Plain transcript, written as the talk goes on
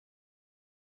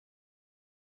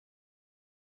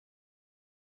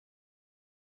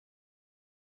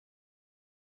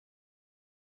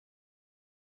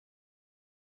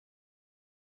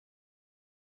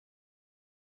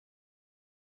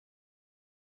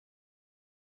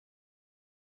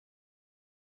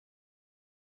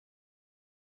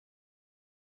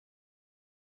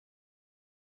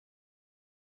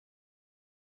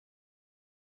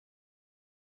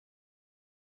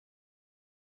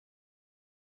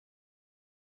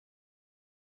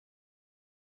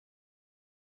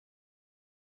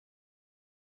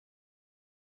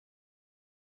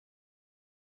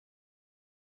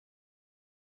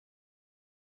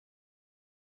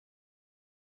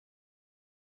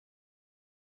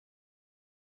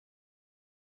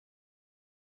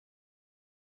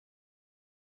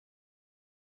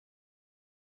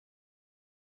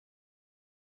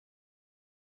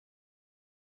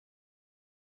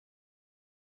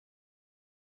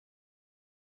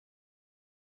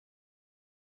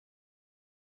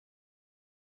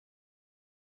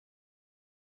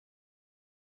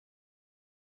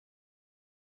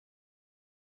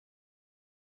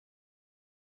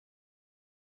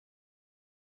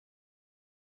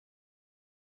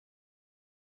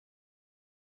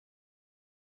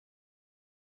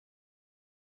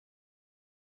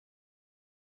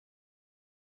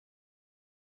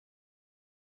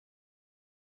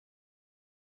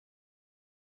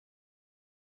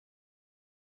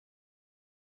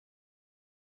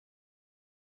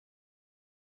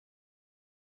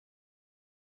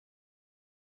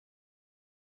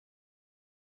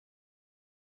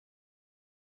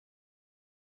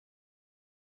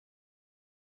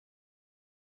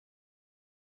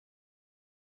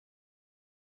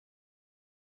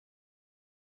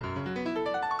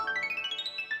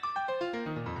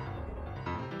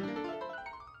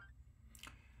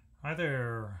Hi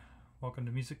there. Welcome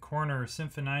to Music Corner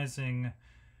Symphonizing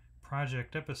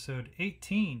Project Episode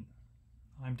 18.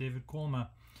 I'm David Kulma.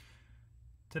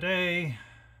 Today,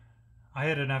 I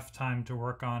had enough time to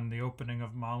work on the opening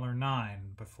of Mahler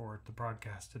 9 before the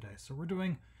broadcast today. So we're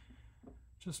doing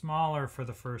just Mahler for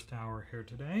the first hour here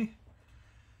today,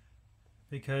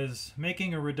 because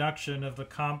making a reduction of the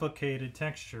complicated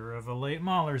texture of a late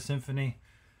Mahler symphony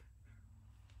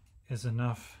is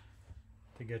enough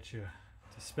to get you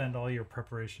to spend all your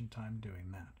preparation time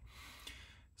doing that.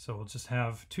 So we'll just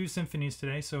have two symphonies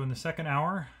today. So in the second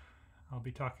hour, I'll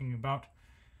be talking about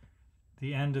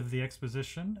the end of the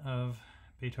exposition of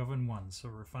Beethoven 1. So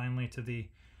we're finally to the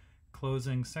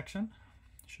closing section.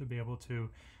 Should be able to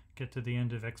get to the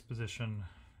end of exposition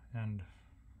and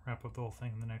wrap up the whole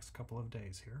thing in the next couple of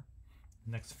days here.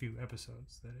 Next few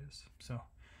episodes, that is. So,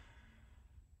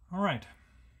 all right.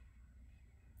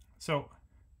 So,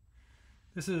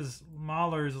 this is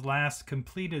Mahler's last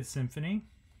completed symphony,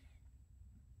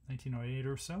 1908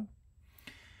 or so.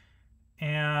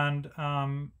 And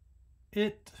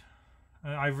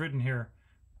I've written here,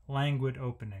 languid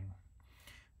opening.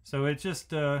 So it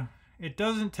just, it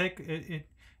doesn't take,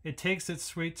 it takes its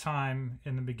sweet time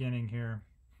in the beginning here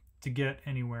to get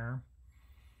anywhere.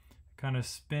 It kind of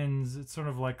spins, it's sort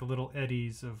of like a little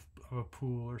eddies of a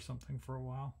pool or something for a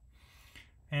while.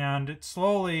 And it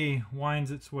slowly winds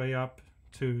its way up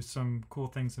to some cool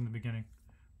things in the beginning.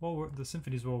 Well, the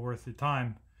symphony's well worth your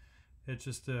time. It's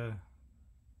just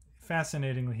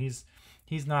fascinatingly,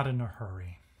 he's not in a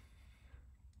hurry.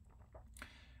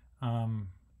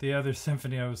 The other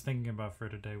symphony I was thinking about for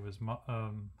today was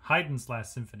Haydn's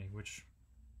Last Symphony, which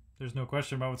there's no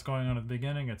question about what's going on at the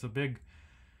beginning. It's a big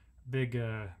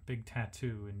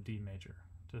tattoo in D major,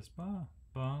 just ba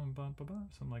ba ba ba ba,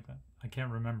 something like that. I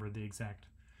can't remember the exact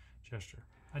gesture.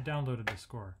 I downloaded the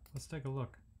score. Let's take a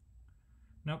look.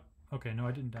 Nope. Okay, no,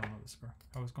 I didn't download the score.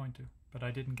 I was going to, but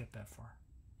I didn't get that far.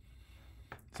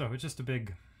 So it's just a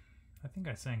big, I think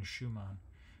I sang Schumann,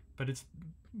 but it's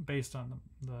based on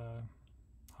the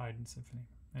Haydn Symphony.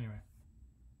 Anyway,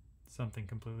 something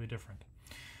completely different.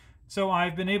 So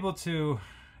I've been able to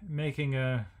making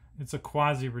it's a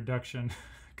quasi-reduction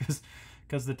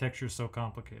because the texture is so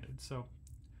complicated. So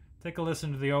take a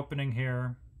listen to the opening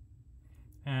here.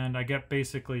 And I get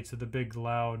basically to the big,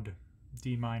 loud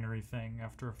D minor-y thing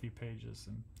after a few pages.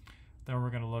 And then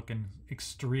we're going to look in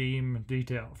extreme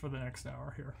detail for the next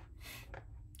hour here.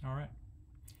 All right.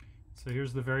 So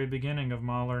here's the very beginning of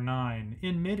Mahler 9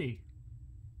 in MIDI.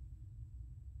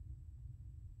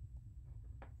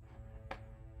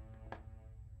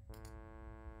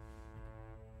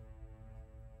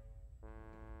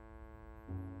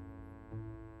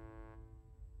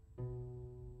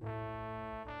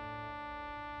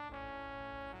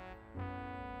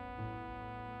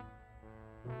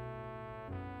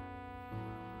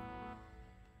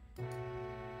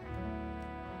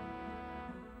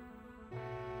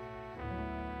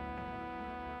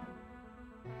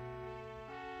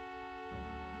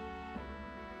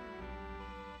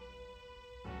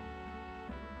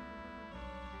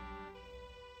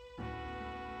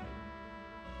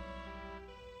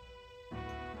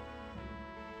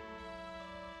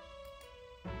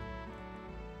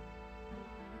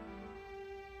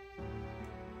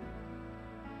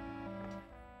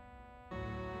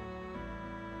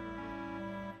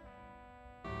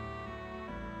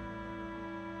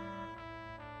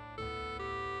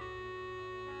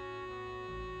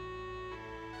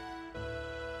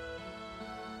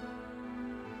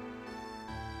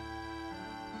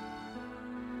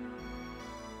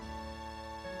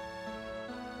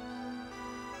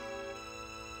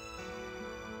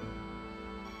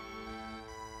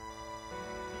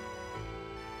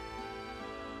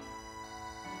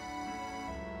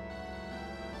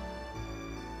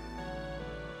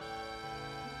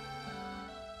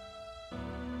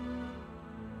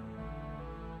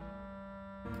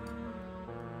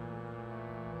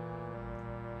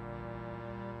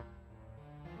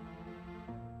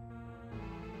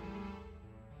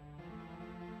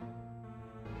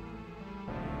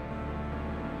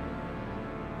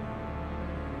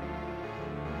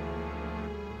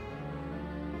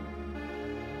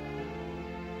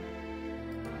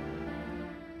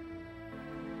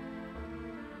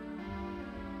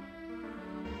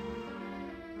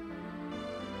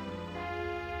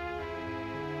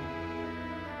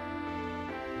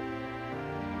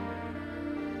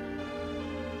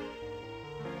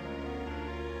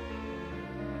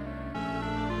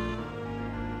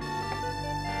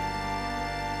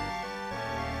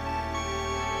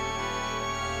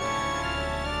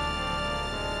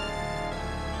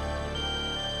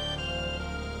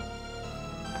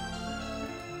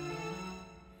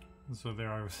 So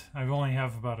there I only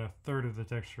have about a third of the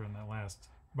texture in that last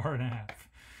bar and a half.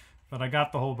 But I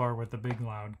got the whole bar with the big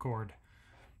loud chord.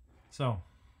 So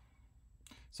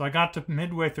I got to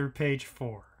midway through page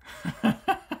 4.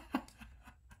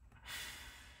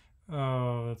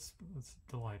 Oh, that's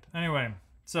a delight. Anyway,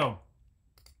 so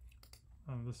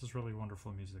this is really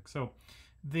wonderful music. So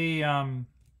the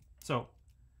so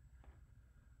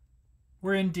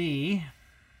we're in D.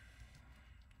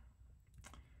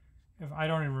 If I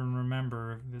don't even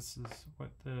remember if this is what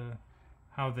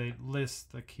how they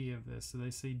list the key of this. Do they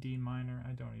say D minor?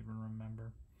 I don't even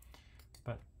remember.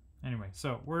 But anyway,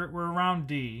 so we're around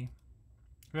D.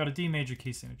 We got a D major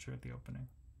key signature at the opening.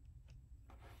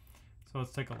 So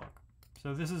let's take a look.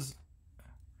 So this is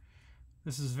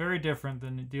very different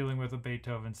than dealing with a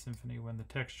Beethoven symphony when the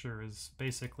texture is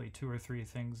basically 2 or 3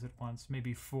 things at once,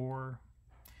 maybe 4.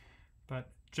 But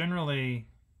generally,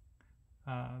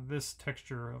 this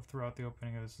texture throughout the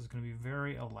opening of this is going to be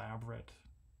very elaborate.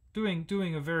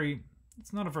 Doing a very,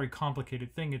 it's not a very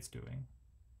complicated thing it's doing.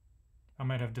 I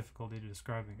might have difficulty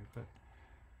describing it, but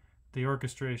the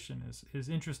orchestration is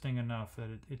interesting enough that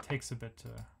it takes a bit to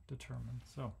determine.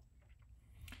 So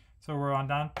we're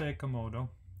andante commodo,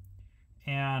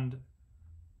 and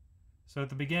so at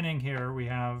the beginning here we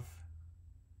have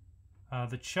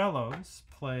the cellos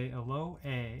play a low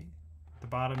A at the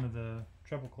bottom of the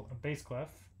treble bass clef,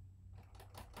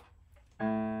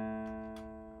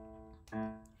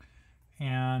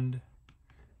 and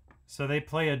so they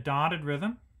play a dotted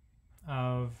rhythm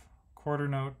of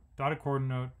dotted quarter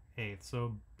note eighth,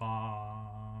 so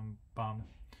bum bum,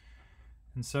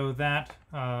 and so that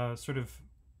sort of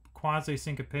quasi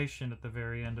syncopation at the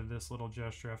very end of this little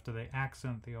gesture after they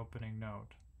accent the opening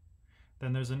note.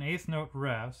 Then there's an 8th note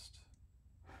rest.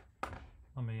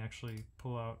 Let me actually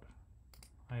pull out.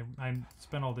 I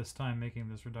spent all this time making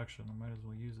this reduction. I might as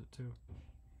well use it too.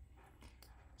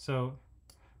 So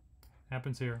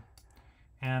happens here,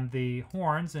 and the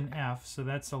horns in F. So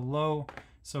that's a low.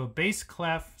 So bass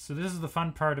clef. So this is the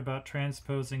fun part about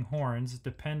transposing horns. It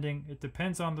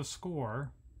depends on the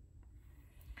score.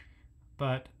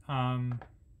 But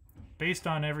based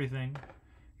on everything,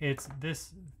 it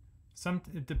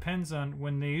depends on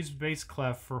when they use bass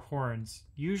clef for horns.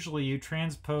 Usually you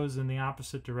transpose in the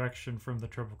opposite direction from the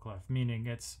treble clef, meaning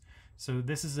so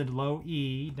this is a low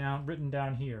E written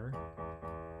down here,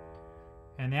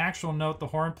 and the actual note the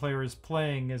horn player is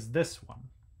playing is this one,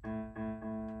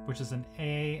 which is an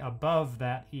A above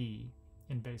that E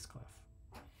in bass clef.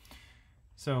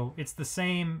 So it's the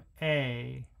same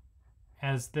A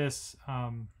as this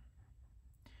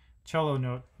cello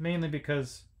note, mainly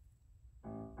because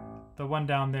the one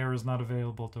down there is not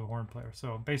available to a horn player.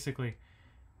 So basically,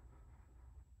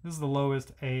 this is the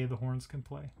lowest A the horns can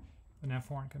play, an F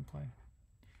horn can play.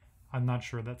 I'm not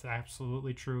sure that's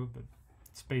absolutely true, but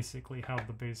it's basically how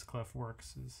the bass clef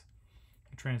works, is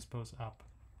you transpose up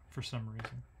for some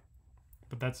reason.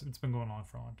 But it's been going on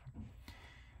for a long time.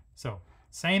 So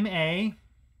same A,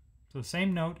 so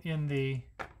same note in the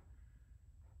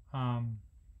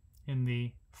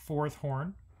 4th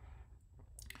horn.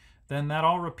 Then that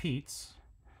all repeats.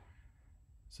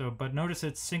 So, but notice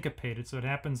it's syncopated, so it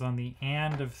happens on the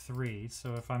and of 3.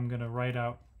 So if I'm going to write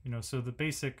out, so the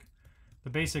basic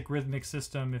rhythmic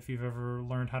system, if you've ever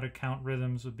learned how to count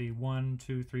rhythms, would be 1,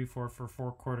 2, 3, 4 for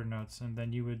 4 quarter notes, and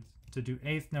then you would, to do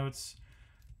 8th notes,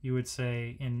 you would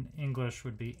say in English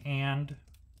would be and.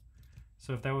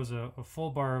 So if that was a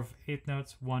full bar of 8th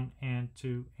notes, 1 and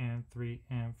 2 and 3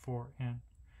 and 4 and.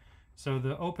 So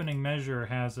the opening measure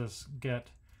has us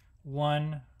get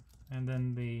 1 and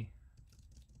then the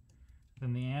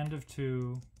and of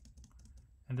 2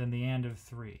 and then the and of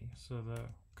 3. So the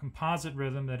composite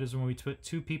rhythm, that is when we put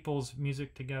 2 people's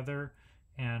music together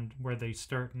and where they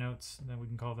start notes, then we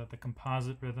can call that the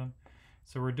composite rhythm.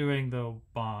 So we're doing the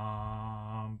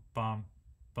bum bum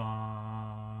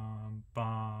bum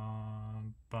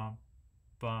bum bum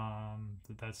bum.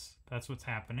 That's what's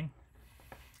happening.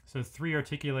 So 3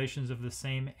 articulations of the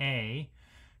same A,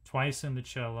 twice in the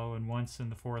cello and once in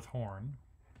the 4th horn.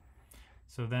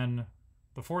 So then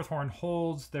the 4th horn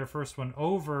holds their first one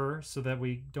over so that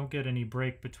we don't get any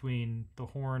break between the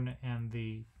horn and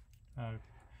the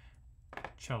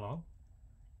cello.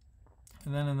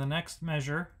 And then in the next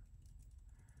measure,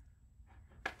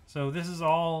 so this is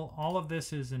all of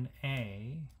this is an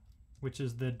A, which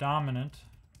is the dominant.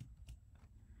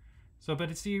 So,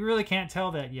 but you really can't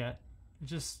tell that yet.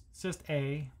 It's just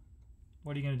A.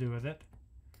 What are you going to do with it?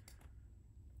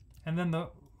 And then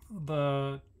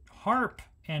the harp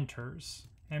enters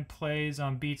and plays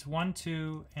on beats 1,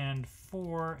 2, and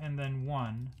 4, and then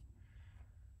 1.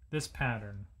 This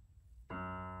pattern.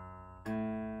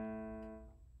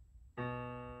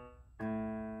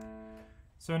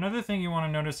 So another thing you want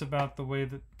to notice about the way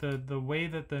that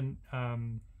the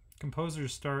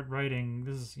composers start writing,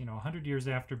 this is 100 years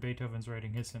after Beethoven's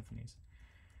writing his symphonies.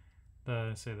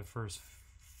 The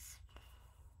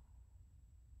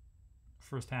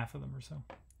first half of them or so.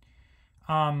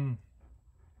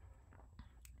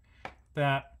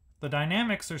 That the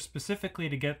dynamics are specifically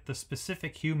to get the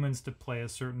specific humans to play a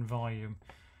certain volume.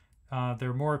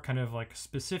 They're more kind of like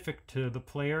specific to the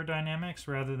player dynamics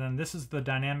rather than this is the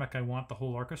dynamic I want the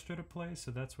whole orchestra to play.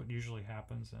 So that's what usually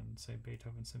happens in, say,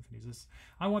 Beethoven symphonies.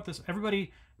 I want this,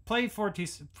 everybody play forte,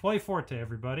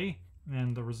 everybody.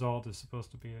 And the result is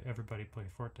supposed to be everybody play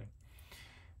forte.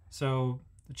 So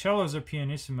the cellos are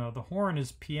pianissimo, the horn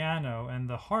is piano, and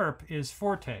the harp is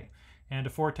forte. And a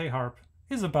forte harp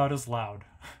is about as loud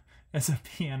as a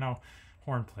piano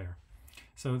horn player.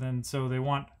 So they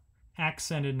want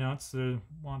accented notes. They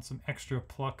want some extra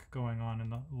pluck going on in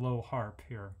the low harp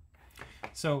here.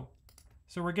 So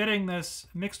we're getting this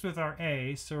mixed with our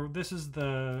A. So this is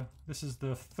the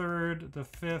third, the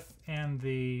fifth, and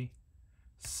the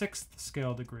sixth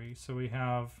scale degree. So we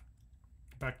have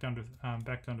back down to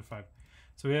 5.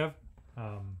 So we have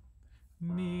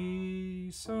mi,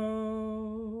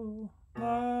 so,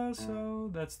 la,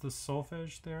 so. That's the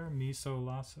solfege there. Mi, so,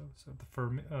 la, so. So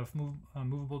for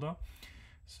movable do.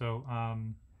 So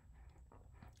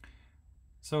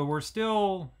so we're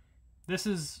still. This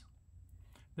is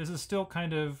still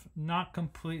kind of not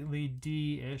completely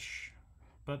D-ish,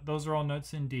 but those are all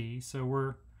notes in D. So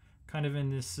we're kind of in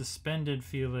this suspended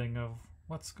feeling of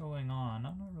what's going on.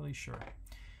 I'm not really sure.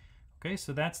 Okay,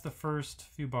 so that's the first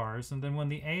few bars. And then when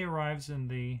the A arrives in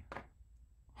the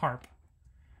harp,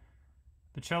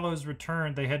 the cellos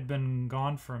return. They had been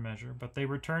gone for a measure, but they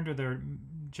return to their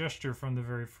gesture from the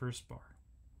very first bar.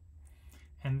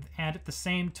 And at the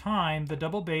same time, the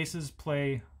double basses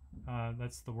play,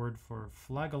 that's the word for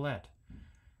flageolet.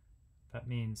 That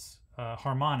means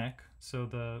harmonic. So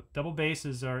the double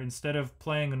basses are, instead of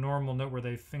playing a normal note where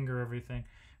they finger everything,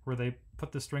 where they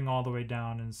put the string all the way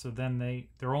down, and so then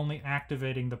they're only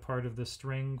activating the part of the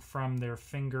string from their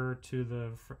finger to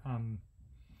the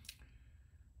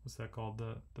what's that called,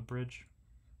 the bridge.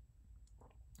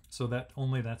 So that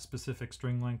only that specific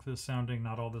string length is sounding,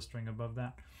 not all the string above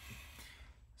that.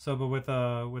 So, but with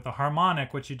a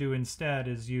harmonic, what you do instead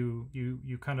is you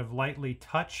kind of lightly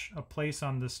touch a place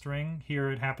on the string.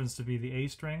 Here it happens to be the A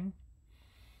string,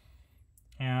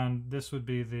 and this would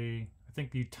be the, I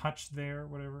think you touch there,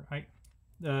 whatever.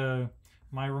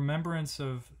 My remembrance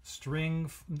of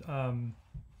string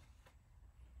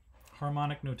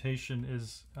harmonic notation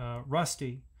is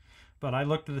rusty, but I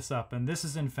looked this up, and this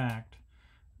is in fact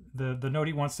the note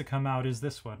he wants to come out is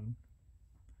this one.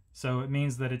 So it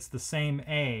means that it's the same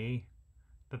A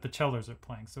that the cellos are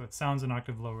playing. So it sounds an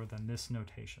octave lower than this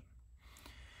notation.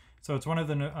 So it's one of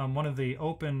the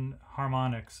open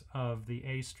harmonics of the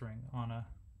A string on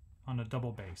a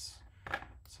double bass.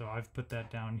 So I've put that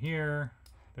down here.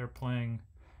 They're playing.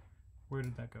 Where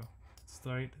did that go? It's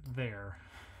right there.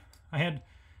 I had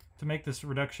to make this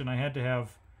reduction. I had to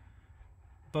have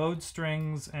bowed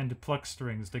strings and pluck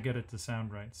strings to get it to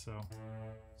sound right. So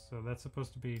that's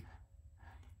supposed to be.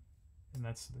 And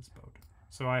that's this bowed.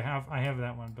 So I have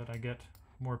that one, but I get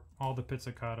all the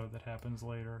pizzicato that happens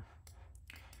later.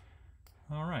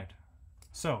 All right.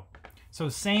 So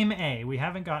same A. We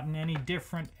haven't gotten any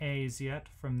different A's yet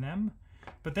from them,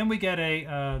 but then we get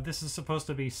this is supposed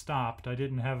to be stopped. I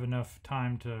didn't have enough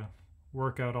time to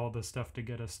work out all the stuff to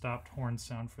get a stopped horn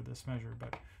sound for this measure,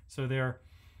 but so they're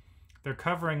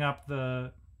covering up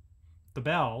the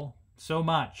bell so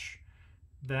much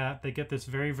that they get this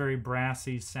very, very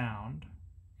brassy sound.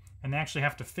 And they actually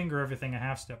have to finger everything a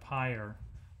half step higher,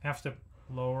 half step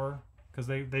lower, because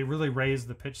they really raise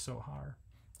the pitch so hard.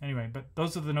 Anyway, but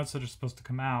those are the notes that are supposed to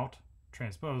come out,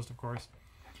 transposed, of course.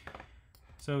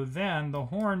 So then the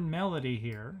horn melody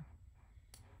here,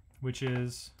 which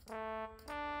is,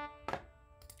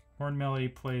 horn melody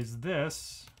plays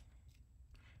this,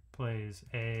 plays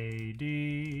A,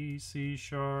 D, C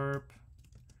sharp,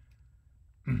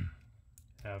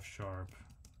 F sharp,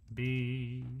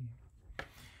 B.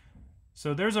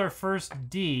 So there's our first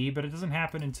D, but it doesn't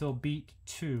happen until beat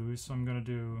 2. So I'm gonna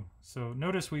do. So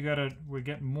notice we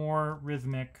get more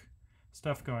rhythmic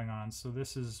stuff going on. So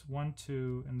this is 1,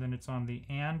 2, and then it's on the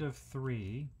and of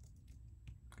 3.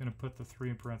 I'm gonna put the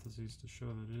 3 in parentheses to show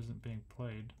that it isn't being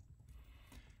played.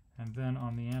 And then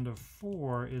on the and of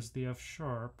 4 is the F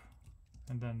sharp,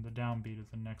 and then the downbeat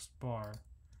of the next bar.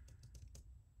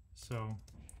 So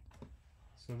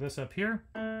this up here,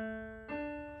 I'm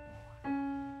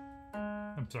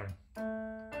sorry.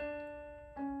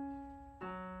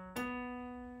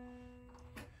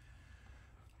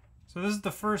 So this is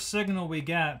the first signal we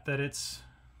get that it's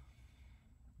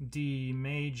D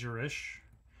majorish,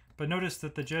 but notice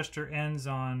that the gesture ends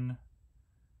on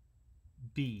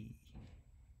B.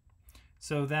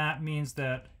 So that means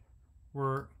that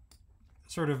we're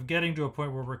sort of getting to a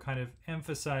point where we're kind of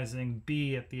emphasizing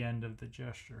B at the end of the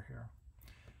gesture here.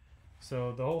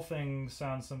 So the whole thing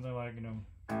sounds something like, you know,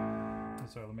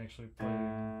 sorry, let me actually play.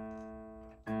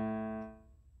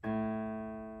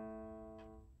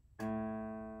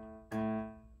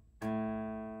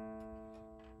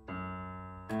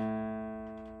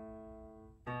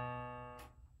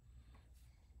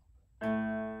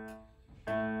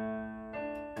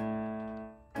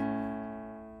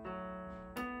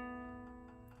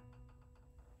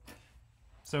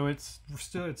 So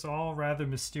it's all rather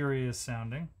mysterious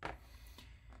sounding.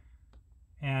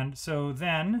 And so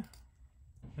then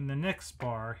in the next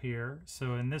bar here,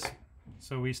 so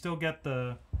we still get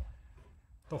the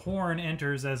horn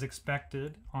enters as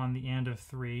expected on the end of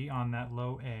 3 on that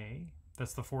low A.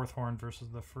 That's the 4th horn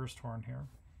versus the 1st horn here.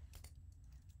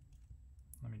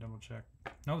 Let me double check.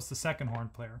 No, it's the 2nd horn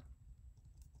player.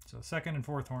 So 2nd and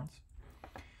 4th horns.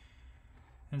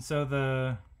 And so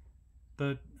the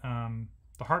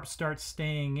harp starts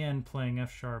staying in playing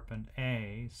F sharp and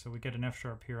A, so we get an F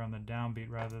sharp here on the downbeat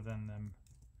rather than them.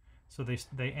 So they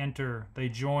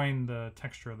join the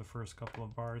texture of the first couple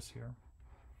of bars here.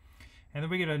 And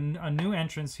then we get a new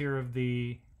entrance here of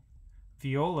the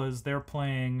violas. They're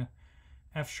playing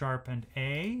F sharp and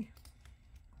A,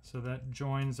 so that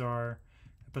joins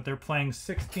but they're playing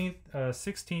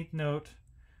 16th note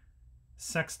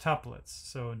sextuplets.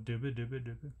 So dooba dooba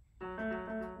dooba.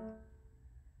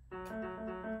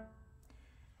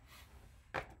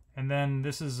 And then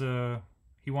this is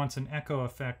he wants an echo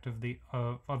effect of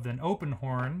an open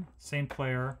horn, same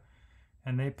player,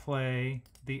 and they play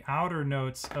the outer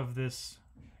notes of this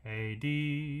A,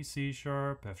 D, C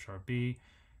sharp, F sharp, B.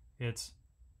 It's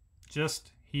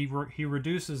just he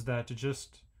reduces that to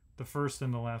just the first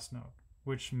and the last note,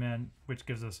 which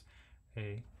gives us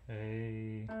A,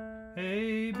 B.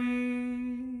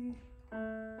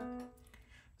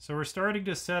 So we're starting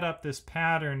to set up this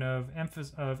pattern of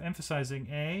emphasizing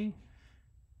A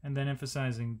and then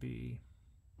emphasizing B.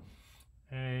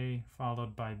 A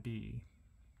followed by B.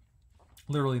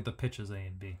 Literally the pitch is A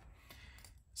and B.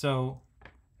 So,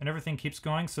 and everything keeps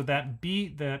going. So that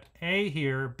A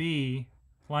here, B,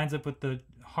 lines up with the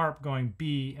harp going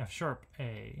B, F sharp,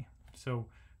 A. So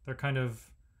they're kind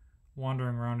of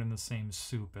wandering around in the same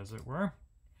soup, as it were.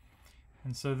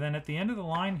 And so then at the end of the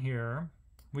line here,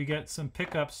 we get some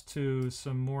pickups to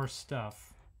some more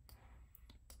stuff.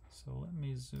 So let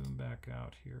me zoom back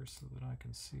out here so that I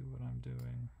can see what I'm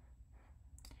doing.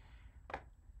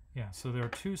 Yeah, so there are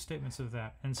 2 statements of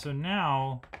that. And so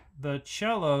now the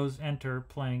cellos enter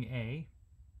playing A.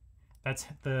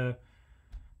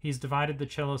 He's divided the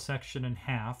cello section in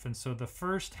half, and so the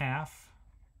first half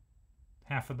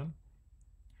of them,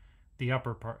 the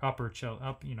upper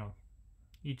cello,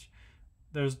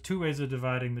 there's 2 ways of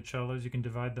dividing the cellos. You can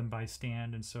divide them by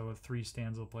stand, and so 3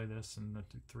 stands will play this, and the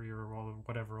 3 or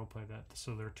whatever will play that.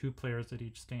 So there are 2 players at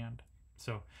each stand.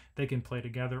 So they can play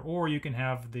together, or you can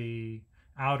have the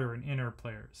outer and inner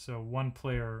players. So one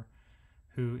player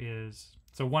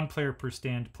per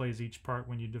stand plays each part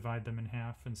when you divide them in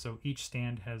half, and so each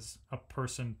stand has a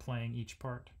person playing each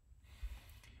part.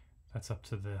 That's up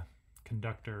to the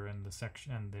conductor and the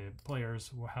section and the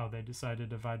players how they decide to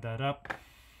divide that up.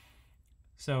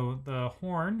 So the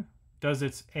horn does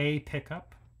its A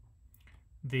pickup,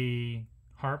 the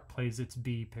harp plays its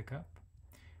B pickup,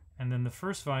 and then the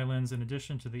first violins, in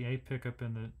addition to the A pickup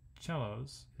and the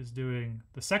cellos, is doing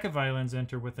the second violins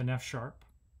enter with an F sharp.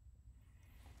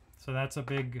 So that's a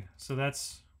big, so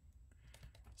that's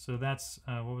what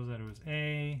was that? It was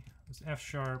A, it was F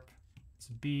sharp, it's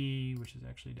B, which is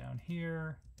actually down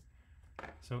here.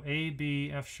 So A,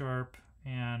 B, F sharp,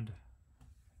 and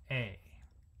A.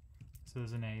 So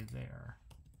there's an A there.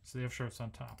 So the F sharp's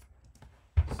on top.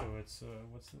 So it's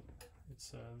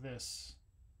It's this.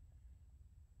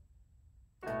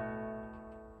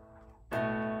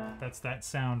 That's that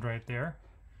sound right there.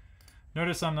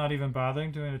 Notice I'm not even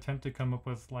bothering to attempt to come up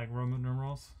with like Roman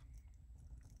numerals.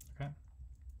 Okay.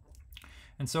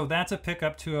 And so that's a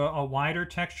pickup to a wider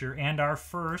texture and our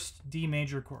first D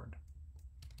major chord.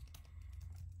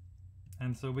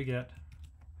 And so we get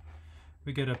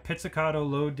a pizzicato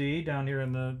low D down here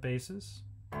in the basses,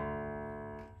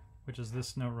 which is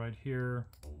this note right here,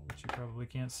 which you probably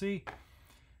can't see.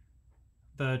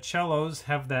 The cellos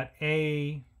have that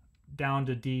A down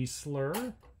to D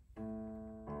slur.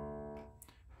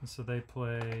 And so they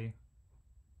play.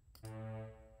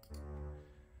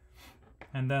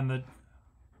 And then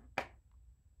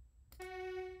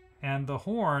the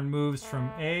horn moves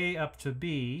from A up to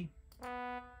B.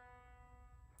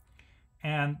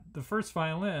 And the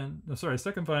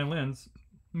second violins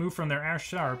move from their F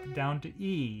sharp down to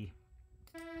E.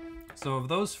 So of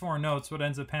those four notes, what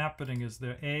ends up happening is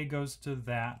the A goes to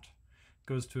that,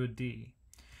 goes to a D.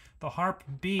 The harp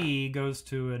B goes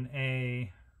to an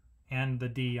A and the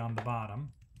D on the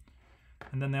bottom.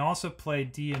 And then they also play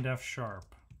D and F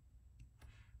sharp.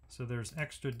 So there's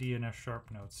extra D and F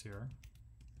sharp notes here.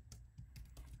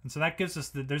 And so that gives us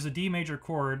there's a D major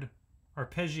chord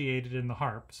arpeggiated in the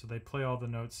harp. So they play all the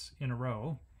notes in a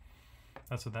row.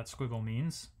 That's what that squiggle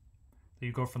means. So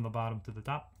you go from the bottom to the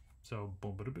top. So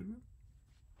boom, boom, boom.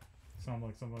 Sound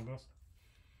like something like this.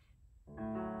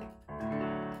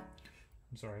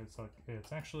 I'm sorry,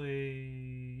 it's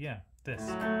actually, yeah, this.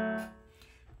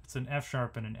 It's an F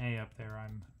sharp and an A up there.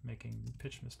 I'm making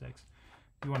pitch mistakes.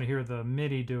 If you want to hear the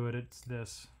MIDI do it, it's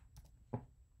this.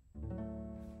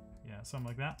 Yeah, something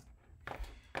like that.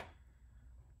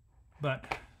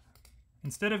 But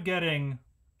instead of getting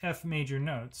F major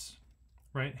notes,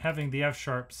 right, having the F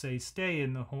sharp say stay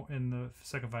in the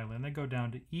second violin, they go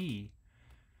down to E,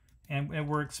 and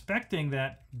we're expecting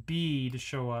that B to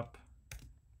show up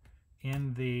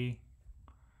in the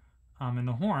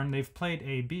horn. They've played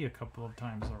A B a couple of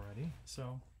times already,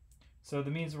 so that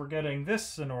means we're getting this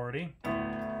sonority. It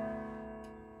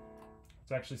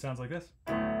actually sounds like this.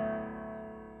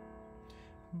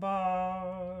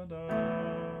 Ba, da.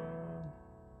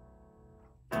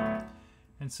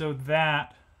 And so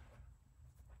that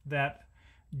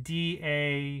D,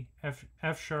 A,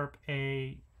 F sharp,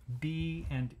 A, B,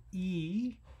 and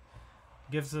E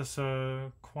gives us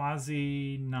a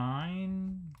quasi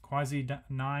nine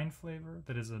flavor.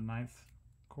 That is a ninth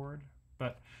chord.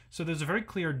 But so there's a very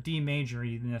clear D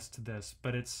majoriness to this,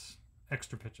 but it's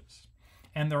extra pitches.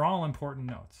 And they're all important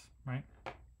notes, right?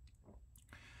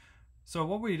 So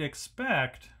what we'd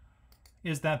expect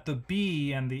is that the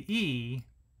B and the E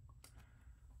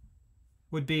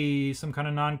would be some kind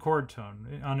of non-chord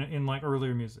tone in like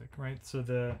earlier music, right?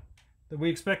 So we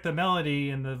expect the melody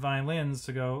in the violins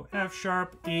to go F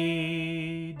sharp,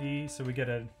 E, D. So we get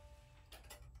a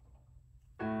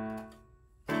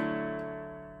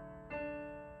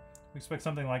we expect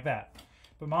something like that.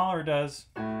 But Mahler does,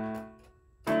 and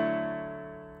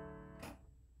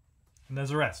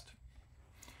there's a rest.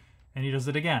 And he does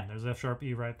it again. There's F sharp,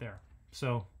 E right there.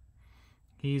 So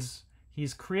he's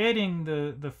creating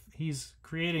he's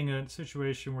creating a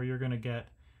situation where you're going to get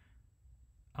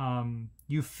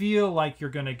you feel like you're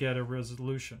going to get a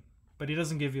resolution, but he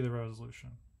doesn't give you the resolution.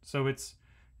 So it's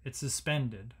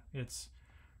suspended.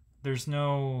 There's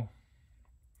no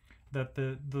that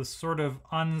the sort of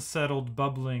unsettled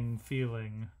bubbling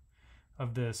feeling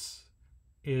of this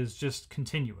is just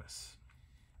continuous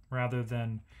rather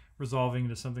than resolving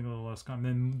into something a little less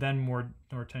common, then more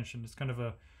tension. It's kind of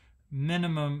a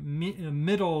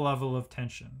middle level of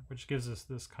tension, which gives us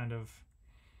this kind of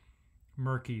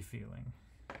murky feeling.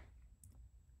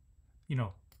 You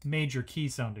know, major key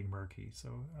sounding murky.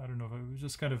 So I don't know if it was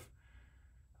just kind of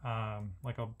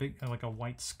like a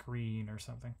white screen or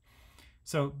something.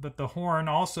 So, but the horn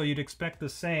also, you'd expect the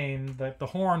same, that the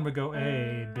horn would go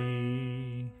A,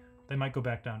 B. They might go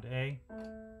back down to A,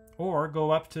 or go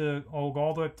up to go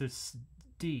all the way up to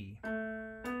D.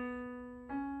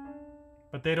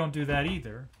 But they don't do that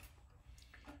either.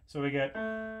 So we get,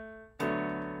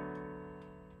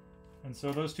 and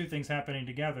so those two things happening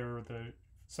together, the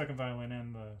second violin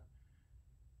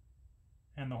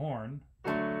and the horn.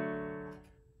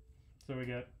 So we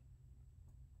get,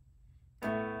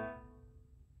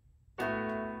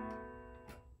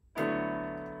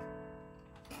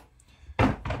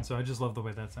 and so I just love the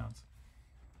way that sounds.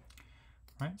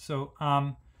 Right? So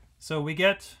so we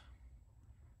get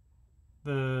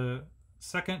the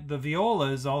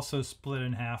viola is also split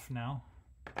in half now.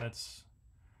 That's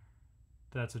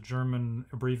a German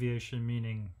abbreviation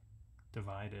meaning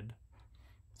divided.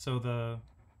 So the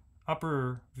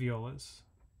upper violas,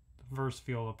 the verse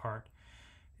viola part,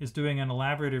 is doing an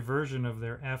elaborated version of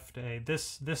their F to A.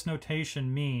 This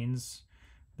notation means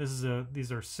these are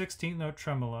 16th note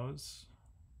tremolos,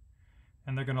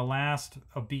 and they're going to last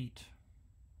a beat,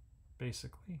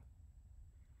 basically.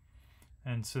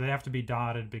 And so they have to be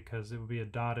dotted because it would be a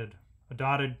dotted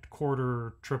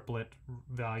quarter triplet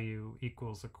value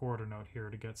equals a quarter note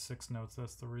here to get 6 notes.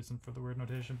 That's the reason for the weird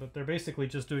notation. But they're basically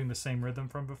just doing the same rhythm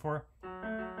from before.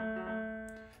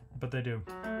 But they do.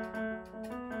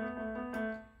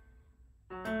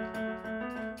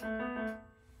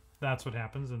 That's what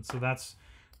happens, and so that's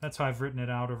how I've written it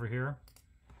out over here.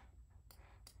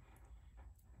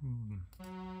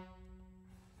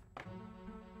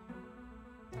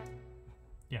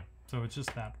 Yeah, so it's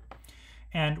just that.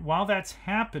 And while that's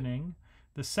happening,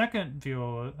 the second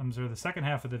viola, the second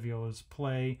half of the violas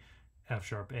play F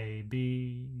sharp A,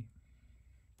 B.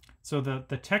 So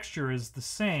the texture is the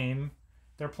same.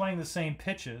 They're playing the same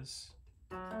pitches.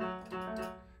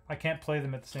 I can't play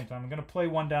them at the same time. I'm going to play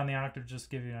one down the octave just to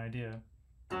give you an idea.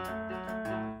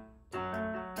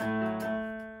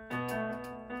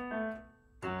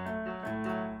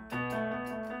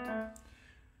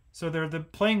 So they're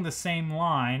playing the same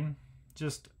line,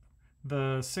 just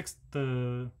the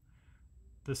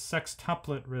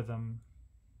sextuplet rhythm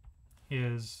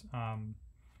is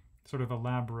sort of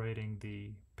elaborating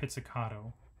the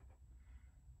pizzicato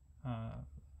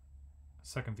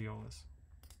second violas.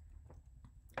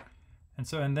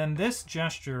 And then this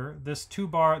gesture, this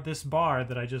bar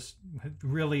that I just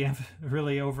really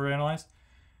overanalyzed,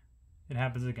 it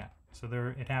happens again. So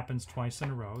it happens twice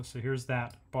in a row. So here's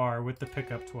that bar with the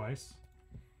pickup twice.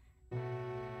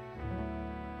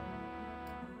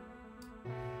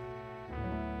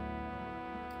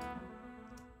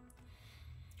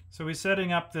 So he's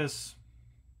setting up this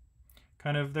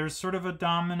kind of, there's sort of a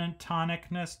dominant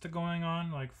tonicness to going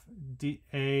on, like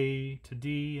A to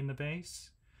D in the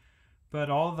bass. But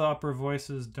all the upper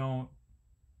voices don't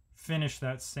finish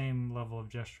that same level of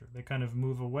gesture. They kind of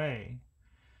move away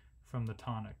from the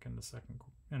tonic in the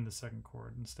second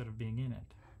chord instead of being in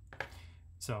it.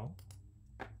 So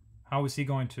how is he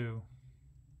going to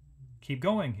keep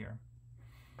going here?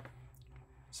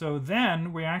 So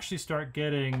then we actually start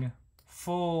getting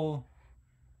full,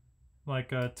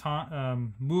 like a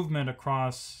movement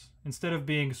across. Instead of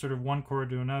being sort of one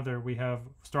chord to another, we have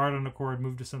start on a chord,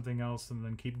 move to something else, and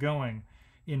then keep going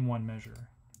in one measure.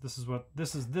 This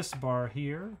is this bar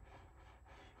here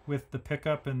with the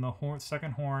pickup and the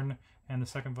second horn and the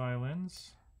second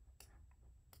violins.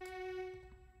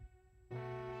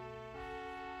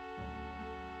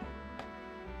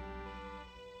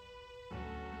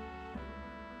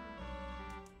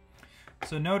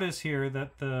 So notice here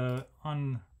that the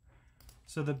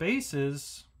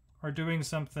basses are doing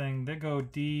something. They go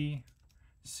D,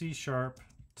 C sharp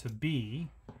to B.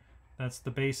 That's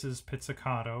the bass's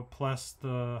pizzicato plus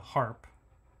the harp.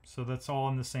 So that's all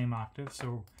in the same octave.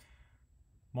 So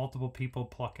multiple people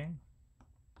plucking.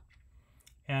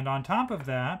 And on top of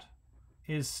that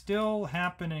is still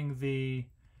happening the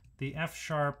F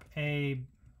sharp A,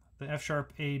 the F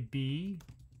sharp A B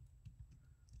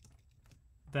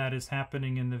that is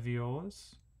happening in the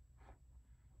violas.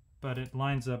 But it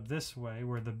lines up this way,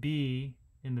 where the B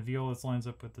in the violas lines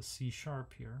up with the C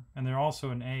sharp here. And they're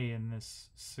also an A in this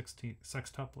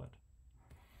sextuplet.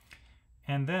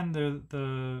 And then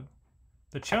the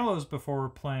cellos before were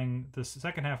playing, the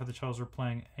second half of the cellos were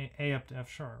playing A up to F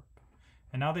sharp.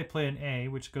 And now they play an A,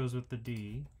 which goes with the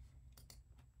D.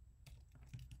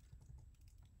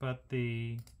 But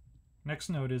the next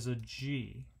note is a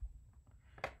G.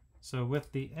 So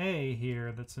with the A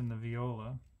here that's in the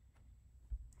viola,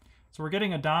 so we're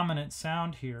getting a dominant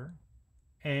sound here,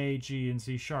 A, G, and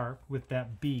C sharp with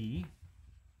that B.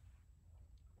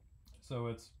 So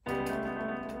it's...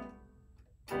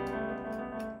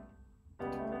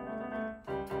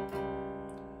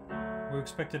 we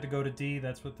expect it to go to D,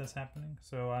 that's what that's happening.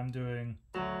 So I'm doing...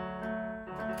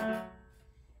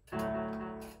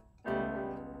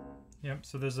 Yep,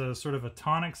 so there's a sort of a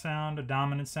tonic sound, a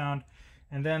dominant sound,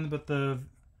 and then, but the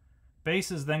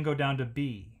basses then go down to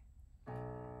B.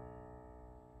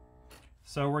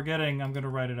 So we're getting, I'm going to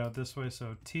write it out this way,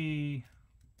 so T,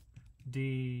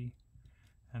 D,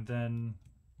 and then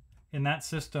in that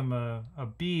system, a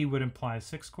B would imply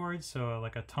 6 chords, so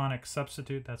like a tonic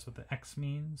substitute, that's what the X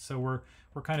means. So we're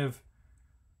kind of,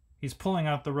 he's pulling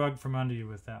out the rug from under you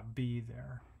with that B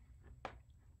there.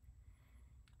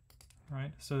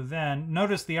 Right, so then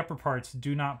notice the upper parts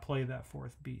do not play that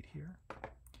fourth beat here.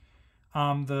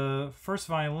 The first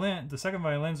violin, the second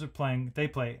violins are playing, they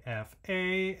play F,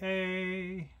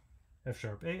 A, F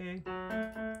sharp, A.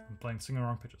 I'm singing the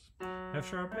wrong pitches. F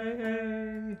sharp,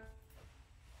 A.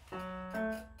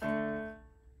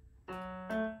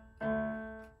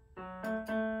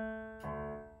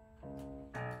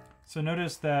 So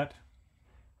notice that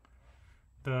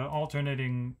the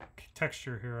alternating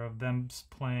texture here of them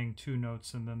playing 2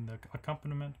 notes and then the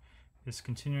accompaniment is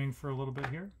continuing for a little bit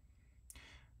here.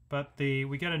 But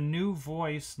we get a new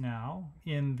voice now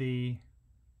in the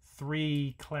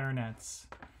 3 clarinets.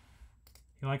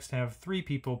 He likes to have 3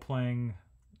 people playing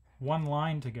one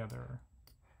line together.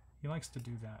 He likes to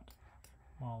do that.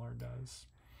 Mahler does.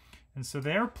 And so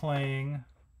they're playing,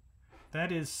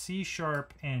 that is C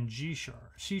sharp and G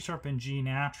sharp. C sharp and G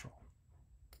natural.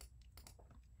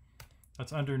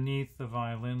 That's underneath the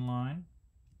violin line.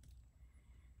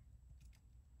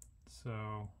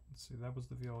 So let's see, that was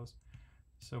the violas.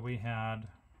 So we had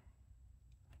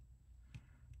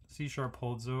C sharp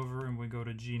holds over and we go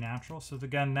to G natural. So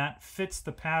again, that fits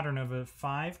the pattern of a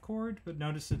 5 chord, but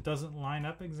notice it doesn't line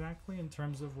up exactly in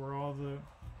terms of where all the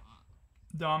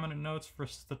dominant notes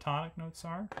versus the tonic notes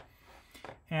are.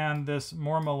 And this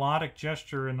more melodic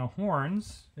gesture in the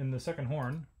horns, in the second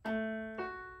horn,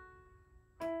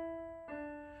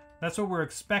 that's what we're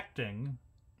expecting,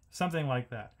 something like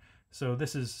that. So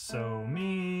this is so,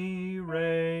 mi,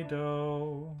 re,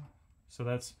 do. So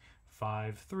that's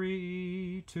 5,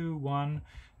 3, 2, 1.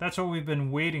 That's what we've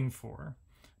been waiting for.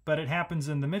 But it happens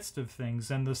in the midst of things,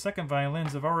 and the second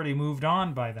violins have already moved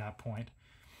on by that point.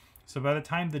 So by the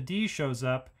time the D shows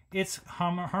up, it's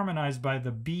harmonized by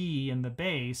the B and the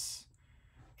bass,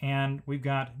 and we've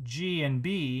got G and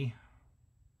B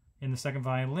in the second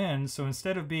violin. So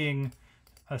instead of being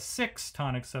a 6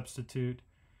 tonic substitute,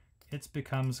 it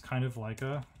becomes kind of like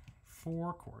a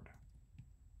 4 chord.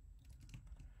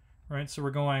 Right, so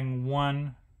we're going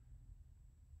 1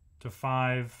 to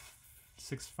 5,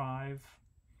 6, 5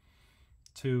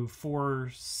 to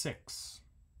 4, 6.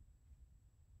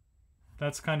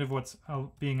 That's kind of what's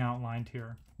being outlined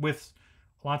here, with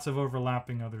lots of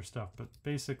overlapping other stuff. But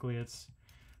basically it's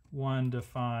 1 to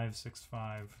 5, 6,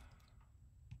 5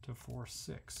 to 4,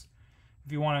 6.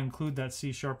 If you want to include that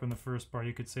C sharp in the first bar,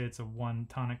 you could say it's a 1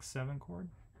 tonic 7 chord.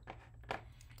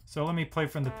 So let me play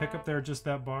from the pickup there, just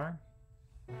that bar.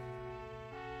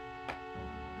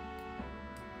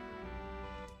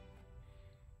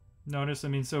 Notice, I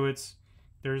mean, so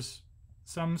there's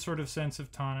some sort of sense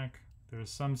of tonic, there's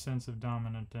some sense of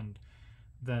dominant, and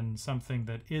then something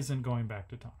that isn't going back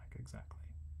to tonic exactly.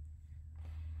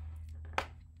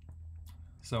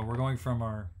 So we're going from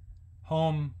our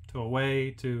home to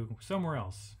away to somewhere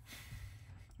else.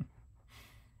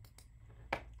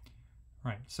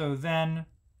 Right, so then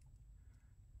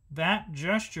that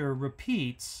gesture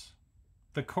repeats.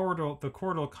 The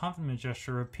chordal accompaniment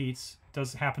gesture repeats,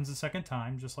 happens a second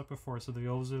time, just like before. So the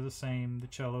violas are the same, the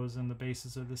cellos and the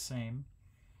basses are the same.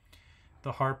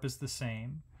 The harp is the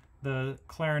same. The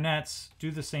clarinets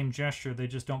do the same gesture, they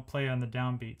just don't play on the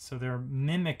downbeat. So they're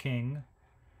mimicking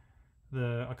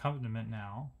the accompaniment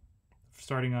now,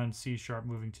 starting on C sharp,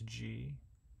 moving to G.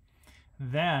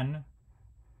 Then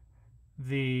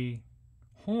the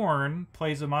horn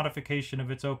plays a modification of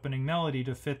its opening melody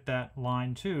to fit that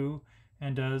line too,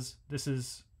 and this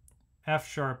is F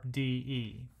sharp D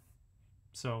E.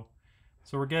 So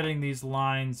we're getting these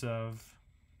lines of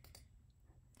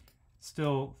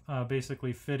still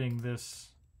basically fitting this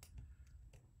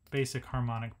basic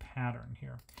harmonic pattern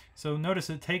here. So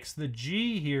notice it takes the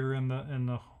G here in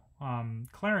the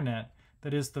clarinet,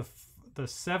 that is the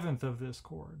 7th of this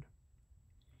chord,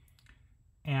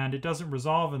 and it doesn't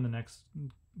resolve in the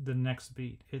next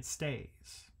beat. It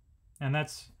stays, and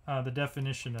that's the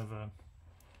definition of a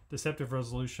deceptive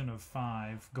resolution of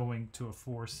 5 going to a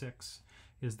 4/6,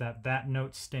 is that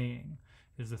note staying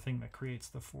is the thing that creates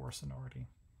the 4 sonority.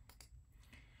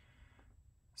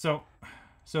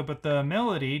 But the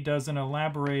melody does an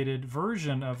elaborated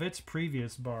version of its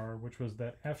previous bar, which was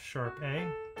that F sharp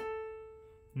A.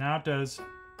 Now it does.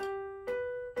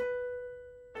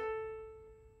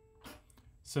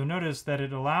 So notice that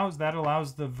it allows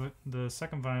the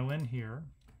second violin here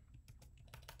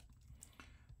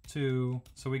to,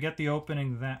 so we get the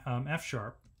opening that F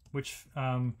sharp, which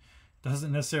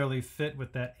doesn't necessarily fit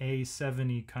with that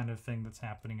A7-y kind of thing that's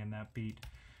happening in that beat.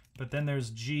 But then there's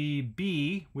G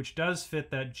B, which does fit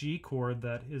that G chord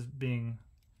that is being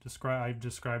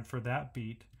described for that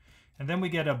beat. And then we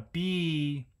get a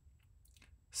B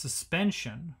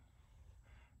suspension,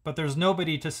 but there's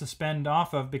nobody to suspend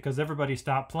off of because everybody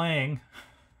stopped playing.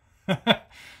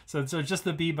 so just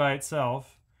the B by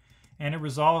itself, and it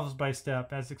resolves by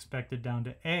step as expected down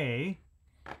to A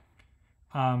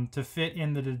to fit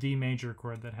into the D major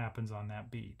chord that happens on that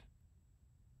beat.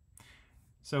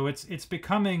 So it's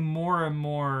becoming more and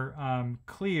more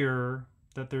clear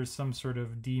that there's some sort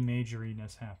of D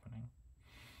majoriness happening.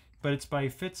 But it's by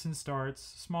fits and starts,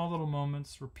 small little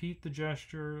moments, repeat the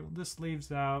gesture, this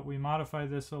leaves out, we modify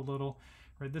this a little,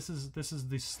 right? This is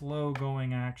the slow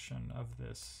going action of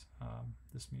this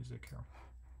music here.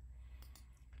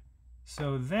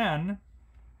 So then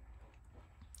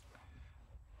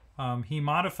he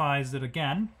modifies it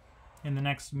again in the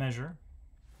next measure,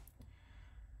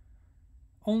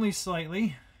 only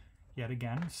slightly, yet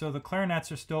again. So the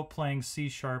clarinets are still playing C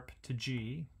sharp to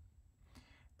G.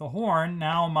 The horn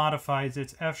now modifies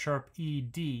its F sharp E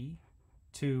D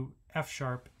to F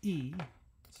sharp E.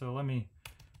 So let me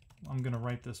I'm going to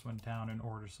write this one down in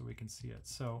order so we can see it.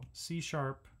 So C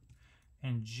sharp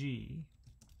and G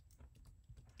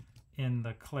in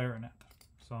the clarinet.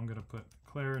 So I'm going to put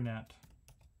clarinet.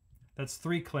 That's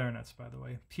 3 clarinets, by the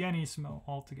way. Pianissimo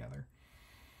all together.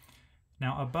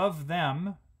 Now above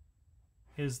them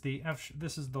is the F.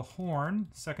 This is the horn,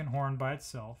 second horn by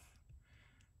itself.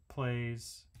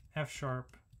 Plays F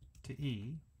sharp to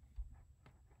E.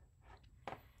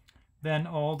 Then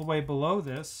all the way below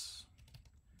this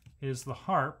is the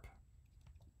harp.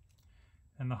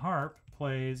 And the harp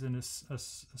plays in a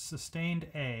sustained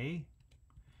A.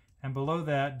 And below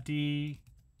that, D,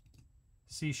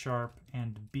 C sharp,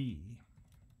 and B.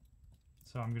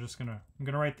 So I'm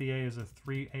gonna write the A as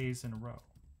 3 A's in a row.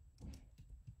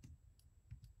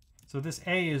 So this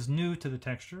A is new to the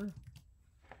texture,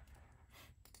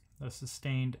 the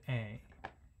sustained A.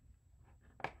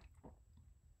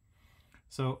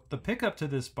 So the pickup to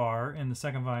this bar in the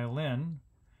second violin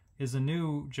is a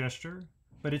new gesture,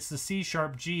 but it's the C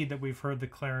sharp G that we've heard the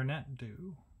clarinet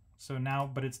do. So now,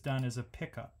 but it's done as a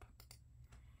pickup.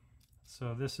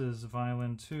 So this is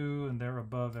violin 2, and they're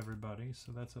above everybody,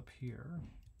 so that's up here.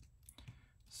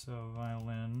 So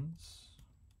violins.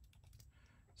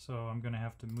 So I'm going to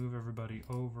have to move everybody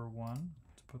over 1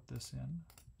 to put this in.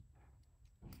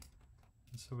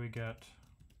 And so we get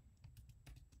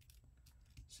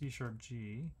C sharp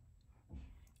G.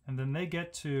 And then they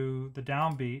get to the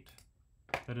downbeat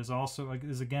that is also,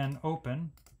 is again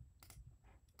open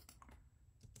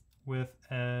with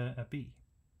a B.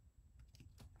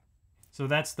 So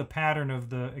that's the pattern of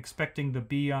the expecting the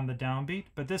B on the downbeat,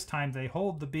 but this time they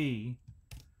hold the B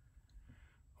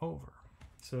over.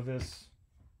 So this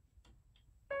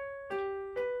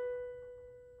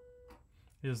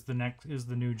is the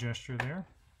new gesture there.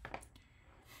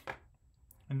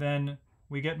 And then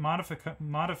we get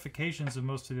modifications of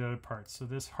most of the other parts. So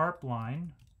this harp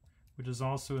line, which is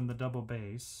also in the double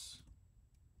bass,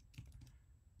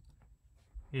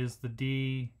 is the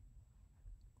D,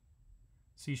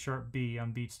 C sharp B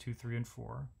on beats 2, 3, and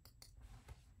 4.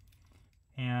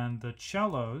 And the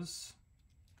cellos,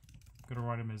 I'm going to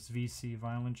write them as VC,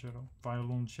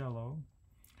 violoncello.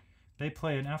 They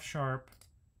play an F sharp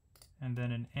and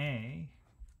then an A.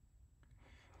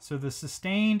 So the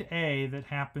sustained A that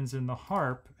happens in the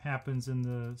harp happens in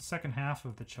the second half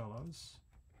of the cellos.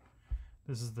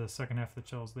 This is the second half of the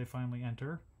cellos they finally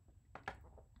enter.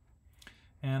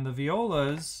 And the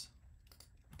violas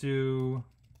do,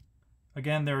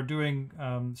 again, they're doing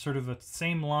sort of the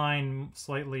same line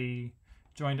slightly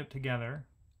joined up together.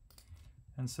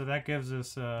 And so that gives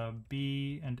us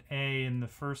B and A in the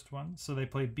first one. So they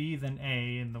play B then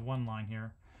A in the one line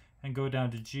here and go down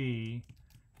to G,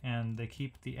 and they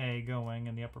keep the A going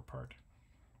in the upper part.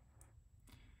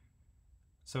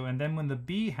 So, and then when the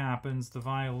B happens, the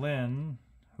violin,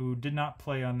 who did not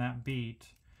play on that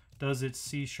beat, does its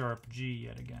C sharp G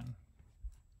yet again.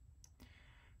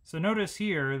 So notice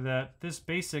here that this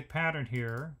basic pattern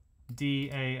here,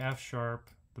 D, A, F sharp,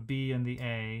 the B and the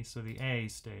A, so the A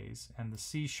stays, and the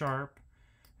C sharp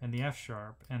and the F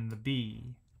sharp and the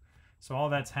B. So all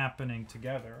that's happening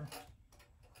together.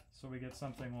 So we get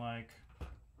something like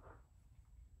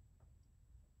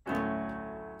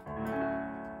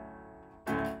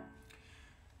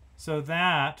so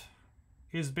that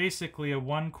is basically a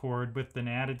 1 chord with an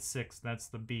added 6, that's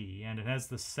the B, and it has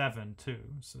the 7 too,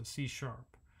 so C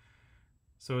sharp.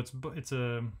 So it's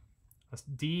a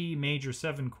D major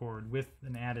 7 chord with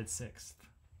an added 6th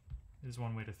is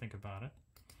one way to think about it.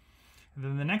 And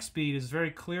then the next beat is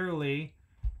very clearly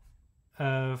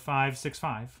 5, 6,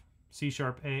 5. C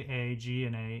sharp, A, G,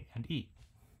 and A, and E.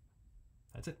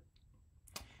 That's it.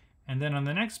 And then on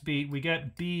the next beat, we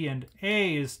get B and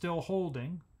A is still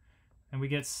holding, and we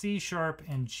get C sharp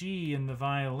and G in the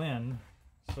violin,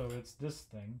 so it's this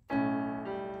thing.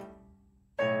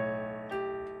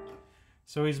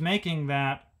 So he's making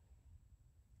that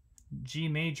G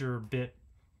major bit,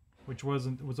 which was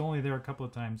only there a couple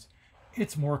of times,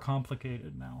 it's more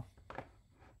complicated now.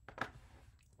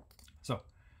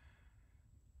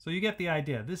 So you get the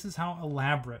idea. This is how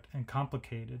elaborate and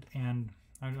complicated, and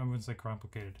I wouldn't say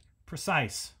complicated,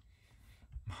 precise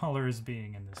Mahler is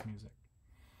being in this music.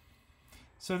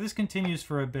 So this continues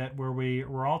for a bit where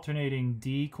we're alternating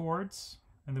D chords,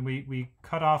 and then we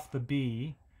cut off the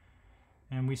B,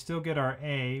 and we still get our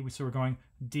A, so we're going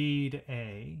D to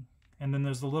A, and then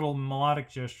there's a little melodic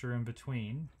gesture in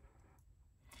between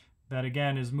that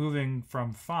again is moving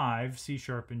from 5, C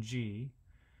sharp and G,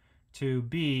 to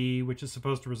B, which is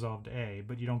supposed to resolve to A,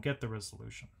 but you don't get the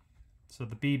resolution. So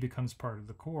the B becomes part of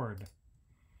the chord,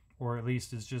 or at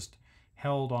least is just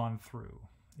held on through,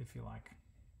 if you like.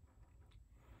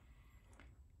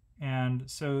 And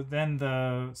so then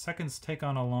the seconds take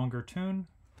on a longer tune,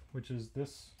 which is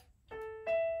this.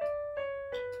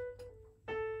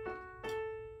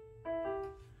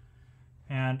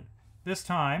 And this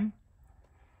time,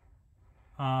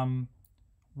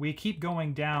 we keep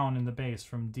going down in the bass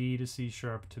from D to C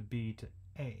sharp to B to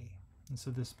A. And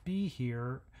so this B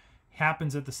here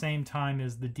happens at the same time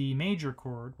as the D major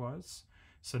chord was.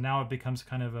 So now it becomes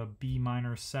kind of a B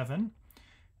minor 7.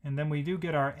 And then we do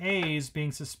get our A's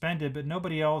being suspended, but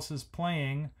nobody else is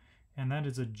playing, and that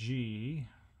is a G.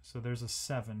 So there's a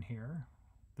 7 here.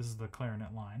 This is the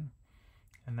clarinet line.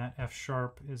 And that F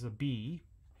sharp is a B.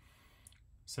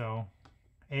 So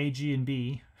A, G, and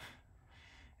B.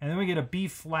 And then we get a B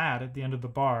flat at the end of the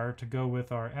bar to go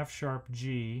with our F sharp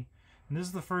G. And this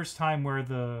is the first time where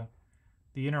the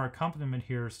inner accompaniment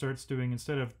here starts doing,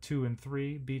 instead of 2 and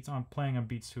 3 beats on playing on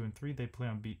beats 2 and 3, they play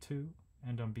on beat 2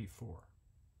 and on beat 4.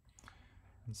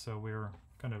 And so we're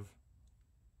kind of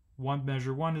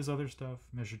measure 1 is other stuff,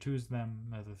 measure 2 is them,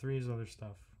 measure 3 is other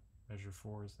stuff, measure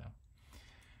 4 is them.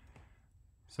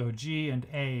 So G and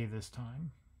A this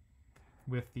time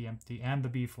with the empty and the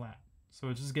B flat. So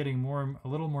it's just getting a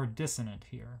little more dissonant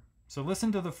here. So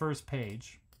listen to the first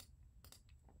page.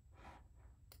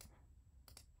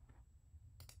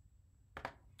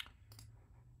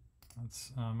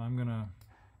 Let's, I'm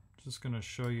just gonna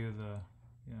show you the,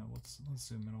 let's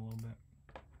zoom in a little bit.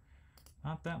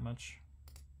 Not that much.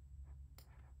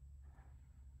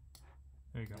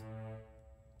 There you go.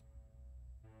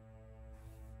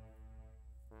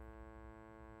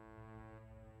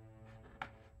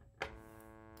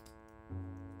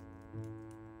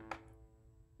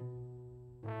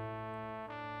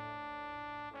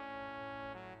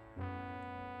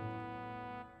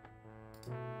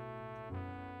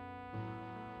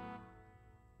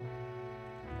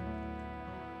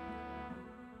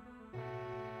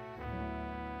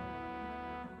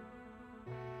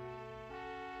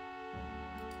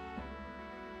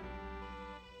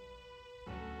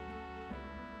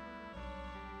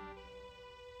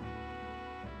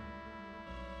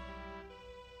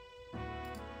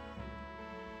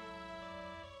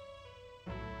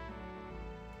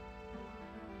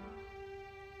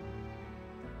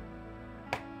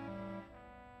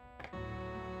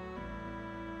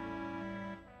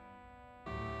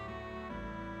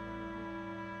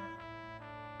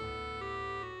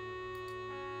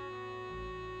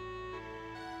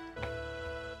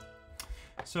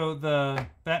 So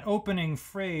that opening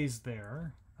phrase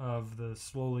there of the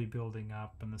slowly building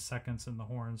up and the seconds and the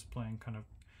horns playing kind of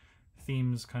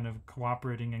themes kind of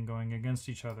cooperating and going against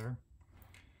each other,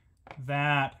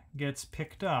 that gets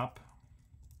picked up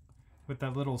with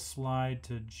that little slide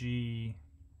to G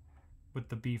with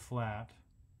the B flat.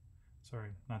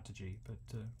 Sorry, not to G, but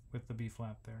with the B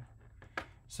flat there.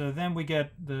 So then we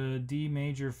get the D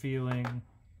major feeling.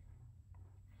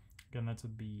 Again, that's a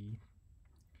B.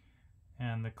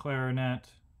 And the clarinet,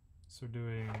 so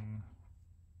doing,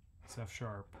 it's F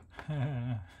sharp.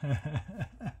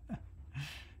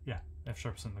 Yeah, F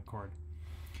sharp's in the chord.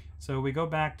 So we go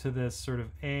back to this sort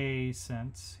of A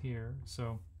sense here.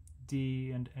 So D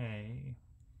and A.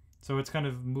 So it's kind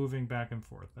of moving back and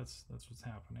forth. That's what's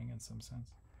happening in some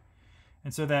sense.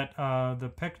 And so that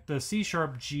the C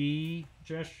sharp G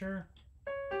gesture,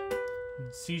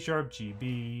 C sharp G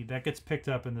B, that gets picked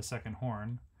up in the second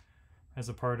horn as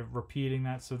a part of repeating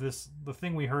that. So the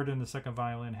thing we heard in the second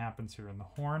violin happens here in the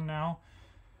horn now,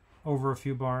 over a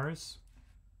few bars.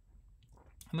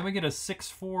 And then we get a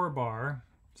 6/4 bar.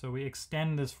 So we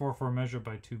extend this 4/4 measure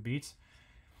by 2 beats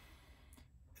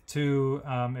to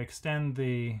extend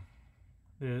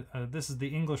this is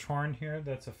the English horn here.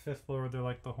 That's a 5th lower. They're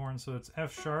like the horn. So it's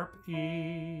F sharp,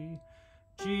 E,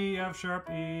 G, F sharp,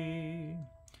 E,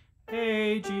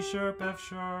 A, G sharp, F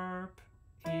sharp,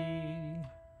 E.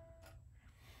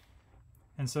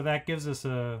 And so that gives us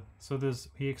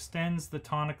he extends the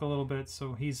tonic a little bit.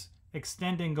 So he's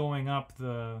extending going up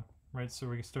right? So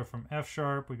we start from F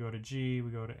sharp, we go to G,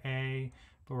 we go to A,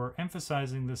 but we're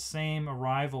emphasizing the same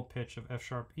arrival pitch of F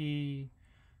sharp, E,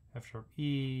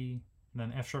 and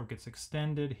then F sharp gets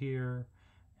extended here,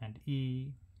 and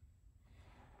E.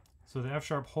 So the F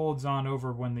sharp holds on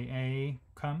over when the A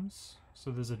comes. So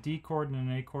there's a D chord and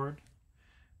an A chord.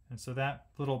 And so that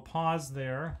little pause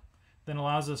there then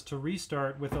allows us to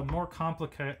restart with a more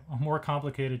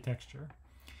complicated texture.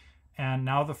 And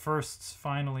now the firsts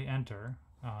finally enter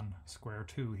on square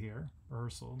 2 here,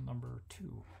 rehearsal number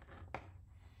 2.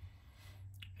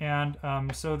 And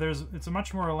so it's a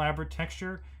much more elaborate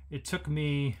texture. It took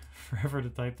me forever to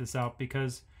type this out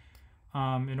because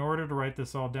in order to write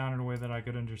this all down in a way that I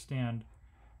could understand,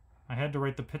 I had to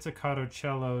write the pizzicato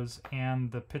cellos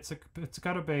and the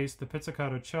pizzicato bass, the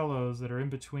pizzicato cellos that are in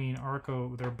between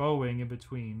arco, they're bowing in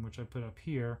between, which I put up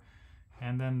here.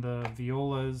 And then the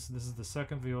violas, this is the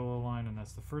second viola line, and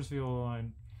that's the first viola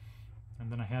line.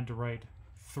 And then I had to write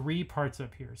 3 parts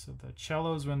up here. So the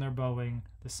cellos when they're bowing,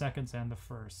 the seconds and the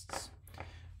firsts.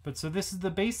 But so this is the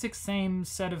basic same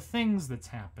set of things that's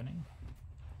happening.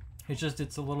 It's just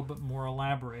it's a little bit more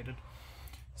elaborated.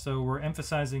 So we're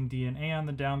emphasizing D and A on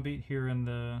the downbeat here in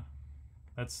the,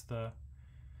 that's the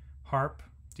harp,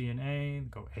 D and A,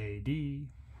 go A, D.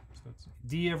 So it's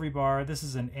D every bar. This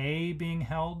is an A being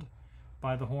held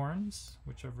by the horns,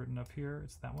 which I've written up here.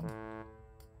 It's that one.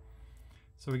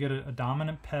 So we get a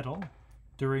dominant pedal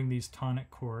during these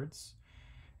tonic chords.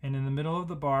 And in the middle of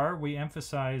the bar, we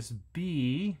emphasize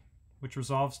B, which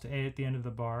resolves to A at the end of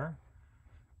the bar.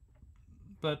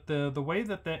 But the way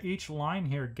that each line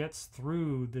here gets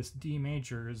through this D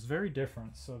major is very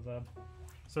different. So the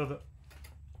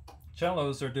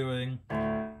cellos are doing,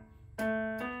 and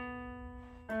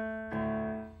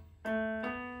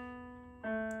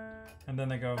then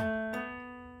they go,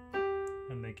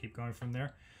 and they keep going from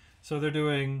there. So they're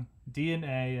doing D and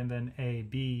A, and then A,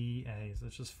 B, A. So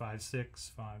it's just 5,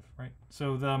 6, 5, right?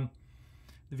 So the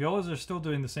violas are still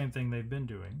doing the same thing they've been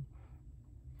doing.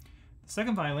 The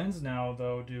second violins now,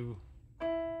 though, do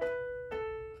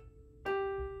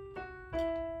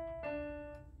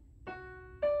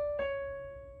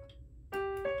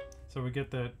so we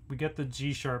get the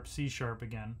G sharp, C sharp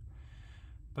again.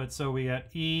 But so we got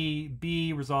E,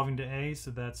 B resolving to A, so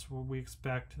that's what we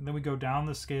expect. And then we go down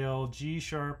the scale, G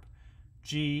sharp,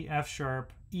 G, F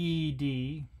sharp, E,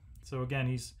 D. So again,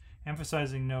 he's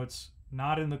emphasizing notes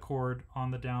not in the chord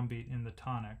on the downbeat in the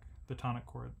tonic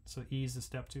chord. So E is a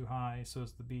step too high, so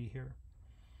is the B here.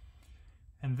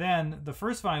 And then the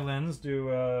first violins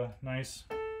do a nice,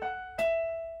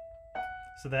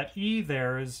 so that E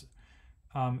there is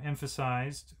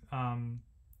emphasized,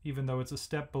 even though it's a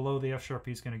step below the F sharp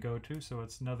he's going to go to, so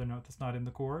it's another note that's not in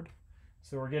the chord.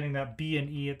 So we're getting that B and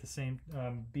E at the same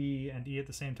B and E at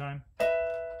the same time. And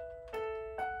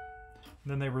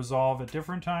then they resolve at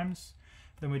different times.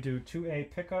 Then we do 2 A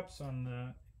pickups on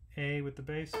the A with the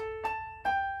bass.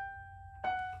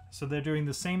 So they're doing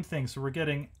the same thing. So we're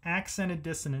getting accented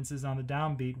dissonances on the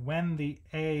downbeat when the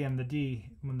A and the D,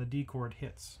 when the D chord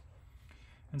hits.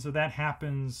 And so that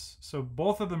happens, so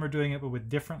both of them are doing it but with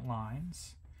different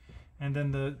lines. And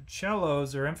then the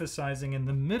cellos are emphasizing in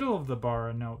the middle of the bar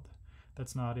a note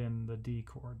that's not in the D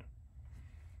chord.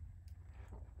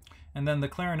 And then the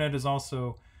clarinet is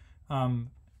also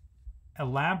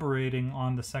elaborating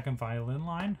on the second violin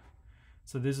line.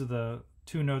 So these are the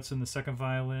 2 notes in the second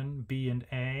violin, B and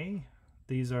A.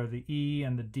 These are the E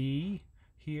and the D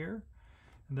here.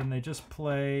 And then they just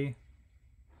play,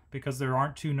 because there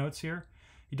aren't 2 notes here,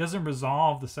 he doesn't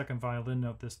resolve the second violin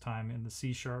note this time in the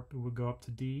C sharp. It would go up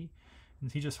to D.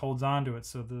 And he just holds on to it.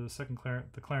 So the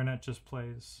clarinet just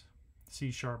plays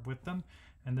C sharp with them.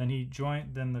 And then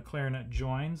then the clarinet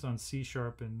joins on C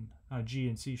sharp and G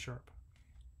and C sharp.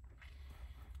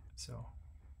 So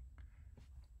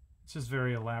it's just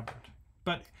very elaborate.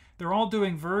 But they're all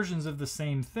doing versions of the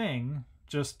same thing,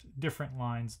 just different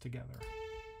lines together.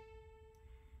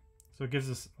 So it gives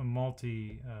us a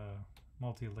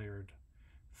multi-layered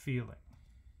feeling.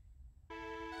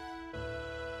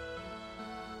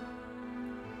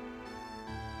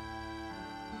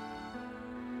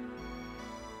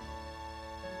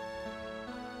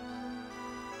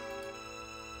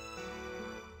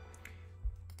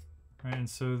 Right, and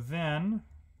so then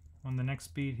on the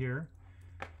next beat here,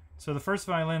 so the first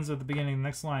violins at the beginning of the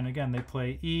next line, again, they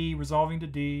play E resolving to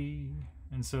D,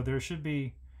 and so there should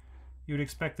be, you would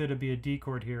expect there to be a D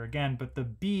chord here again, but the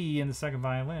B in the second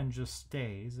violin just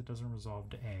stays. It doesn't resolve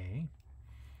to A.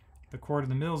 The chord in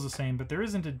the middle is the same, but there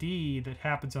isn't a D that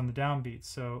happens on the downbeat,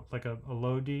 so like a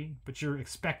low D, but you're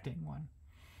expecting one.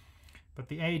 But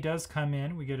the A does come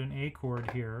in. We get an A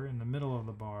chord here in the middle of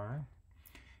the bar.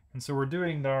 And so we're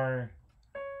doing that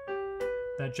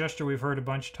gesture we've heard a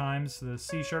bunch of times, the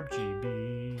C sharp G,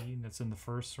 B, that's in the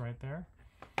first right there.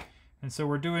 And so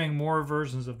we're doing more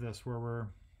versions of this where we're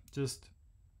just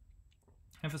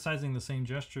emphasizing the same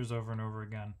gestures over and over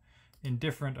again in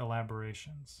different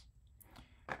elaborations.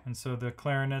 And so the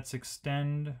clarinets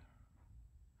extend,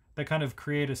 they kind of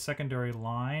create a secondary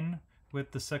line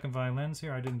with the second violins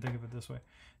here. I didn't think of it this way.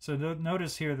 So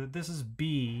notice here that this is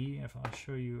B, if I'll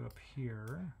show you up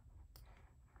here.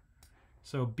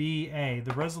 So B, A,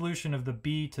 the resolution of the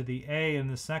B to the A in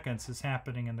the seconds is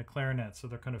happening in the clarinet. So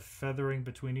they're kind of feathering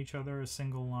between each other, a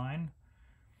single line.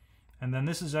 And then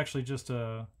this is actually just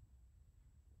a,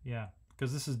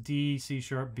 because this is D, C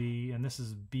sharp, B, and this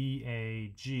is B,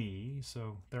 A, G,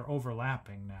 so they're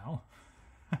overlapping now.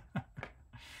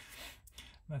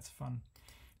 That's fun.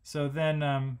 So then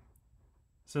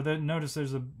notice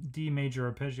there's a D major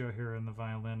arpeggio here in the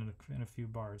violin in a few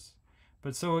bars.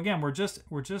 But so again, we're just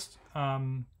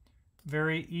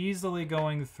very easily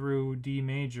going through D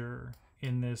major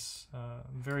in this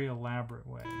very elaborate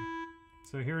way.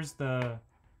 So here's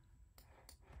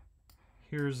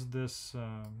this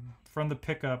from the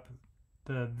pickup,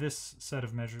 this set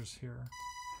of measures here.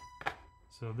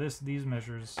 So these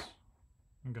measures,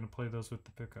 I'm going to play those with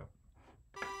the pickup.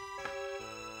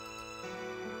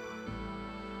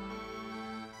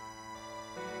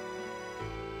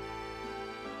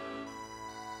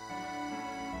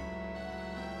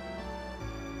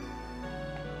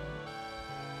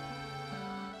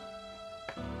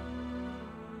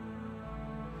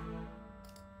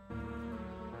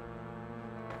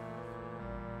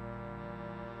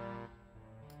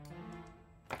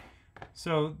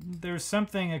 So there's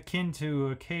something akin to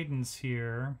a cadence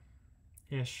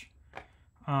here-ish.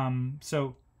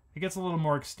 So it gets a little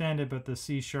more extended, but the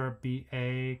C sharp B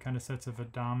A kind of sets of a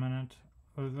dominant,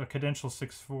 a cadential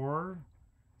 6/4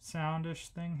 soundish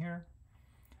thing here.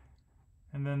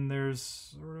 And then there's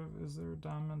sort of, is there a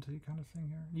dominant kind of thing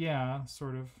here? Yeah,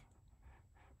 sort of.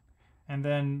 And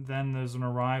then there's an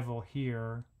arrival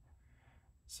here.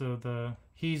 So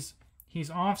he's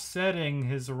offsetting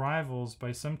his arrivals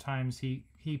by sometimes he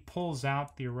pulls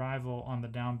out the arrival on the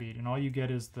downbeat, and all you get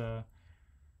is the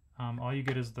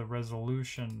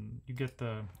resolution. You get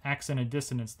the accent and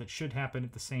dissonance that should happen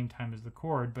at the same time as the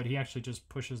chord, but he actually just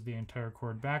pushes the entire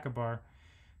chord back a bar,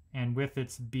 and with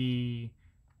its B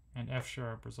and F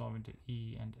sharp resolving to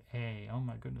E and A. Oh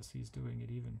my goodness, he's doing it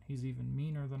he's even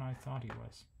meaner than I thought he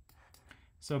was.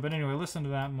 So, but anyway, listen to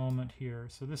that moment here.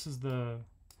 So this is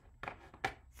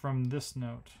from this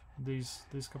note, these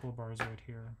couple of bars right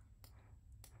here.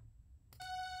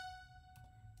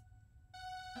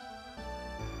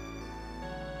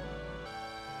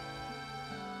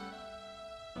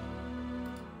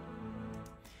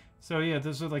 So yeah,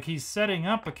 this is like he's setting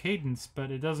up a cadence,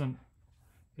 but it doesn't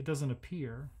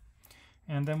appear.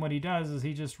 And then what he does is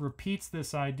he just repeats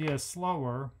this idea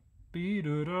slower.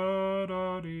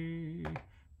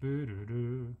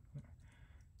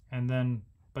 And then,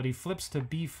 but he flips to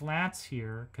B flats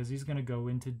here because he's going to go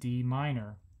into D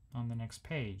minor on the next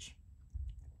page.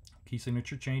 Key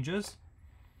signature changes.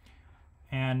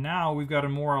 And now we've got a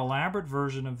more elaborate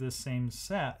version of this same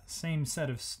set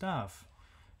of stuff,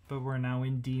 but we're now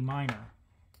in D minor.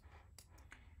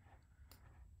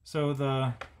 So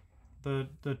the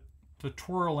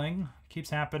twirling keeps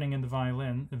happening in the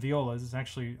violin. The violas is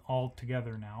actually all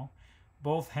together now.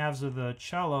 Both halves of the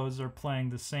cellos are playing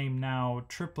the same now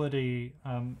triplety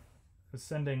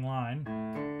ascending line.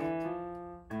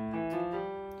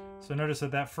 So notice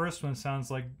that first one sounds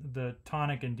like the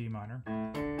tonic in D minor.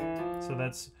 So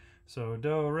that's so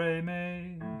do re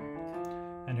mi,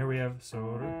 and here we have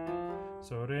so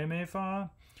re mi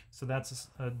fa. So that's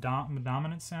a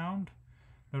dominant sound.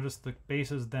 Notice the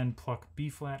basses then pluck B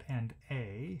flat and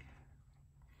A,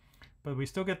 but we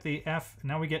still get the F.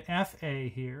 Now we get F A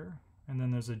here. And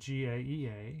then there's a G, A, E,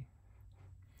 A.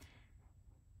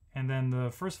 And then the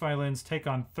first violins take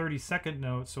on 32nd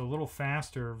notes, so a little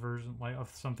faster version of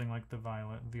something like the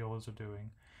violas are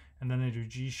doing. And then they do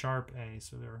G sharp A,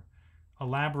 so they're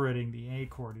elaborating the A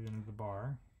chord into the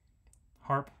bar.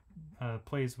 Harp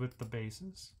plays with the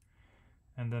basses.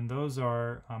 And then those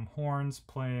are horns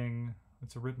playing,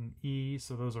 it's a written E,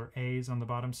 so those are A's on the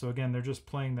bottom. So again, they're just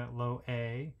playing that low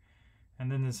A.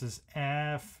 And then this is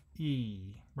F,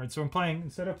 E, right? So I'm playing,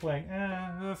 instead of playing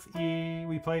F, E,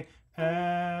 we play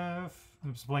F.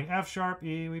 I'm playing F sharp,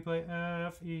 E, we play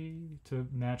F, E to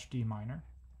match D minor.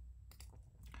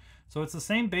 So it's the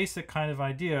same basic kind of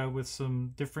idea with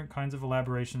some different kinds of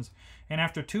elaborations. And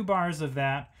after 2 bars of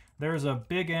that, there's a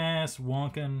big-ass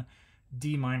wonkin'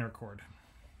 D minor chord.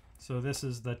 So this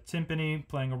is the timpani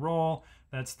playing a role.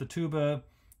 That's the tuba.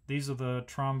 These are the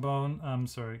trombone.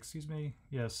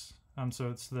 Yes.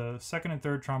 So it's the second and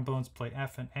third trombones play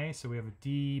F and A, so we have a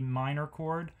D minor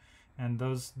chord, and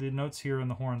the notes here in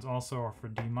the horns also are for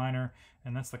D minor,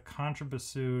 and that's the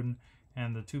contrabassoon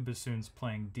and the 2 bassoons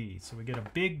playing D. So we get a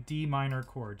big D minor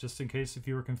chord, just in case if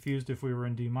you were confused if we were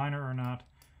in D minor or not.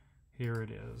 Here it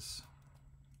is.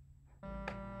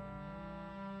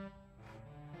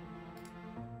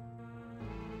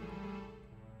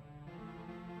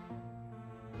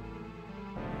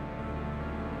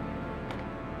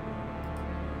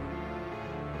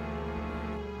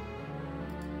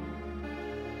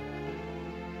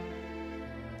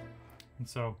 And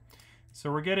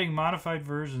So we're getting modified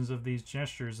versions of these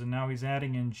gestures, and now he's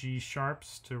adding in G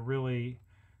sharps to really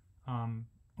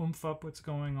oomph up what's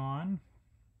going on.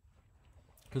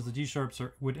 Because the G sharps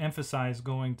would emphasize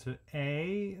going to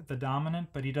A, the dominant,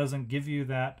 but he doesn't give you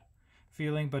that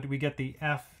feeling, but we get the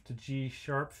F to G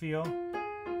sharp feel.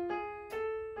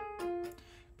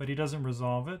 But he doesn't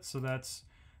resolve it, so that's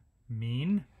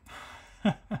mean.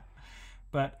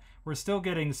 But we're still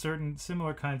getting certain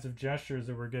similar kinds of gestures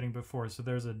that we're getting before. So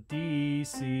there's a D,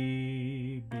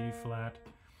 C, B flat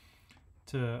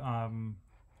to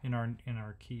in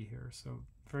our key here. So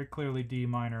very clearly D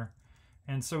minor.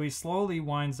 And so he slowly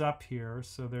winds up here.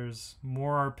 So there's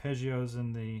more arpeggios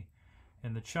in the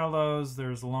cellos.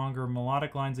 There's longer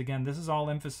melodic lines. Again, this is all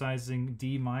emphasizing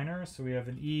D minor. So we have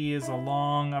an E as a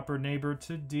long upper neighbor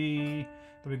to D.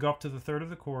 Then we go up to the third of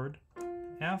the chord,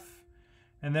 F.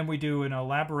 And then we do an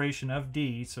elaboration of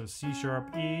D. So C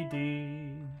sharp, E,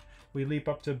 D. We leap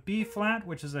up to B flat,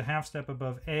 which is a half step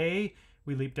above A.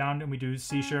 We leap down and we do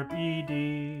C sharp, E, D.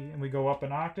 And we go up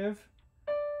an octave.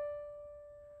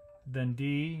 Then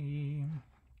D.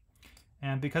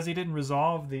 And because he didn't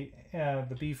resolve the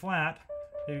B flat,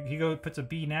 he puts a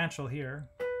B natural here,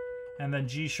 and then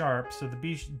G sharp. So the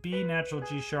B natural,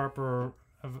 G sharp are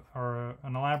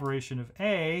an elaboration of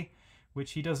A,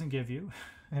 which he doesn't give you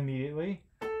immediately.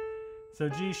 So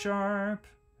G sharp,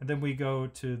 and then we go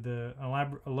to the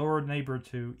lower neighbor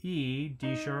to E,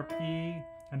 D sharp, E,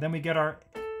 and then we get our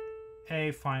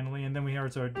A finally, and then we hear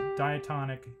our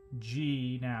diatonic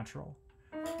G natural.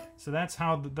 So that's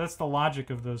the logic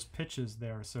of those pitches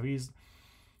there. So he's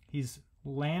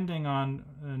landing on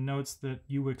notes that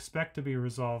you expect to be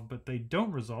resolved, but they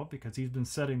don't resolve because he's been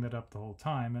setting that up the whole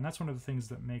time. And that's one of the things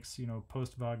that makes,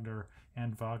 post-Wagner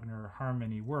and Wagner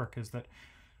harmony work, is that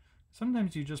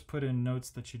sometimes you just put in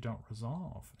notes that you don't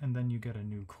resolve, and then you get a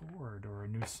new chord or a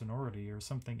new sonority or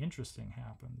something interesting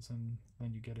happens, and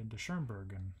then you get into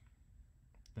Schoenberg, and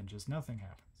then just nothing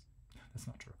happens. That's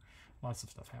not true. Lots of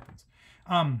stuff happens.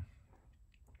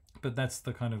 But that's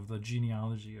the kind of the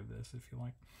genealogy of this, if you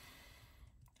like.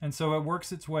 And so it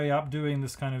works its way up doing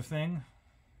this kind of thing.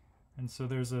 And so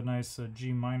there's a nice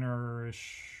G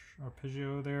minor-ish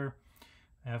arpeggio there.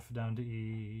 F down to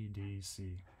E, D,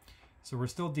 C. So we're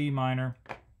still D minor.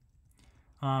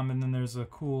 And then there's a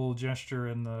cool gesture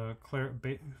in the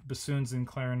bassoons and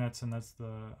clarinets, and that's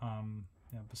the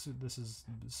this is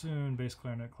bassoon, bass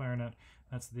clarinet, clarinet.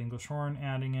 That's the English horn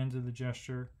adding into the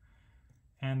gesture.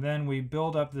 And then we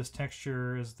build up this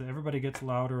texture as everybody gets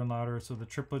louder and louder. So the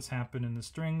triplets happen in the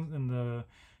strings and the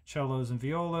cellos and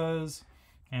violas,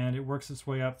 and it works its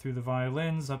way up through the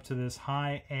violins up to this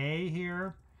high A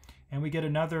here, and we get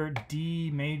another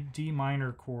D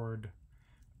minor chord,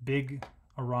 big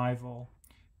arrival,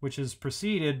 which is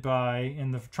preceded by,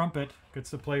 in the trumpet, gets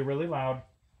to play really loud,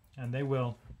 and they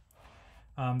will.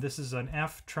 This is an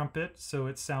F trumpet, so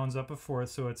it sounds up a fourth,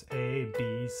 so it's A,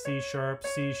 B, C sharp,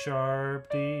 D.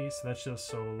 So that's just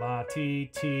sol, la,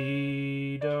 ti,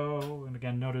 do. And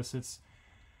again, notice it's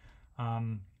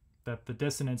that the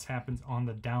dissonance happens on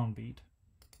the downbeat.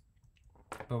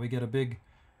 But we get a big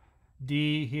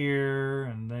D here,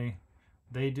 and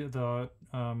they do the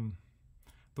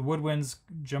woodwinds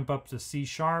jump up to C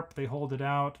sharp. They hold it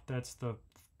out. That's the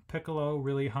piccolo,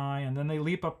 really high, and then they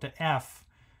leap up to F.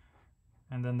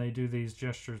 And then they do these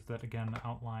gestures that, again,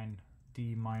 outline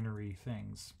D minor-y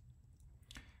things.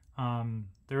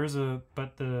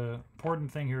 But the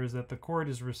important thing here is that the chord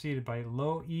is preceded by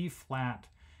low E flat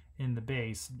in the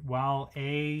bass, while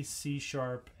A, C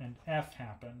sharp, and F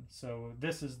happen. So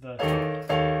this is the...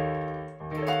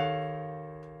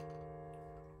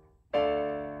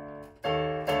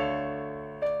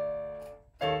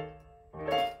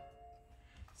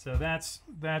 So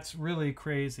that's really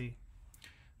crazy.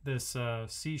 This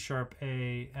C sharp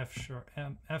A, F sharp,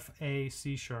 F A,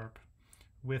 C sharp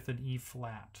with an E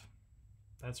flat.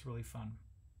 That's really fun.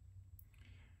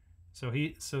 So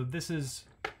this is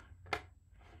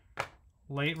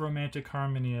late Romantic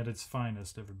harmony at its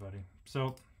finest, everybody.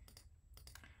 So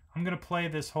I'm going to play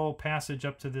this whole passage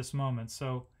up to this moment.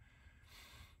 So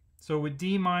with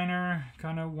D minor,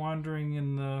 kind of wandering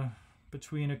in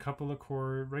between a couple of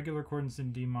regular chords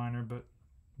in D minor, but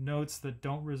notes that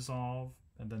don't resolve.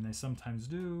 And then they sometimes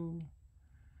do,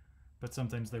 but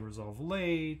sometimes they resolve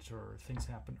late, or things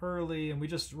happen early, and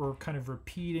we're kind of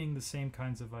repeating the same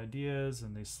kinds of ideas,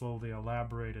 and they slowly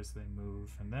elaborate as they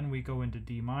move. And then we go into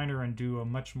D minor and do a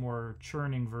much more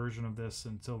churning version of this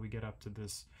until we get up to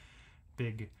this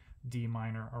big D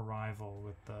minor arrival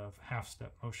with the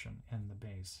half-step motion in the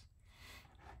bass.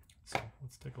 So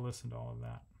let's take a listen to all of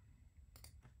that.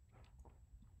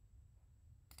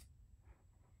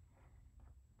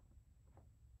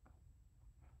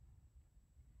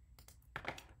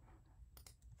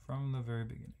 from the very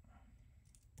beginning.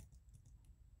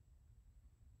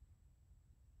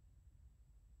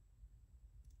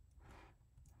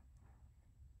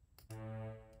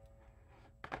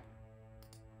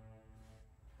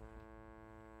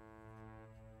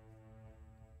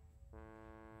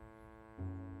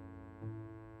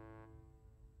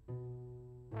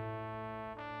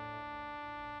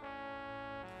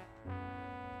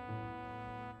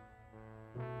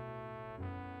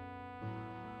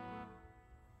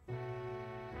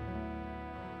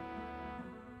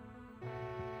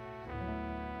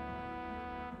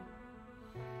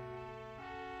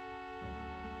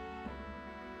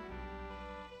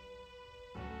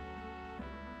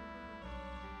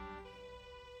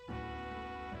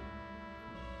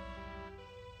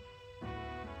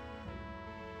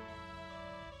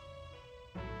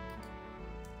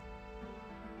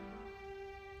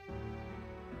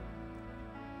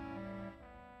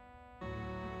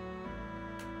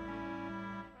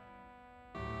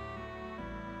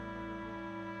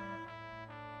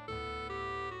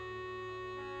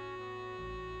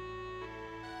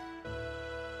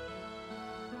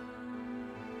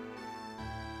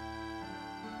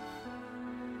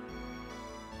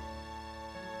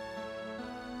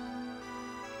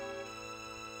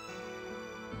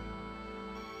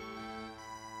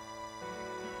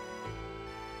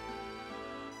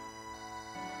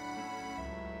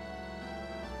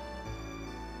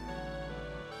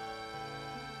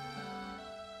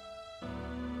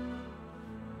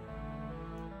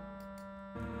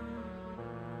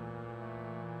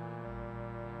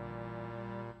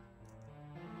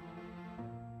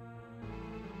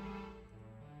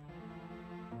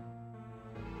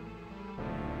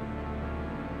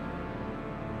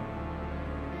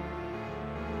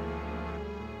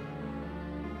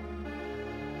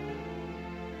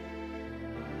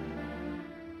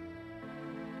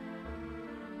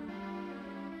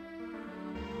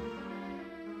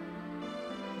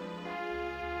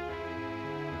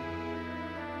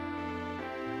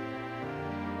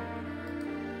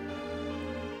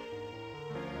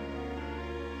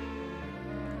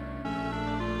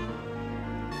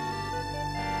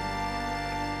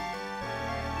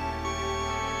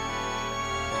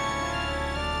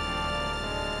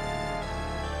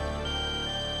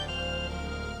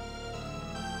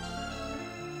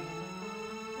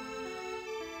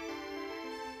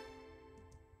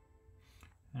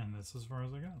 And that's as far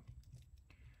as I got.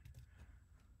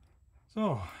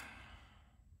 So,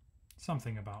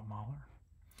 something about Mahler.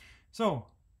 So,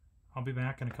 I'll be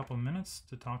back in a couple of minutes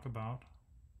to talk about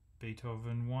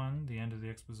Beethoven 1, the end of the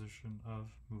exposition of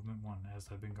Movement 1, as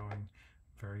I've been going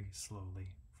very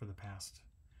slowly for the past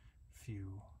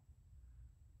few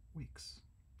weeks.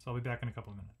 So I'll be back in a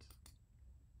couple of minutes.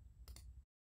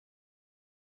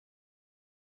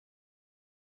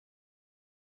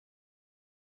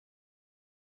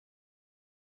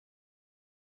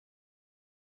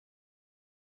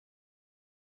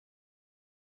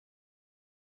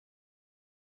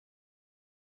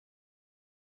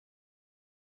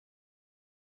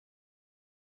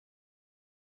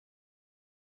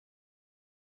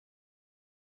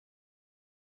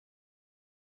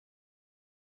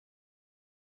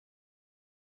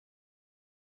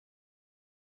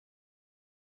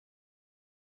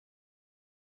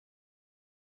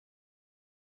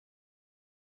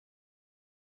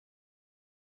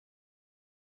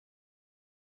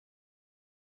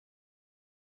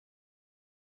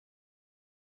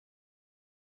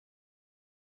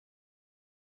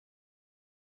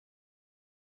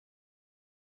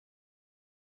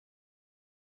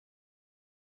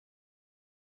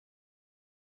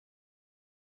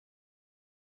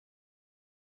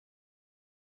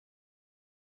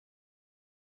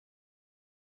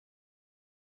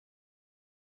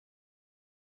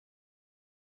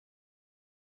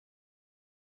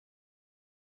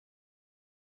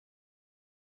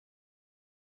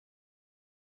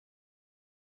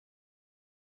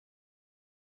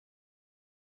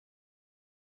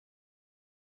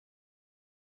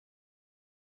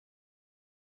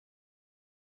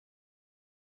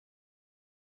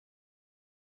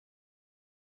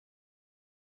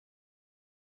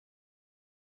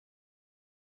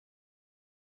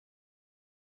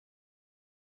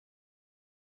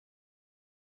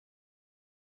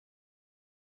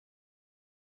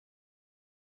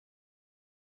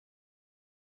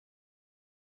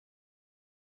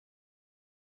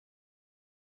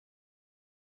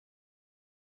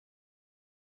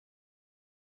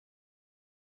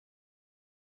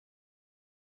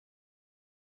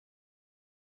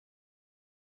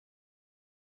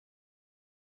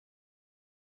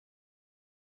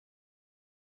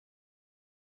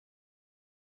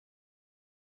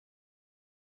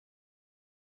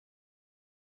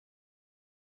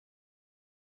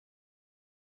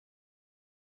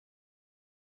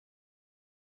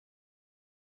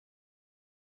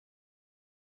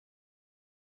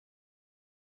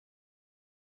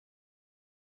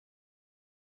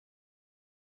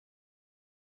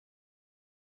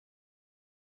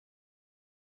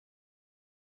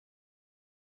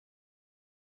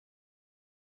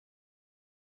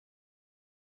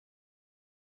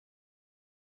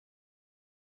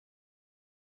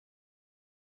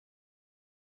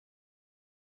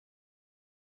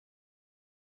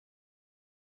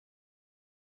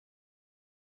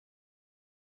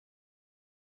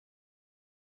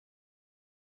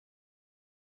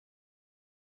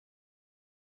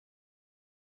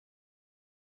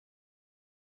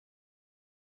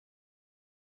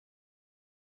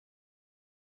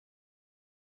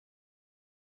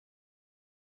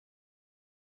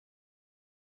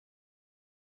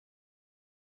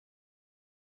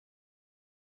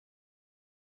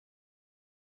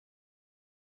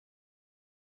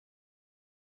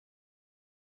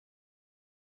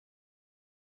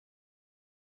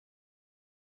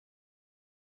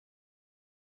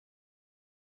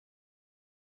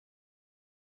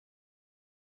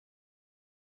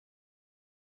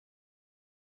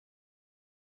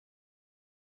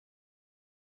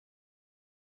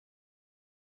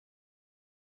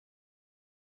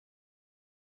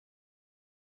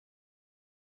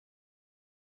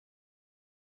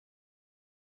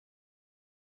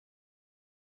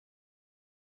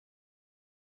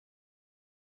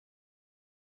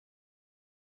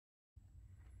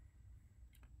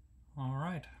 All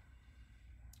right,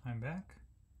 I'm back.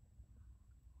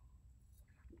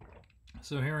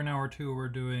 So here in hour 2 we're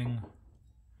doing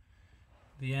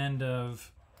the end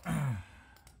of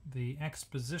the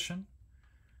exposition,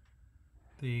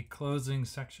 the closing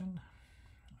section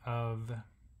of the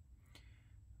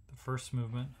first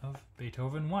movement of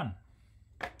Beethoven 1.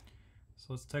 So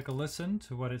let's take a listen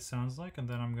to what it sounds like, and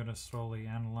then I'm going to slowly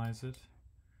analyze it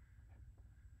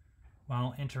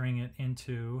while entering it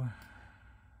into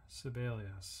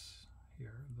Sibelius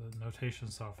here, the notation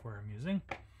software I'm using.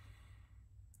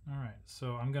 Alright,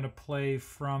 so I'm going to play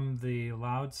from the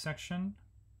loud section,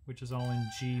 which is all in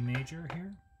G major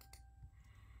here.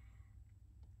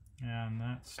 And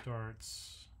that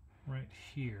starts right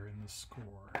here in the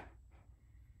score.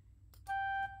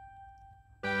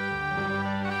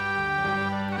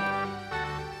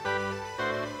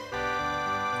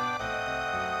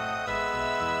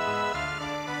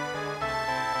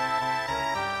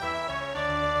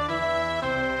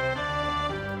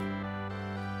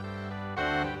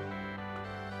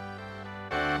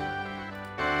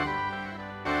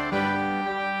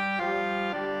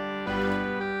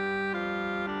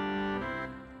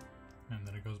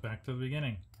 Back to the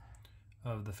beginning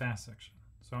of the fast section.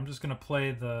 So I'm just going to play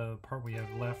the part we have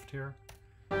left here.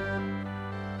 I'm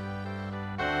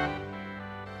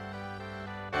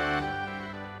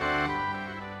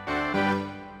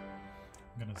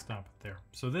going to stop it there.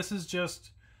 So this is just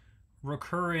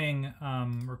recurring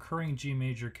G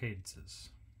major cadences.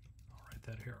 I'll write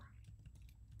that here.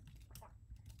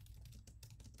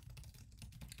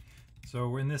 So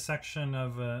we're in this section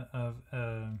of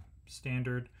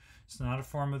standard. It's not a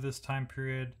form of this time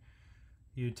period.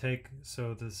 You take,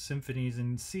 so the symphony's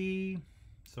in C,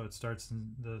 so it starts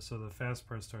in the fast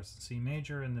part starts in C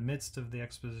major. In the midst of the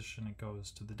exposition, it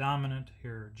goes to the dominant,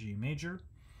 here G major.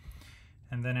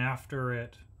 And then after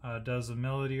it does a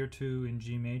melody or two in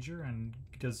G major and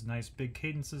does nice big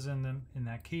cadences in them in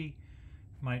that key.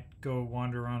 Might go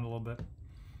wander around a little bit.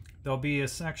 There'll be a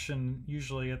section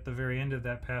usually at the very end of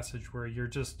that passage where you're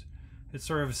just, it's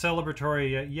sort of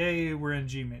celebratory, yay, we're in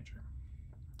G major.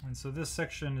 And so this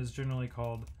section is generally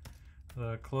called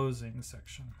the closing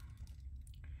section.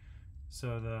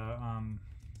 So the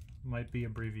might be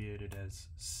abbreviated as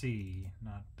C,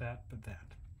 not that, but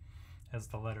that, as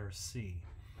the letter C.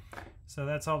 So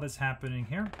that's all that's happening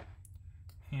here.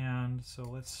 And so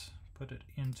let's put it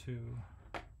into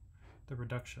the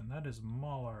reduction. That is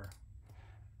Mahler.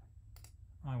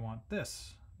 I want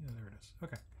this. Yeah, there it is.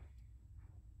 Okay.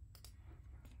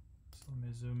 So let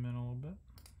me zoom in a little bit.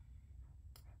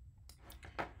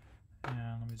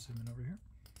 And let me zoom in over here.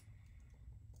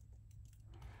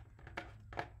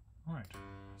 All right.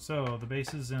 So the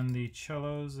basses and the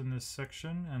cellos in this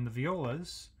section and the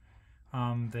violas,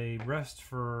 they rest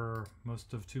for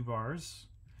most of 2 bars.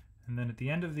 And then at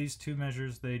the end of these 2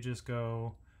 measures, they just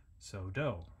go so,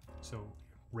 do. So,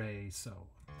 re, so.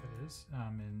 That is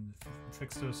in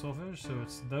fixed do solfege. So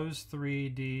it's those 3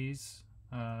 Ds,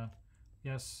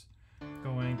 yes,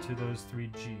 going to those 3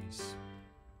 Gs.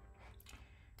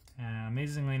 And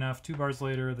amazingly enough, 2 bars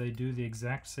later, they do the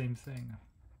exact same thing.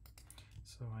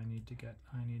 So I need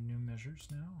new measures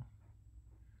now.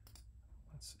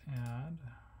 Let's add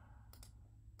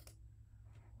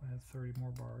 30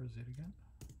 more bars yet again.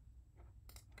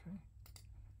 Okay.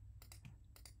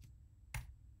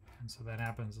 And so that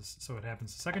happens, so it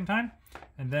happens the second time.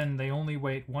 And then they only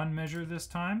wait 1 measure this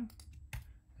time.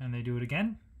 And they do it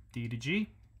again, D to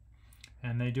G.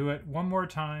 And they do it 1 more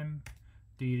time,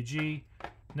 D to G.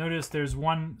 Notice there's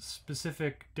one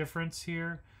specific difference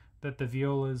here, that the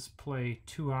violas play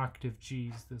 2 octave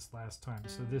Gs this last time.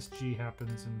 So this G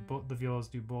happens and the violas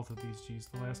do both of these Gs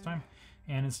the last time.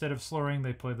 And instead of slurring,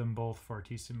 they play them both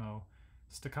fortissimo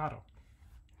staccato.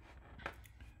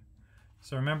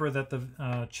 So remember that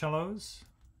the cellos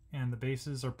and the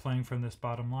basses are playing from this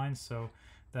bottom line. So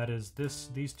that is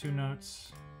these 2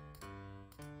 notes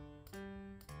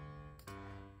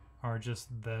are just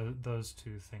those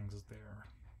 2 things there.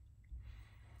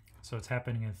 So it's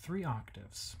happening in 3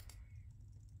 octaves.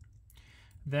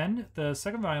 Then the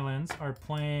second violins are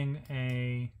playing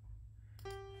a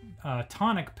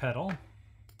tonic pedal.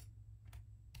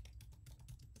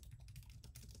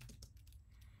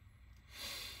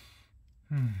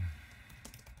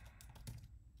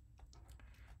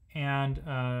 And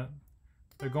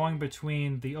they're going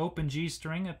between the open G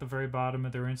string at the very bottom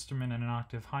of their instrument and an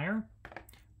octave higher.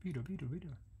 And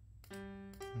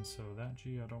so that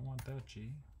G, I don't want that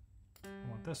G. I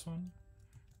want this one.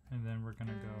 And then we're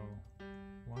gonna go,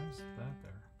 why is that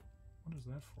there? What is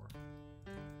that for?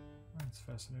 That's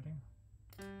fascinating.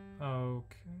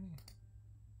 Okay.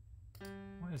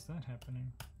 Why is that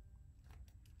happening?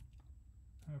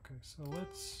 Okay, so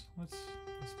let's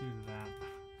do that.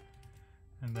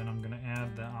 And then I'm going to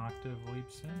add the octave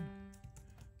leaps in,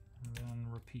 and then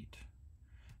repeat.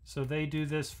 So they do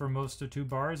this for most of 2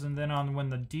 bars, and then on when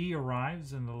the D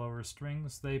arrives in the lower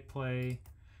strings, they play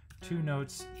 2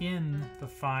 notes in the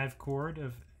 5 chord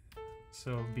of,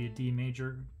 so it'd be a D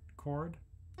major chord.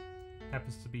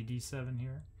 Happens to be D7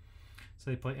 here.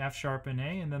 So they play F sharp and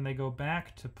A, and then they go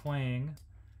back to playing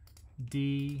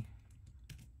D.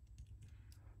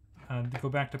 They go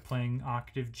back to playing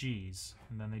octave Gs,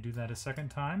 and then they do that a second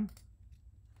time.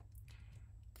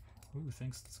 Ooh,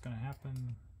 thinks it's going to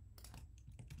happen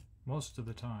most of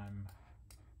the time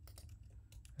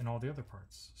in all the other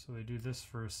parts. So they do this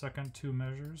for a second 2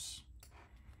 measures.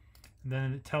 And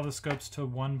then it telescopes to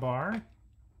 1 bar.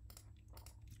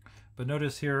 But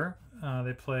notice here,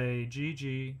 they play G,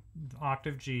 G,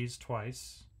 octave Gs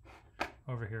twice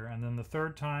over here. And then the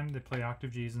third time they play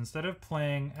octave Gs. Instead of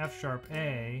playing F sharp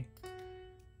A,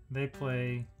 they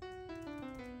play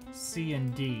C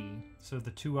and D. So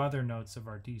the 2 other notes of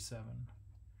our D7.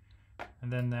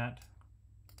 And then that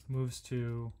moves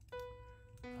to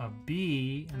a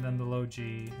B, and then the low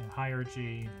G, and higher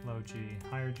G, low G,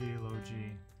 higher G, low G.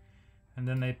 And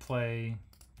then they play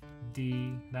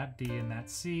D, that D, and that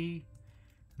C.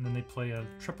 And then they play a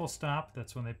triple stop.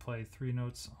 That's when they play 3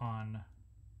 notes on,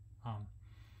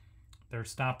 they're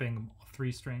stopping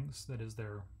 3 strings. That is,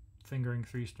 they're fingering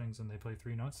 3 strings, and they play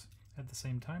 3 notes at the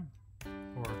same time,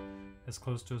 or as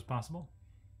close to as possible.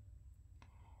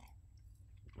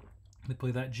 They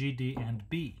play that G, D, and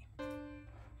B.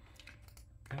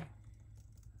 Okay.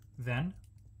 Then,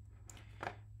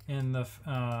 in the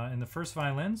first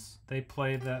violins, they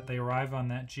play that, they arrive on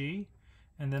that G,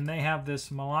 and then they have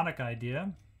this melodic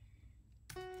idea.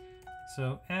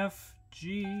 So F,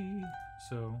 G,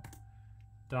 so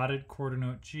dotted quarter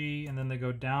note G, and then they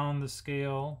go down the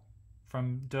scale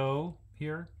from Do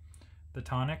here, the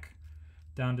tonic,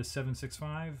 down to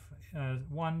 7/6/5,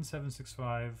 1,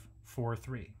 7/6/5, 4,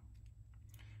 3.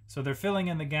 So they're filling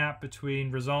in the gap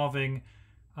between resolving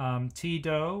T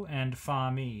Do and Fa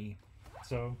Mi.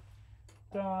 So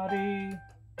da-dee,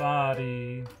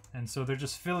 ba-dee. And so they're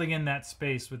just filling in that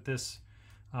space with this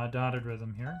dotted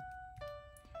rhythm here.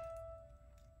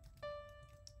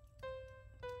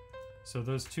 So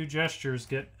those 2 gestures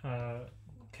get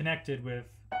connected with,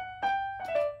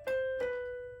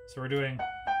 so we're doing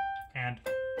and.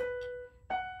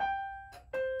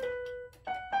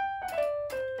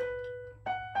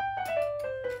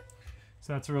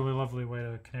 So that's a really lovely way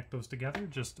to connect those together,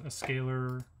 just a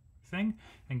scalar thing.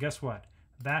 And guess what?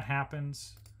 That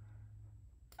happens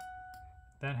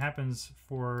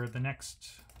for the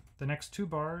next 2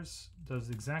 bars, does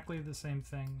exactly the same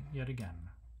thing yet again.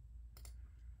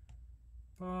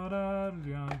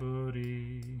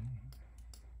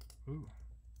 Ooh.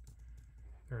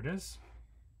 There it is.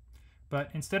 But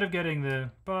instead of getting the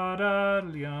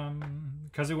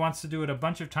because he wants to do it a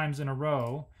bunch of times in a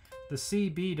row, the C,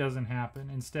 B doesn't happen.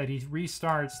 Instead, he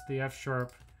restarts the F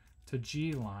sharp to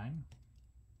G line.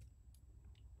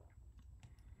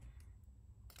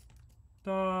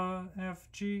 Da,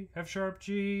 F, G, F sharp,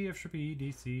 G, F sharp, E,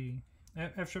 D, C,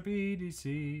 F sharp, E, D,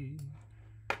 C.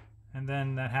 And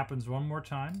then that happens 1 more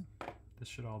time. This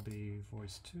should all be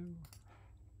voice 2.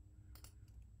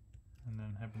 And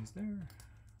then happens there.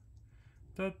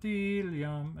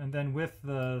 And then with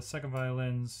the second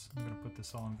violins, I'm going to put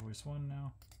this all in voice 1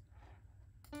 now.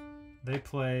 They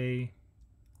play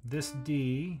this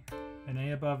D, an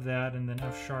A above that, and then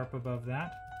F sharp above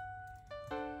that.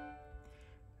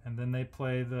 And then they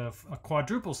play a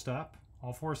quadruple stop,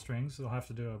 all 4 strings. They'll have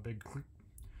to do a big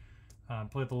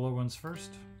play the low ones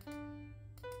first.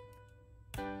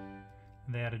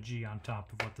 And they add a G on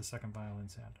top of what the second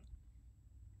violins had.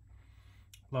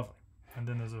 Lovely. And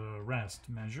then there's a rest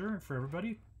measure for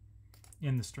everybody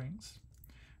in the strings.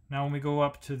 Now when we go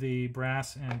up to the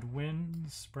brass and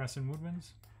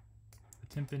woodwinds, the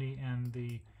timpani and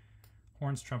the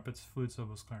horns, trumpets, flutes,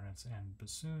 oboes, clarinets, and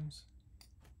bassoons.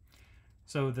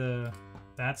 So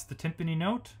that's the timpani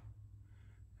note,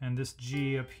 and this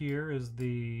G up here is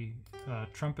the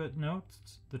trumpet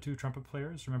notes, the 2 trumpet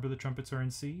players. Remember, the trumpets are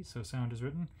in C, so sound is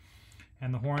written.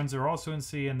 And the horns are also in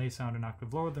C, and they sound an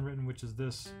octave lower than written, which is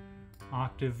this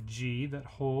octave G that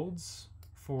holds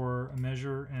for a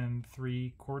measure and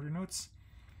 3 quarter notes.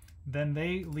 Then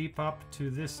they leap up to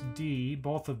this D,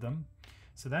 both of them.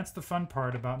 So that's the fun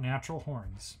part about natural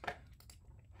horns.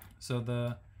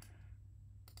 So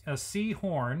a C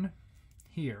horn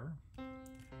here,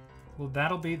 well,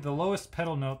 that'll be the lowest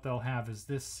pedal note they'll have is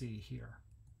this C here.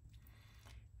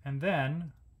 And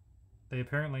then They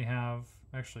apparently have,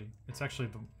 actually, it's actually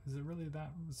the, is it really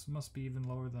that? This must be even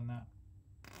lower than that.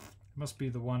 It must be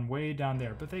the one way down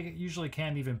there, but they usually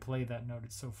can't even play that note.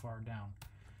 It's so far down.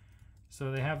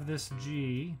 So they have this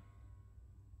G.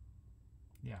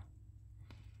 Yeah.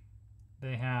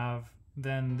 They have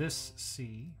then this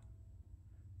C.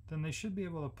 Then they should be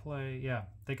able to play, yeah,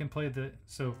 they can play the,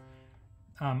 so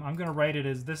I'm going to write it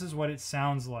as, this is what it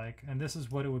sounds like, and this is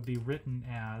what it would be written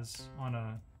as on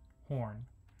a horn,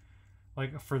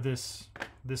 like for this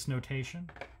notation.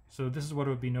 So this is what it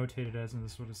would be notated as, and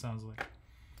this is what it sounds like.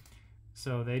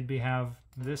 So they'd have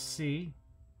this C,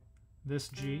 this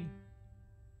G,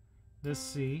 this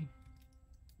C.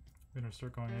 We're going to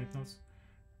start going eighth notes.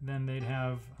 Then they'd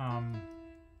have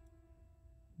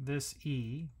this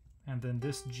E, and then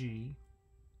this G,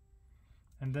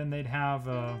 and then they'd have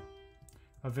a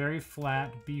very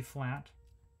flat B flat,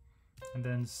 and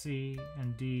then C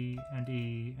and D and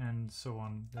E and so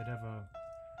on.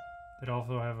 They'd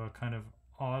also have a kind of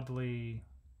oddly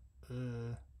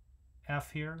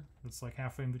F here. It's like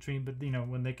halfway in between, but you know,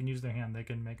 when they can use their hand, they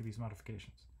can make these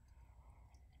modifications.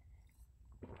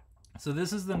 So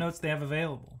this is the notes they have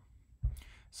available.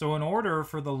 So in order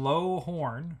for the low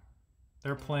horn,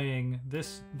 they're playing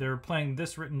this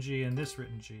written G and this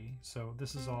written G. So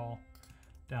this is all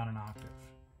down an octave.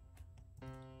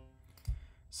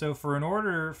 So in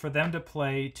order for them to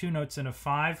play two notes in a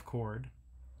 5 chord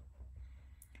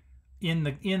in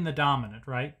the dominant,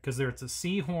 right? Because it's a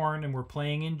C horn and we're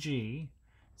playing in G.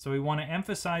 So we want to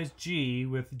emphasize G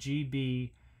with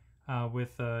GB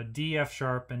with D, F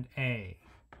sharp, and A.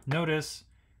 Notice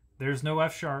there's no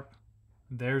F sharp,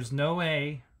 there's no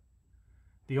A.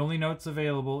 The only notes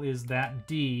available is that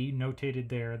D notated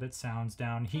there that sounds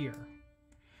down here.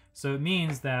 So it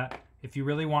means that if you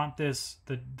really want this,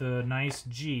 the nice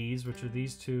G's, which are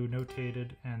these two notated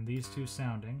and these two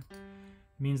sounding,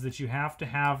 means that you have to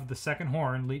have the second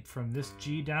horn leap from this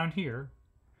G down here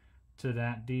to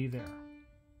that D there.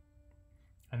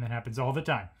 And that happens all the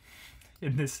time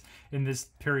in this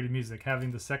period of music,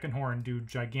 having the second horn do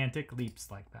gigantic leaps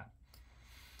like that.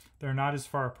 They're not as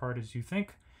far apart as you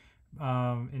think.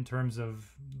 In terms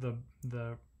of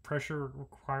the pressure it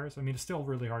requires. I mean, it's still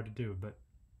really hard to do, but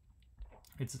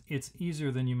it's easier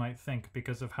than you might think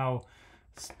because of how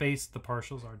spaced the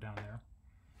partials are down there.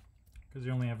 Because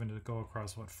you're only having to go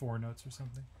across, what, 4 notes or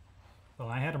something? Well,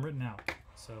 I had them written out.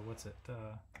 So what's it?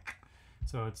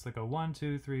 So it's like a 1,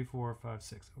 2, 3, 4, 5,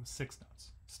 6. Oh, 6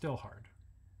 notes. Still hard.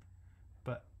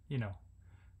 But, you know,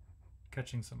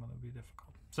 catching some of them would be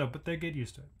difficult. So, but they get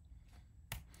used to it.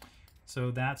 So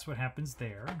that's what happens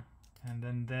there. And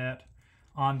then that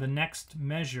on the next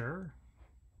measure,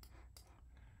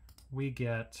 we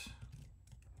get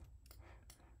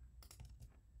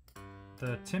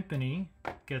the timpani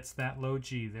gets that low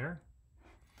G there.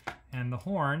 And the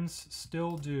horns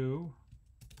still do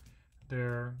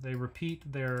they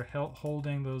repeat their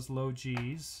holding those low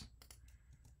G's.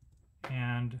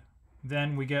 And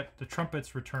then we get the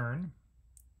trumpets return,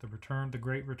 the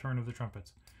great return of the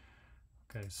trumpets.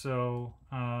 Okay, so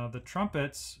the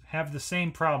trumpets have the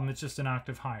same problem. It's just an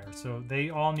octave higher. So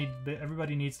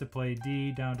everybody needs to play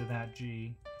D down to that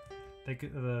G.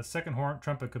 The second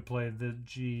trumpet could play the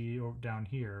G down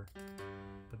here,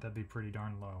 but that'd be pretty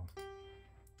darn low.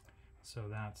 So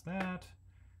that's that.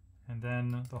 And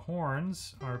then the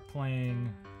horns are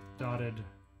playing dotted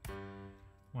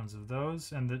ones of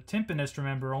those. And the timpanist,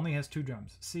 remember, only has 2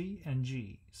 drums, C and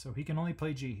G. So he can only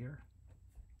play G here.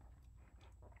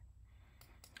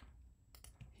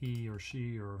 He or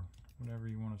she or whatever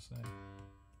you want to say.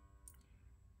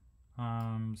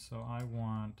 So I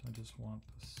just want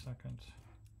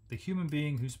the human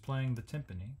being who's playing the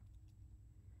timpani.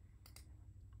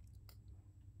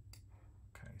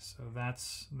 Okay, so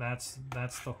that's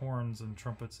the horns and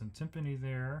trumpets and timpani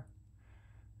there,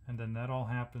 and then that all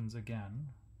happens again.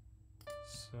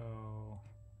 So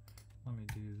let me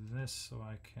do this so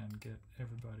I can get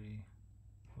everybody.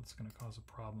 That's going to cause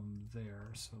a problem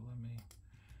there. So let me.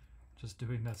 Just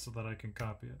doing that so that I can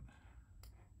copy it.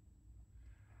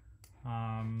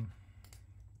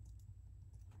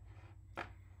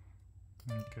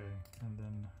 Okay, and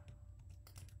then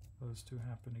those two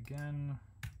happen again.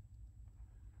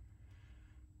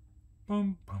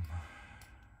 Boom, boom.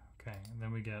 Okay, and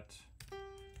then we get the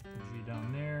G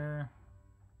down there.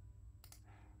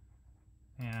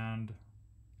 And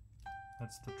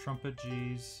that's the trumpet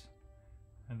G's.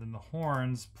 And then the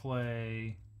horns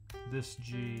play this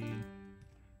G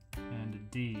and a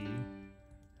D,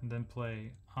 and then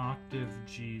play octave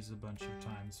G's a bunch of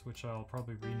times, which I'll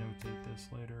probably renotate this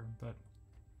later, but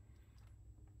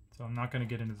so I'm not going to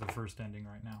get into the first ending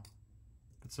right now.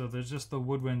 But so there's just the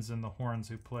woodwinds and the horns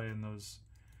who play in those,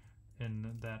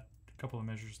 in that couple of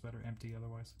measures that are empty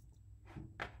otherwise.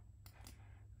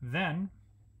 Then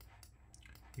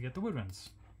we get the woodwinds.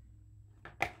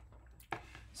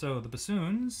 So the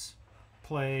bassoons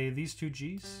play these two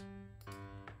Gs,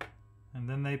 and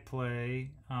then they play.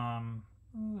 Do I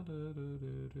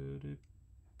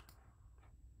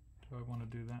want to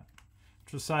do that?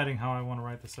 Just deciding how I want to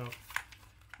write this out.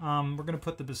 We're going to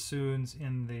put the bassoons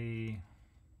in the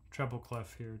treble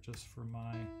clef here, just for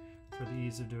the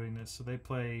ease of doing this. So they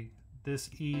play this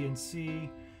E and C.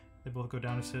 They both go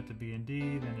down a set to B and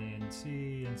D, then A and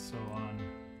C, and so on.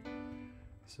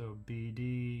 So B,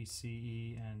 D, C,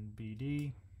 E, and B,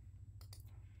 D.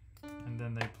 And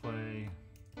then they play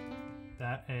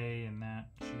that A and that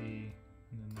G, and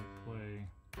then they play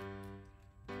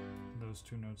those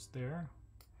two notes there.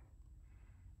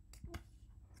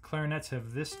 The clarinets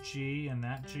have this G and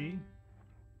that G.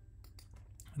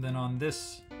 And then on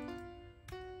this,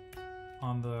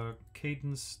 on the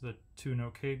cadence, the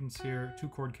two-note cadence here,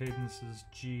 two-chord cadence is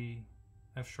G,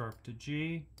 F sharp to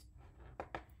G.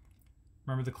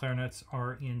 Remember, the clarinets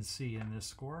are in C in this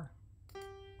score.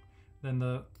 Then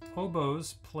the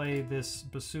oboes play this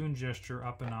bassoon gesture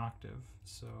up an octave.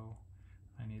 So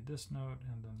I need this note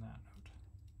and then that note.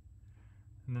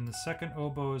 And then the second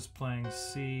oboe is playing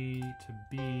C to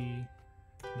B.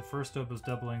 The first oboe is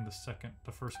doubling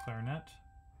the first clarinet.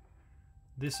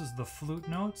 This is the flute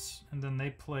notes, and then they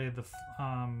play the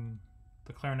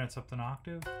clarinets up an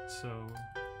octave. So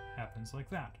it happens like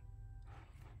that.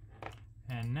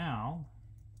 And now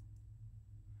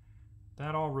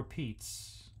that all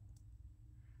repeats,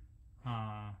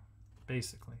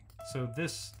 basically. So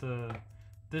this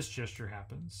gesture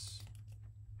happens.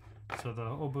 So the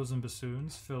oboes and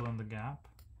bassoons fill in the gap,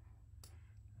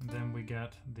 and then we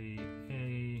get the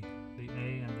A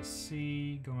and the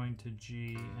C going to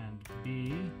G and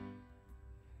B,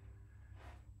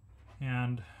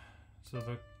 and so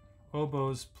the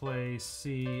oboes play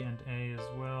C and A as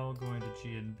well, going to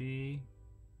G and B.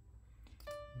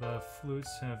 The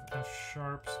flutes have F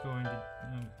sharps going to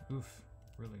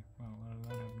really? Wow, how did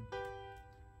that happen?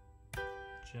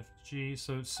 G, F, G.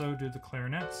 So do the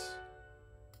clarinets.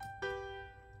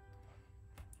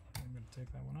 I'm going to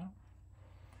take that one out.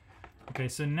 Okay,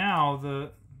 so now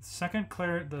the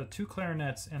two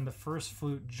clarinets and the first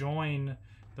flute join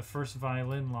the first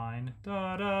violin line.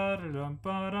 Da da da dum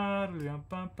ba da dum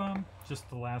bum bum. Just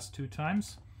the last two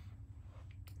times.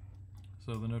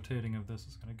 So the notating of this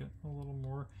is going to get a little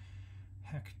more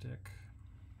hectic.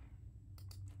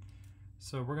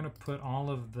 So we're going to put all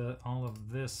of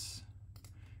this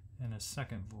in a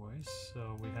second voice.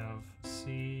 So we have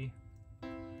C. I'm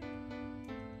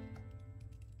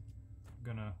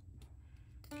going to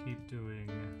keep doing.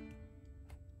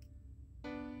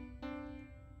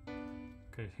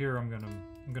 Okay, here I'm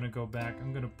gonna go back.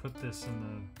 I'm gonna put this in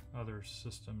the other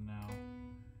system now.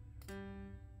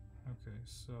 Okay,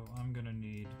 so I'm gonna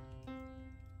need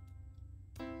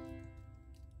and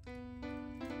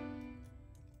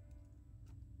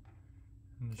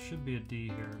there should be a D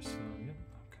here, so yep,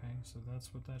 okay, so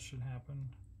that's what that should happen.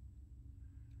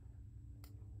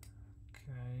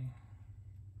 Okay.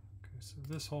 Okay, so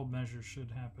this whole measure should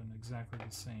happen exactly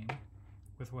the same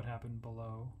with what happened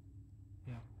below.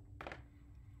 Yeah.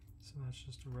 So that's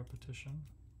just a repetition.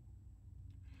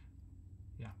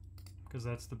 Yeah, because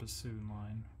that's the bassoon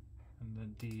line. And the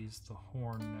D's the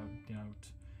horn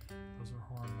note. Those are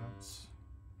horn notes.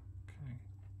 Okay.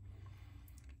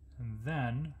 And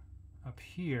then up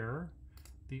here,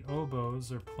 the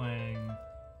oboes are playing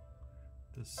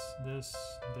this,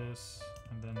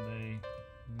 and then they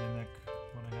mimic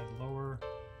what I had lower.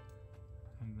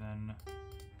 And then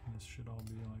this should all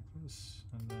be like this.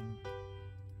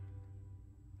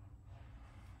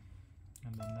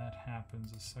 And then that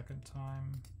happens a second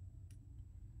time.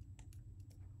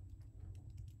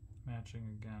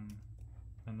 Matching again.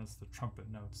 And that's the trumpet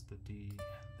notes, the D and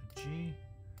the G.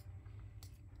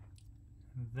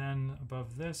 And then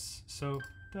above this, so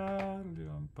da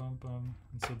dum bum bum.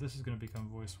 And so this is going to become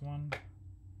voice 1.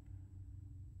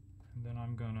 And then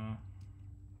I'm gonna,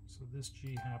 so this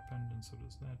G happened, and so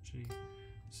does that G.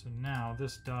 So now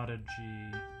this dotted G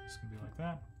is gonna be like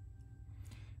that.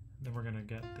 Then we're gonna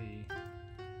get the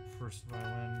first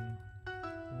violin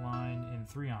line in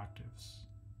 3 octaves.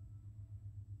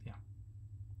 Yeah.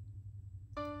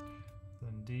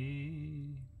 Then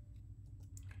D.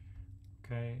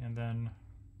 Okay, and then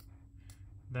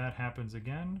that happens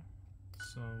again.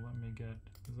 So let me get,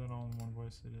 is that all in one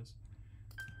voice? It is.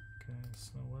 Okay,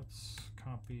 so let's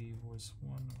copy voice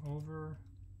 1 over.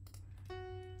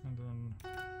 And then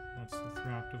that's the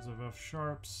 3 octaves of F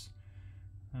sharps.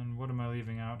 And what am I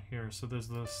leaving out here? So there's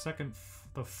the second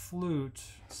flute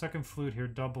here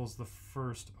doubles the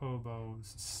first oboe,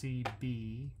 C,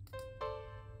 B.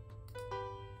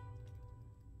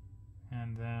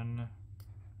 And then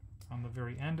on the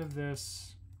very end of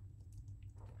this,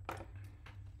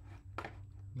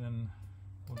 then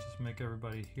we'll just make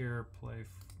everybody here play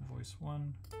voice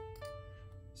 1.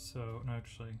 So, no,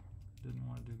 actually, didn't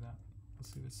want to do that.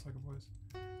 Let's see the second voice.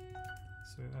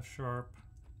 So F sharp,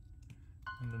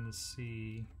 and then the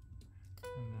C,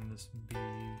 and then this B,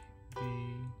 B.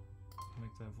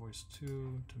 Make that voice 2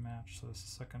 to match. So that's the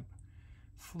second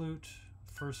flute.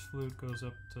 First flute goes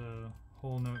up to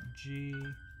whole note G.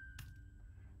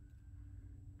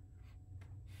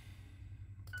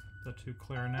 The two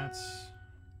clarinets,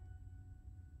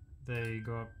 they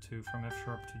go up to from F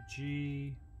sharp to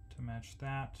G to match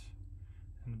that.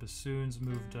 And the bassoons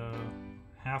move to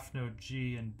half note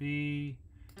G and B.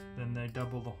 Then they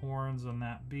double the horns on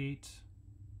that beat.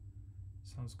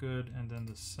 Sounds good. And then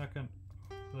the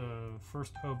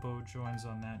first oboe joins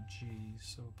on that G,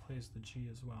 so it plays the G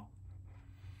as well.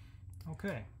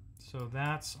 Okay, so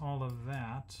that's all of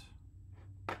that.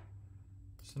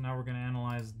 So now we're going to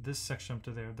analyze this section up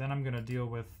to there. Then I'm going to deal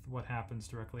with what happens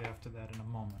directly after that in a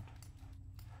moment.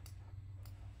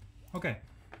 Okay,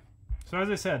 so as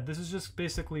I said, this is just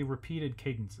basically repeated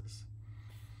cadences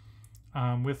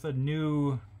with a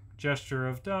new gesture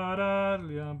of da da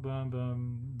da bum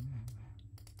bum,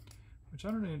 which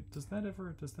I don't know. Does that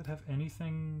have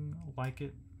anything like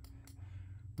it?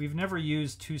 We've never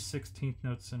used 2 16th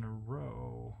notes in a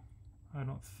row, I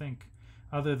don't think,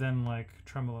 other than like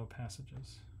tremolo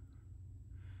passages.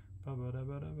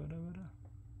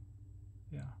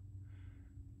 Yeah.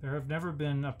 There have never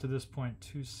been, up to this point,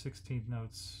 2 16th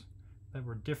notes that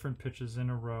were different pitches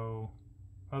in a row,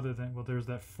 other than, well, there's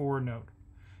that 4-note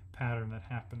pattern that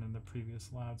happened in the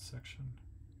previous loud section.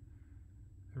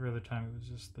 Every other time it was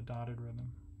just the dotted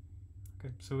rhythm.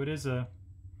 Okay, so it is a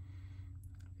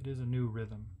new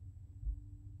rhythm,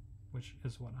 which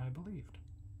is what I believed.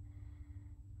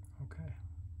 Okay,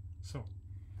 so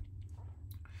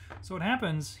what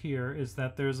happens here is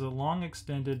that there's a long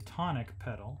extended tonic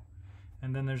pedal,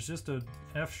 and then there's just a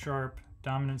F sharp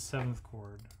dominant 7th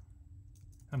chord.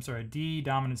 I'm sorry, D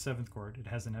dominant 7th chord. It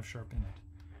has an F sharp in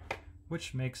it,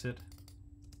 which makes it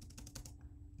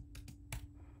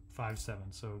 5/7.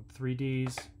 So 3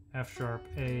 Ds, F sharp,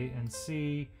 A, and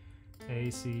C, A,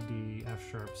 C, D,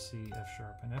 F sharp, C, F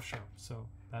sharp, and F sharp. So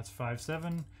that's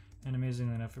 5/7, and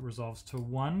amazingly enough, it resolves to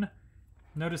 1.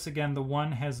 Notice again, the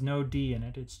 1 has no D in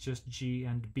it. It's just G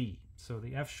and B. So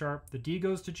the F sharp, the D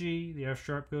goes to G, the F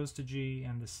sharp goes to G,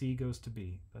 and the C goes to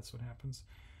B. That's what happens.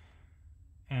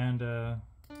 And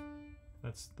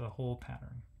that's the whole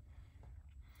pattern.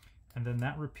 And then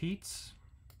that repeats.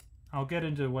 I'll get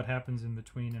into what happens in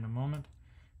between in a moment.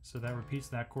 So that repeats,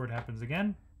 that chord happens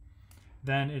again.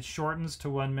 Then it shortens to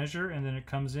 1 measure, and then it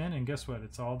comes in, and guess what?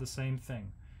 It's all the same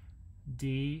thing.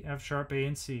 D, F sharp, A,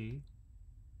 and C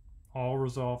all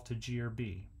resolve to G or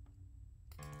B.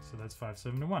 So that's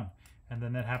 5/7 to 1. And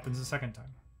then that happens a second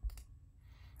time.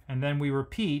 And then we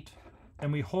repeat,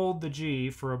 and we hold the G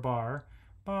for a bar.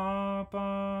 Ba,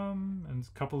 bum, and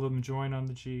a couple of them join on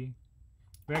the G.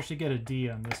 We actually get a D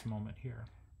on this moment here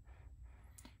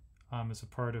as a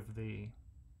part of the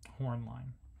horn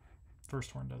line.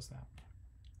 First horn does that.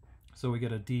 So we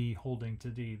get a D holding to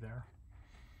D there.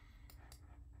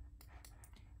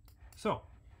 So,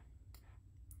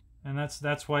 and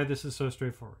that's why this is so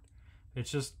straightforward.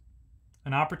 It's just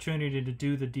an opportunity to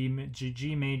do the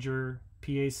G major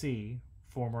PAC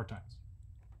 4 more times.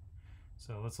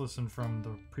 So let's listen from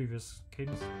the previous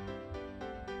cadence.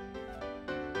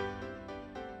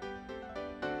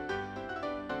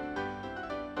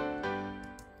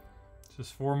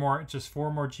 Just four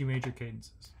more G major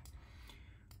cadences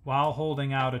while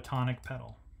holding out a tonic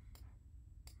pedal.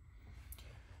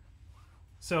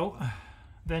 So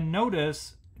then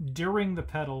notice during the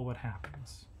pedal what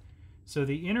happens. So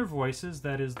the inner voices,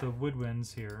 that is the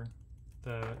woodwinds here,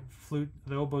 the flute,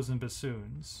 the oboes and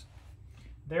bassoons,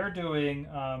 they're doing,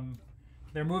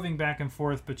 they're moving back and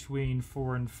forth between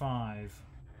 4 and 5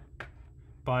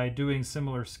 by doing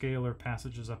similar scalar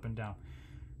passages up and down.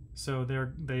 So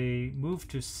they move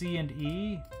to C and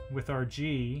E with our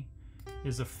G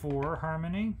is a 4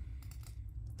 harmony.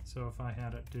 So if I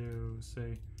had it do,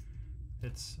 say,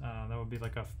 it's that would be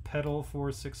like a pedal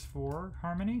 4/6/4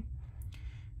 harmony,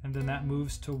 and then that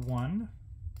moves to 1.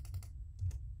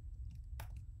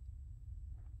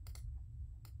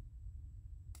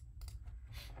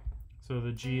 So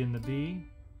the G and the B,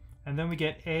 and then we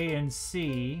get A and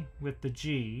C with the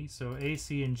G. So A,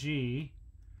 C, and G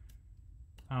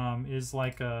is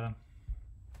like a...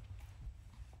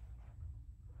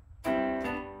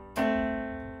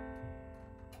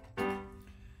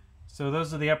 So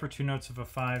those are the upper two notes of a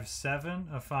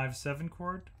 5-7, a 5-7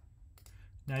 chord.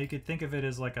 Now you could think of it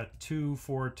as like a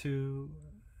 2-4-2.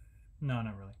 No,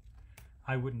 not really.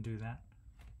 I wouldn't do that.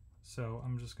 So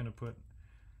I'm just gonna put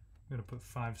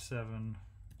 5-7.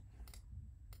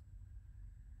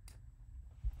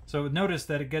 So notice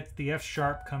that it gets the F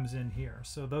sharp comes in here.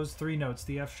 So those three notes,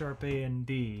 the F sharp, A, and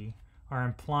D, are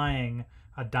implying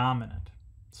a dominant.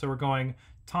 So we're going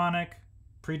tonic,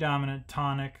 predominant,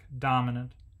 tonic,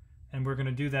 dominant, and we're going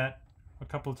to do that a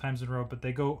couple of times in a row, but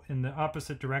they go in the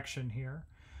opposite direction here.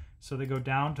 So they go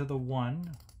down to the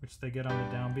 1, which they get on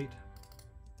the downbeat.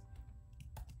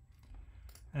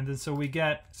 And then so we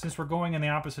get, since we're going in the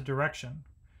opposite direction,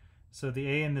 so the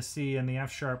A and the C and the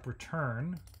F sharp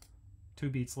return 2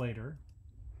 beats later.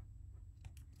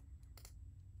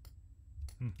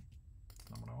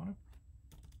 That's not what I wanted.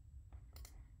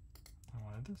 I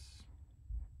wanted this.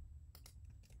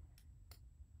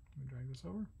 Let me drag this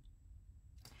over.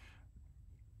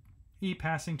 E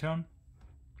passing tone.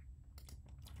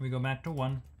 We go back to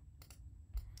 1.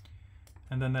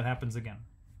 And then that happens again.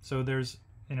 So there's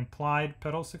an implied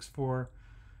pedal 6-4,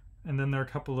 and then there are a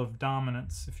couple of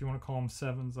dominants. If you want to call them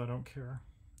 7s, I don't care.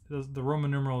 The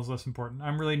Roman numeral is less important.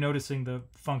 I'm really noticing the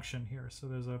function here. So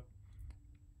there's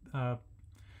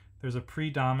a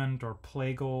predominant or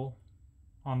plagal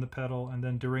on the pedal, and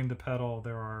then during the pedal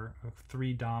there are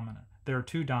 3 dominant. There are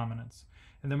 2 dominants,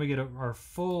 and then we get our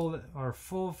full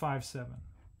 5-7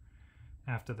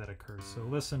 after that occurs. So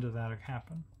listen to that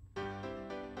happen,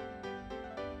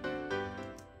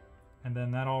 and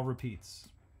then that all repeats.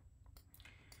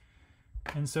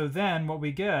 And so then what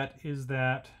we get is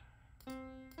that.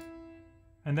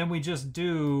 And then we just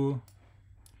do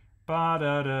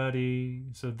ba-da-da-dee.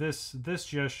 So this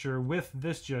gesture with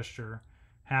this gesture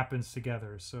happens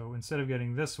together. So instead of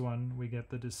getting this one, we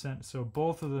get the descent. So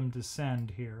both of them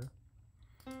descend here.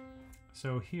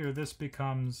 So here this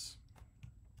becomes...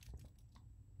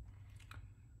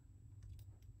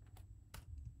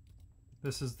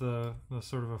 This is the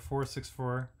sort of a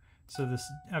 4-6-4. So this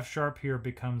F sharp here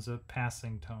becomes a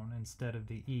passing tone instead of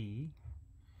the E.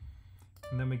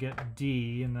 And then we get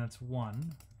D, and that's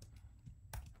 1.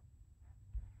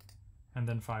 And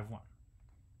then 5-1.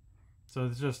 So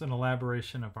it's just an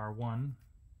elaboration of our 1.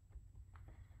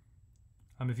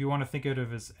 If you want to think of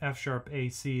it as F sharp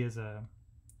AC as a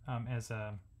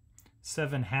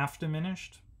 7 half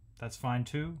diminished, that's fine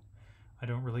too. I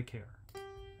don't really care.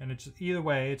 And it's just, either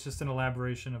way, it's just an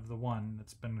elaboration of the 1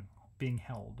 that's been being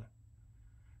held.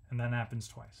 And that happens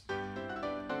twice.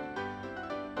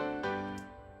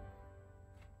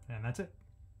 And that's it.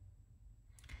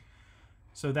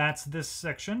 So that's this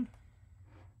section.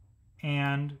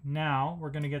 And now we're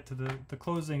going to get to the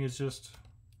closing is just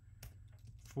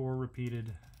 4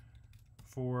 repeated,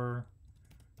 4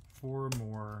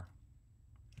 more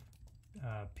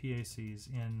PACs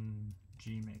in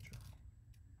G major.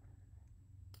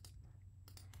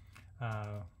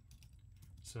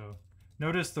 So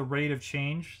notice the rate of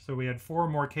change. So we had 4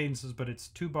 more cadences, but it's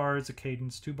 2 bars a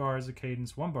cadence, 2 bars a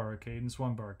cadence, 1 bar a cadence,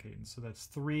 1 bar a cadence. So that's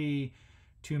 3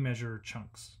 2-measure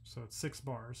chunks. So it's 6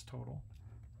 bars total.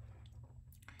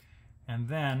 And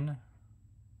then,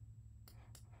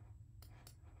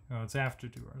 oh, it's after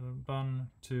 2 bars. 1,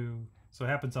 2. So it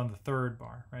happens on the 3rd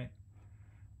bar, right?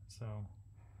 So,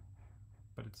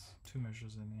 but it's 2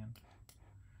 measures in the end.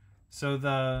 So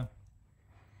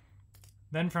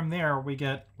then from there, we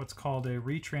get what's called a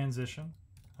retransition.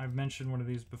 I've mentioned one of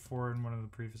these before in one of the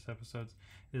previous episodes,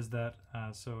 is that,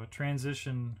 so a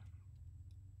transition,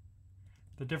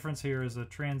 the difference here is a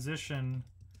transition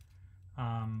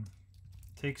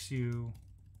takes you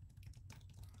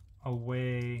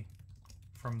away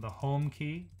from the home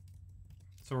key.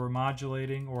 So we're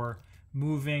modulating or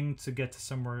moving to get to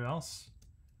somewhere else.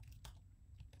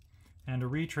 And a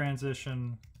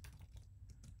retransition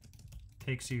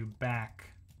takes you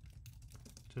back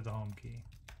to the home key.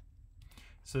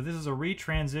 So this is a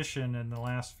retransition in the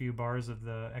last few bars of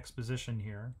the exposition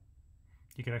here.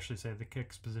 You could actually say the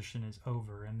exposition is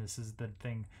over, and this is the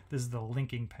thing. This is the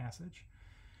linking passage.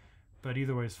 But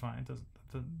either way is fine. It doesn't,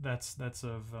 that's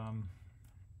of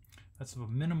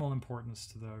minimal importance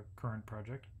to the current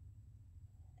project.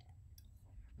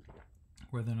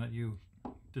 Whether or not you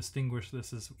distinguish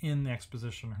this as in the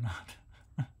exposition or not.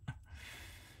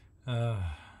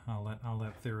 I'll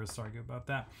let theorists argue about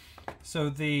that.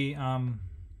 So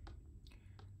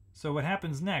so what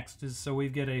happens next is, so we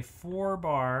get a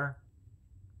 4-bar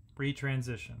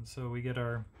retransition. So we get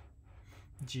our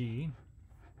G,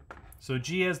 So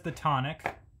G as the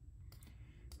tonic,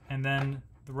 and then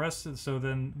the rest of, so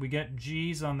then we get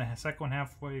G's on the second one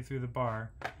halfway through the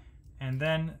bar, and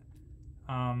then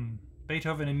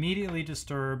Beethoven immediately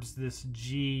disturbs this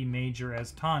G major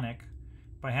as tonic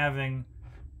by having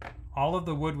all of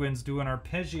the woodwinds do an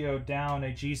arpeggio down a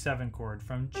G7 chord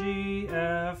from G,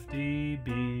 F, D,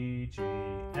 B, G,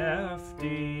 F,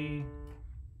 D,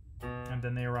 and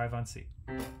then they arrive on C.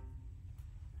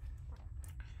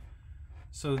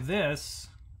 So this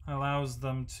allows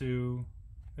them to,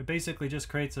 it basically just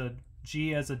creates a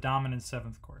G as a dominant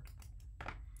 7th chord.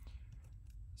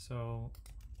 So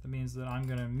that means that I'm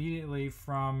going to immediately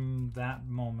from that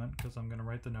moment, because I'm going to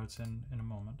write the notes in a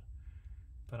moment,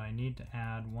 but I need to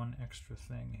add one extra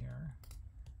thing here.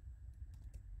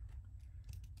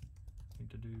 I need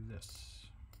to do this.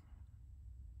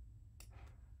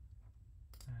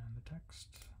 And the text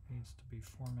needs to be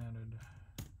formatted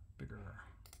bigger.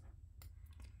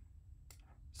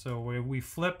 So we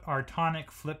flip, our tonic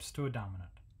flips to a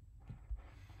dominant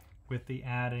with the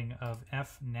adding of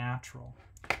F natural.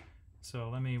 So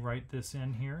let me write this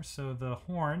in here. So the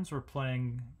horns were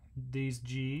playing these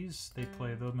G's, they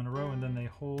play them in a row, and then they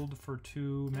hold for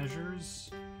 2 measures,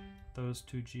 those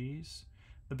 2 G's.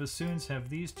 The bassoons have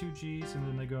these 2 G's, and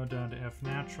then they go down to F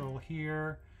natural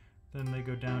here, then they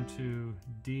go down to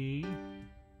D,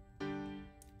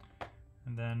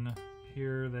 and then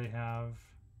here they have,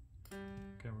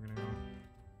 okay, we're gonna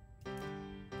go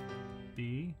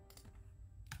B,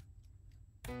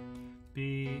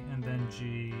 B, and then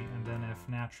G, and then F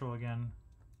natural again,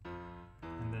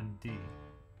 and then D.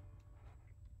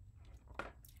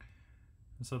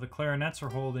 And so the clarinets are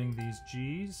holding these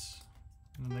G's,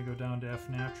 and then they go down to F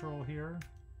natural here,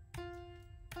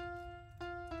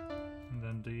 and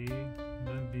then D, and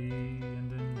then B,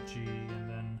 and then G, and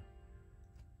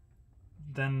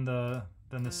then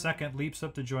the second leaps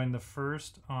up to join the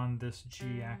first on this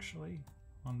G, actually,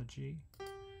 on the G.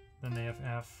 Then they have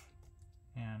F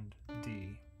and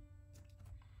D.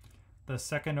 The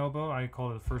second oboe, I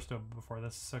called it the first oboe before,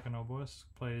 that's the second oboist,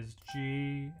 plays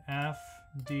G, F,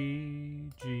 D,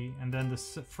 G, and then the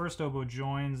first oboe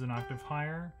joins an octave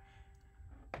higher,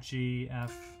 G,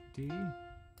 F, D,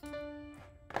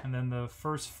 and then the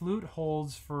first flute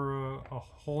holds for a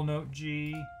whole note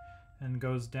G and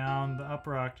goes down the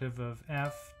upper octave of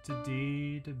F to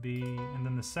D to B, and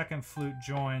then the second flute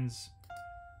joins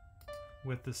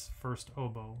with this first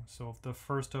oboe. So if the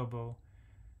first oboe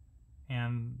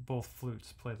and both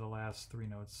flutes play the last 3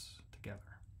 notes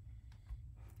together.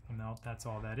 And now that's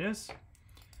all that is.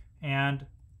 And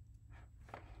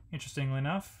interestingly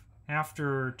enough,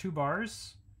 after 2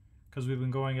 bars, because we've been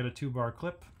going at a 2-bar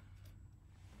clip,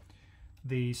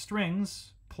 the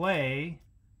strings play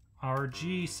our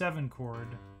G7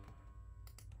 chord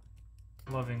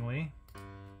lovingly.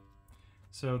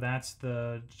 So that's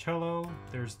the cello,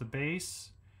 there's the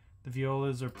bass, the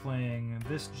violas are playing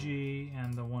this G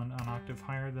and the one an octave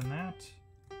higher than that.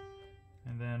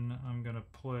 And then I'm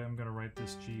gonna write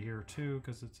this G here too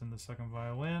because it's in the second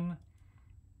violin.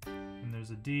 And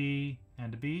there's a D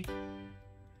and a B.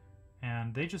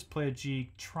 And they just play a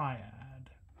G triad.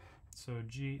 So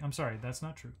G, I'm sorry, that's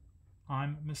not true.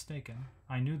 I'm mistaken.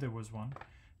 I knew there was one.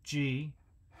 G,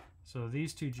 so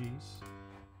these 2 G's,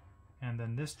 and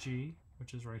then this G,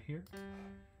 which is right here,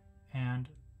 and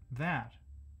that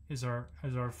is our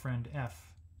friend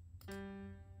F,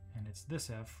 and it's this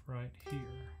F right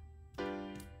here.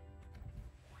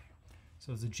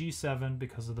 So it's a G7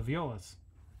 because of the violas.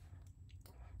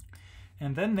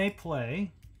 And then they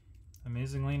play,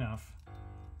 amazingly enough,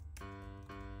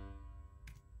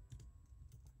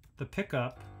 the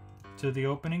pickup to the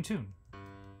opening tune.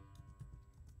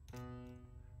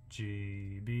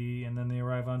 G, B, and then they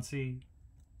arrive on C.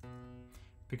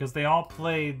 Because they all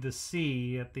played the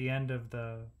C at the end of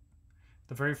the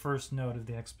very first note of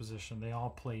the exposition. They all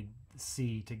played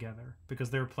C together because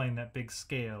they were playing that big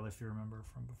scale, if you remember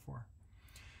from before.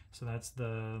 So that's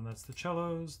the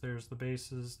cellos, there's the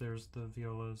basses, there's the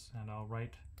violas, and I'll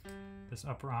write this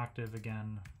upper octave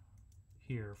again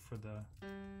here for the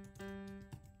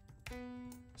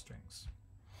strings.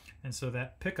 And so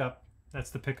that pickup, that's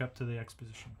the pickup to the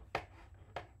exposition.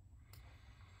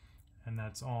 And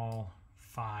that's all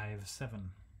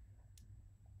 5/7.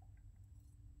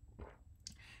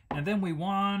 And then we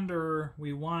wind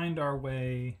our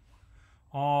way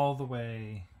all the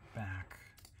way back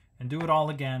and do it all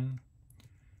again.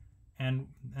 And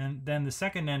then the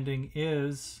second ending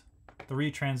is the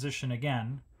retransition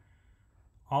again.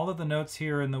 All of the notes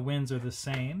here in the winds are the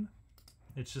same.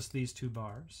 It's just these 2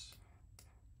 bars.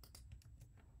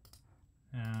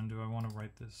 And do I want to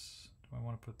write this? Do I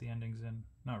want to put the endings in?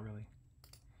 Not really.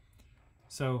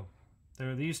 So there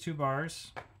are these two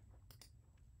bars,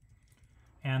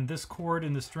 and this chord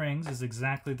in the strings is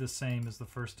exactly the same as the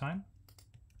first time.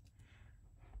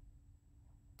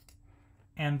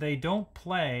 And they don't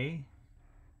play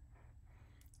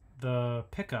the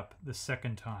pickup the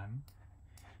second time.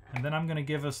 And then I'm going to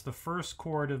give us the first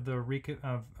chord of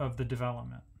the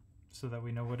development so that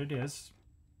we know what it is.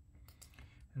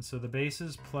 And so the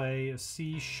basses play a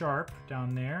C sharp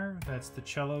down there. That's the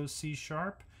cello's C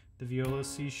sharp. The viola's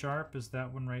C sharp is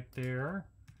that one right there.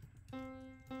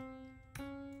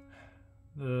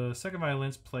 The second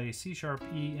violins play C sharp,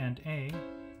 E, and A.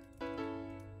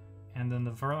 And then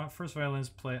the first violins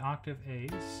play octave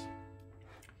A's.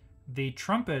 The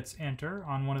trumpets enter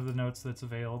on one of the notes that's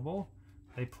available.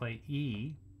 They play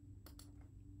E.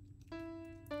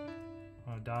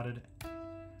 Dotted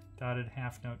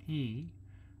half note E.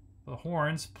 The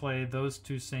horns play those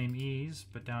two same E's,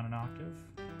 but down an octave.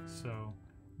 So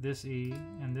this E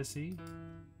and this E.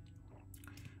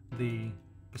 The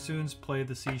bassoons play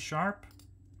the C sharp.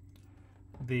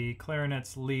 The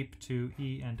clarinets leap to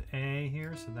E and A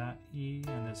here, so that E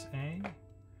and this A.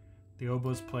 The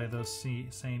oboes play those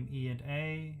same E and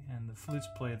A, and the flutes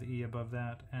play the E above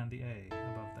that and the A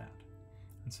above that.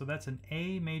 And so that's an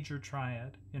A major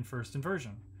triad in first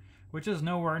inversion, which is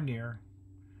nowhere near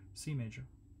C major.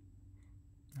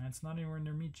 And it's not anywhere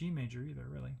near G major either,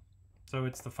 really. So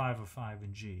it's the 5 of 5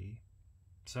 in G.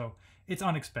 So it's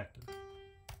unexpected.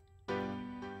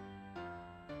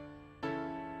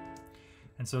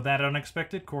 And so that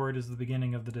unexpected chord is the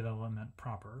beginning of the development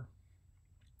proper.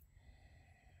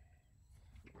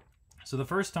 So the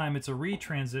first time it's a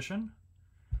retransition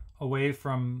away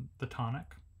from the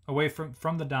tonic, away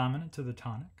from the dominant to the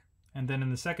tonic. And then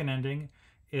in the second ending,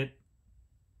 it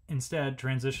instead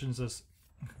transitions us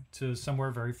to somewhere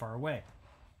very far away,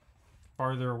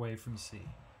 farther away from C.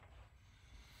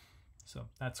 So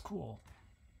that's cool.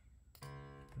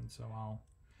 And so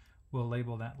we'll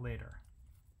label that later.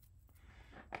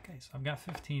 Okay, so I've got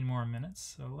 15 more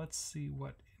minutes, so let's see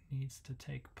what needs to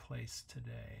take place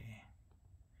today.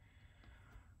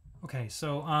 Okay,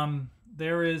 so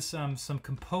there is some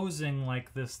composing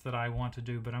like this that I want to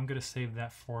do, but I'm going to save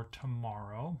that for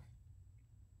tomorrow.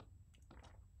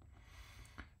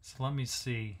 So let me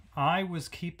see. I was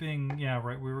keeping, yeah,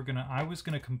 right, I was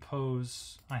gonna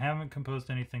compose, I haven't composed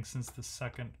anything since the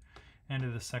end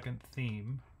of the second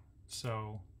theme,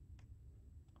 so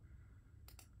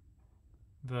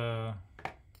I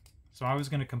was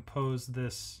gonna compose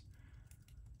this,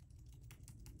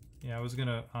 yeah, I was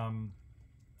gonna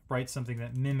write something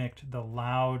that mimicked the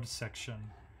loud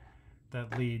section that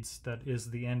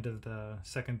is the end of the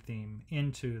second theme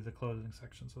into the closing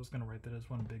section. So I was going to write that as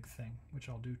one big thing, which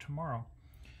I'll do tomorrow.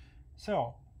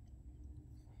 So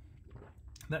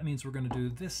that means we're going to do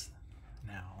this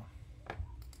now.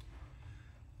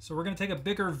 So we're going to take a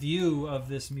bigger view of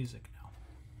this music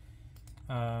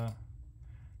now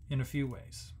in a few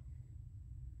ways.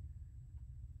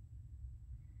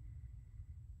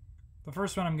 The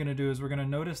first one I'm going to do is we're going to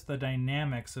notice the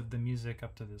dynamics of the music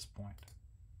up to this point.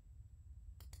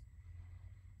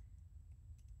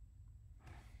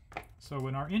 So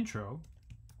in our intro,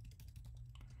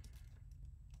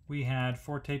 we had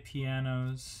forte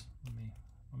pianos.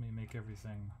 Let me make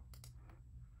everything.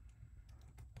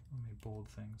 Let me bold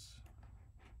things.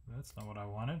 That's not what I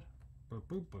wanted. Boop,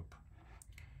 boop, boop.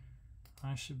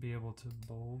 I should be able to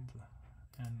bold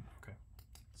and okay.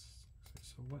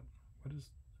 So what is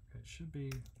okay? It should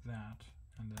be that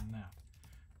and then that.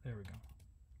 There we go.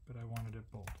 But I wanted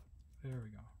it bold. There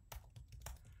we go.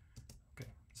 Okay.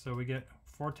 So we get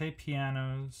forte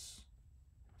pianos,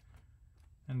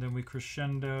 and then we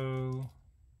crescendo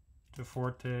to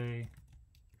forte,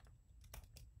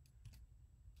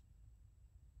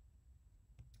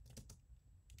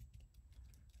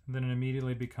 and then it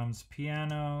immediately becomes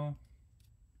piano,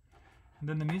 and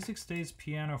then the music stays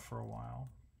piano for a while,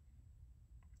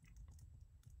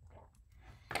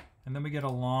 and then we get a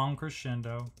long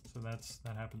crescendo, so that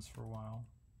happens for a while.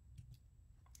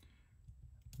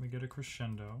 We get a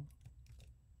crescendo.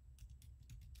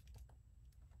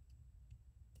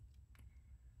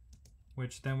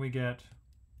 Which then we get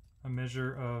a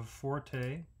measure of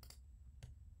forte.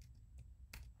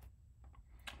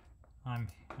 I'm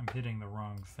hitting the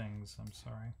wrong things, I'm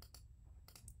sorry.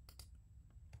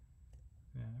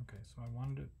 Yeah, okay, so I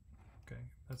wanted it, okay,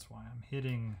 that's why I'm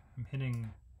hitting,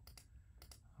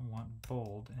 I want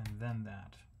bold and then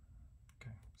that.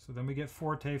 Okay, so then we get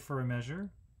forte for a measure.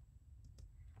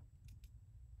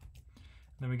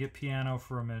 Then we get piano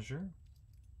for a measure.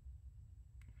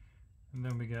 And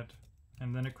then we get,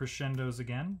 and then it crescendos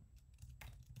again.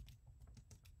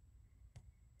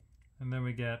 And then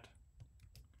we get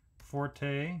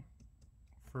forte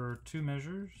for 2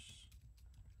 measures.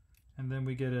 And then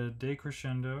we get a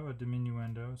decrescendo, a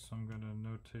diminuendo. So I'm going to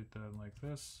notate that like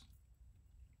this.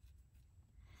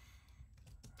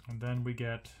 And then we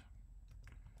get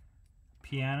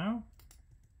piano.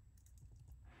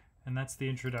 And that's the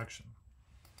introduction.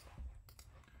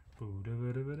 And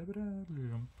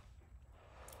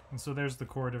so there's the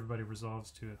chord everybody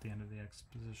resolves to at the end of the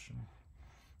exposition.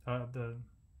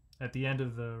 At the end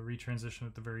of the retransition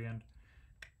at the very end,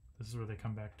 this is where they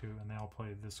come back to, and they all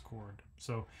play this chord.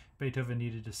 So Beethoven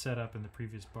needed to set up in the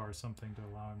previous bar something to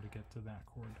allow him to get to that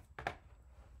chord.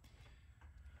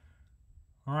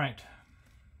 All right.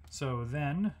 So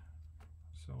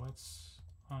let's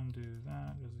undo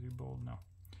that. Is U bold? No.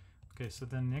 Okay, so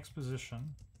then the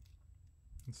exposition.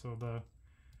 And so the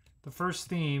first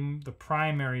theme, the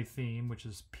primary theme, which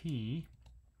is P.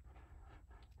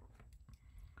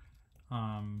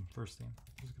 First theme.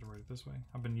 I'm just gonna write it this way.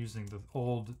 I've been using the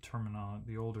older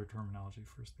terminology.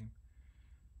 First theme.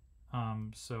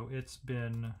 So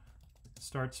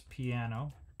starts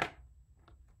piano,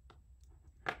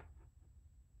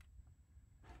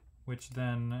 which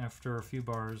then after a few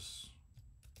bars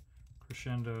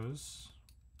crescendos,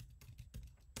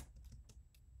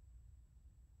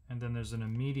 and then there's an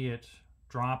immediate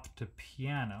drop to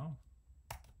piano,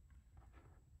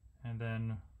 and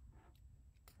then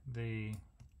the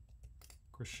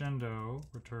crescendo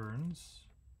returns,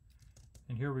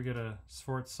 and here we get a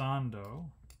sforzando.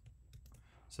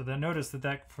 So then notice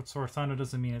that sforzando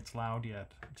doesn't mean it's loud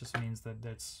yet. It just means that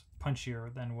it's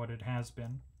punchier than what it has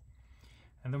been.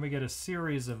 And then we get a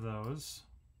series of those.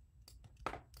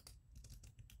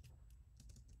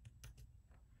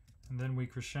 And then we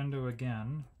crescendo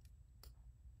again.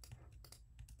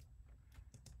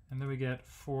 And then we get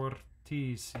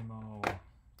fortissimo.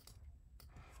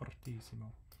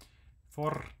 Fortissimo.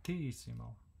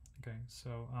 Fortissimo. Okay,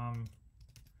 so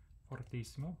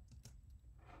fortissimo.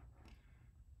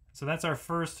 So that's our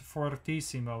first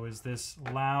fortissimo, is this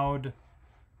loud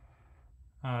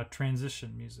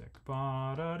transition music.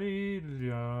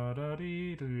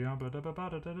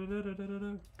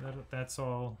 That's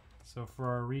all. So for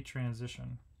our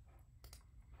retransition.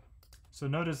 So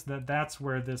notice that that's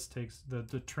where this takes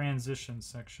the transition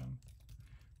section.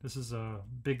 This is a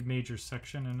big major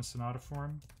section in a sonata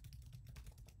form,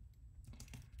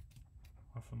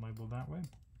 often labeled that way.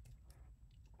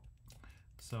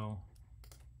 So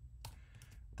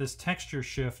this texture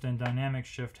shift and dynamic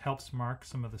shift helps mark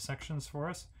some of the sections for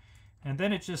us. And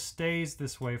then it just stays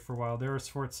this way for a while. There are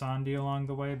sforzandi along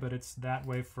the way, but it's that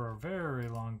way for a very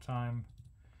long time.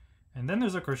 And then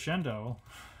there's a crescendo,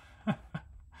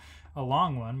 a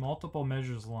long one, multiple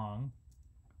measures long.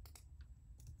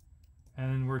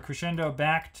 And we're crescendo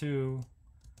back to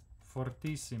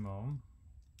fortissimo.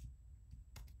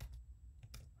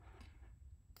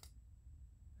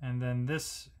 And then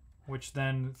this, which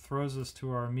then throws us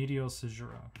to our medial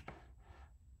caesura.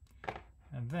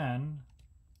 And then,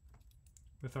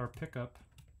 with our pickup,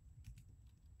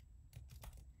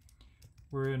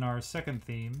 we're in our second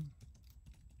theme,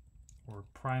 or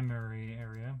primary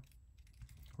area,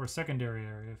 or secondary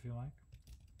area if you like.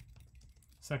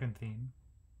 Second theme.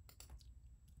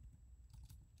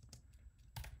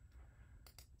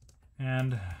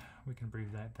 And we can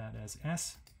abbreviate that as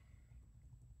S.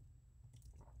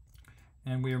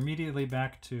 And we are immediately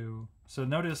back to, so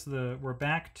notice we're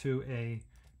back to a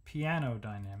piano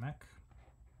dynamic.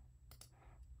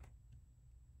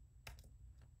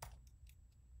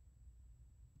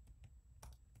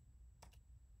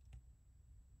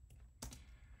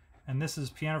 And this is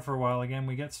piano for a while. Again,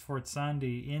 we get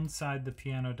sforzandi inside the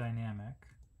piano dynamic,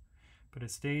 but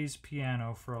it stays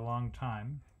piano for a long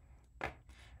time.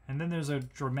 And then there's a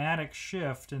dramatic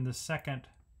shift in the second,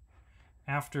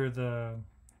 after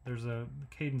there's a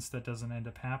cadence that doesn't end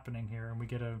up happening here, and we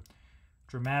get a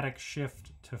dramatic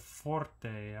shift to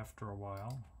forte after a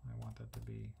while. I want that to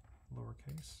be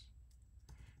lowercase.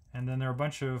 And then there are a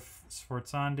bunch of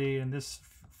sforzandi, and this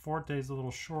forte is a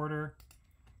little shorter.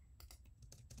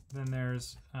 Then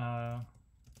there's a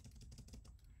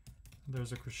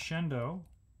crescendo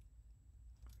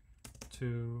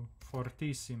to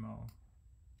fortissimo,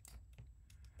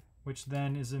 which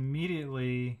then is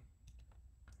immediately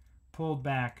pulled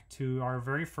back to our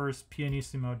very first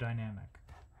pianissimo dynamic.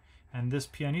 And this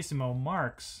pianissimo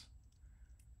marks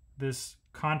this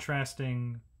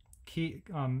contrasting key,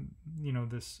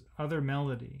 this other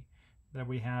melody that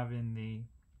we have in the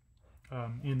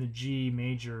G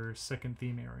major second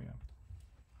theme area.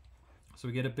 So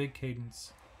we get a big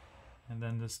cadence and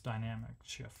then this dynamic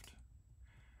shift.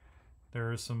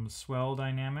 There are some swell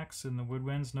dynamics in the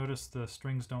woodwinds. Notice the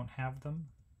strings don't have them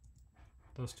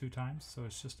those two times, so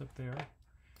it's just up there.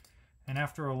 And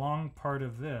after a long part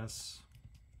of this,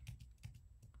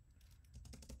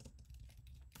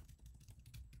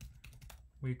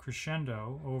 we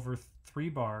crescendo over 3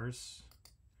 bars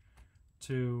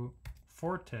to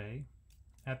forte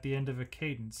at the end of a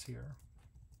cadence here.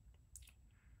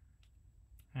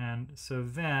 And so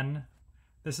then,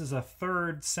 this is a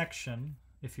third section,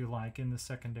 if you like, in the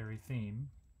secondary theme.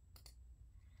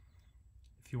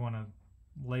 If you want to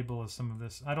label as some of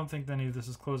this. I don't think any of this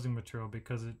is closing material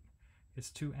because it's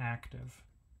too active.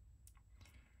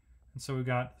 And so we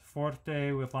got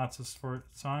forte with lots of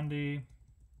sforzandi.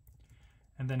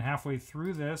 And then halfway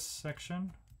through this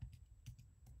section,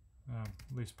 at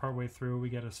least partway through, we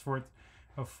get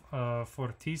a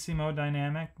fortissimo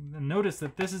dynamic. And notice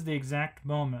that this is the exact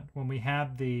moment when we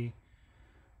had the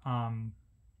what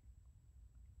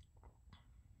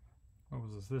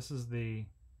was this? This is the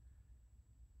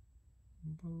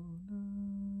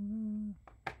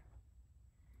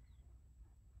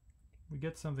we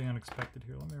get something unexpected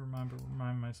here. Let me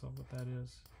remind myself what that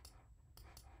is.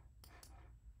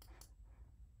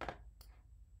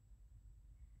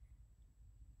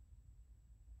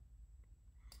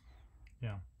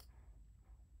 Yeah.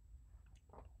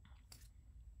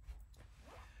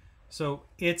 So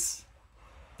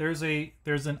there's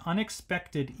an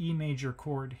unexpected E major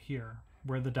chord here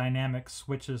where the dynamic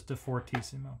switches to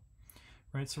fortissimo.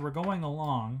 Right? So we're going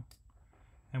along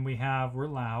and we're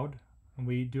loud and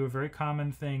we do a very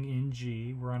common thing in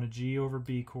G. We're on a G over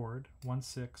B chord,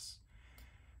 1/6.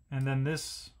 And then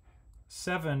this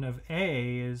 7 of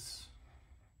A is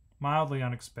mildly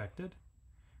unexpected.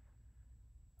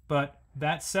 But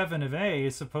that 7 of A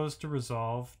is supposed to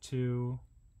resolve to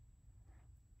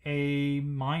A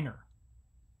minor.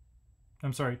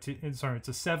 I'm sorry, it's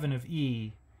a 7 of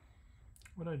E.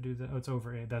 What did I do that? Oh, it's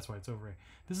over A. That's why it's over A.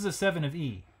 This is a 7 of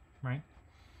E, right?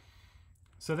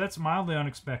 So that's mildly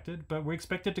unexpected, but we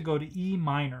expect it to go to E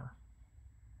minor.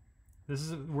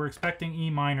 We're expecting E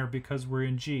minor because we're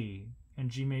in G, and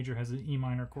G major has an E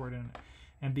minor chord in it.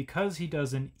 And because he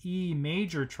does an E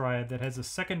major triad that has a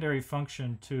secondary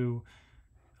function to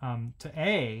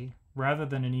A rather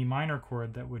than an E minor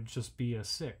chord that would just be a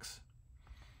 6.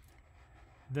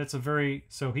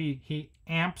 So he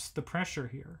amps the pressure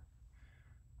here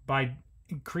by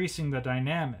increasing the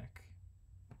dynamic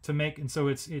to make, and so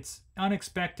it's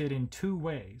unexpected in 2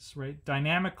 ways, right?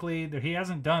 Dynamically, he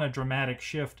hasn't done a dramatic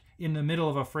shift in the middle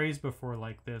of a phrase before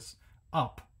like this,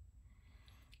 up.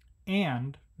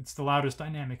 And it's the loudest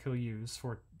dynamic he'll use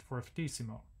for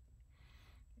fortissimo.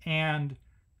 And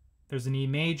there's an E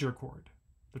major chord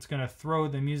that's going to throw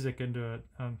the music into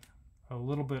a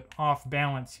little bit off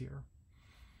balance here.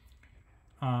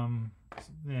 And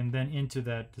then into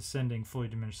that descending fully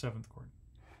diminished 7th chord.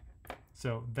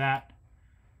 So that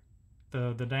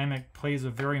the dynamic plays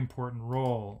a very important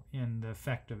role in the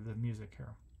effect of the music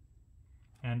here.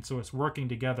 And so it's working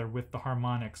together with the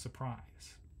harmonic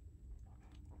surprise.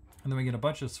 And then we get a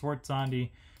bunch of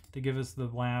sforzandi to give us the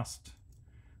last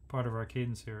part of our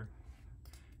cadence here.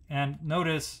 And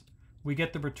notice we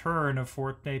get the return of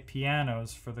forte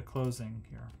pianos for the closing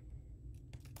here.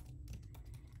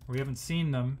 We haven't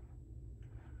seen them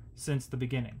since the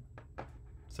beginning.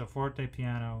 So forte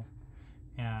piano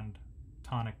and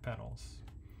tonic pedals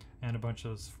and a bunch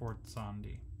of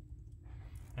sforzandi.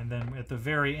 And then at the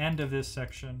very end of this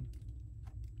section,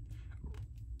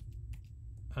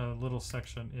 a little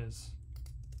section is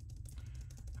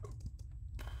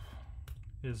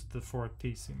the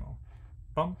fortissimo.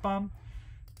 Bum bum.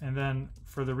 And then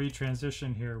for the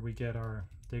retransition here, we get our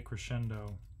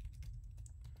decrescendo.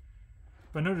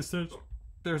 But notice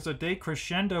there's a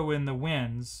decrescendo in the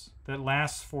winds that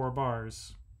lasts 4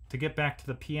 bars to get back to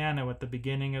the piano at the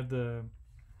beginning of the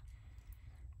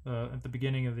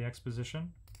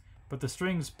exposition. But the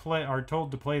strings are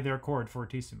told to play their chord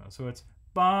fortissimo. So it's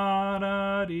ba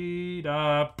da dee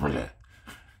da.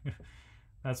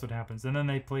 That's what happens. And then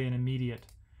they play an immediate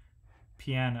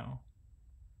piano.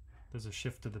 There's a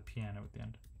shift to the piano at the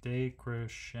end.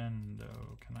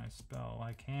 Decrescendo. Can I spell?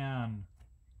 I can.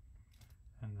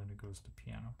 And then it goes to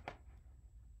piano.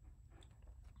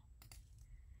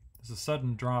 There's a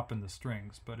sudden drop in the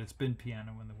strings, but it's been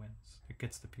piano in the winds. It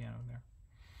gets the piano there.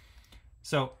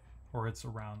 So, or it's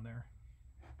around there.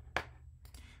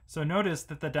 So notice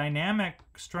that the dynamic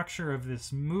structure of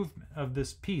this movement, of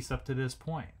this piece up to this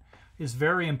point, is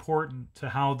very important to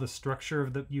how the structure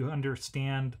of you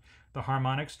understand the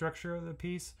harmonic structure of the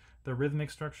piece, the rhythmic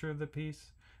structure of the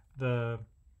piece,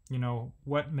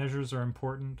 what measures are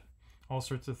important. all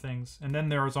sorts of things. And then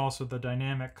there is also the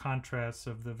dynamic contrasts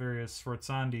of the various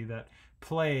sforzandi that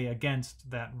play against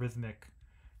that rhythmic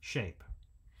shape.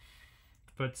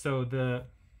 But so the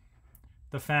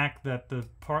fact that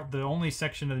the only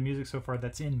section of the music so far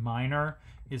that's in minor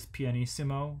is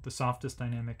pianissimo, the softest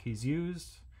dynamic he's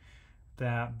used,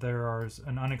 that there is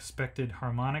an unexpected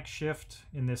harmonic shift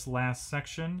in this last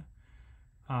section.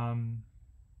 I'm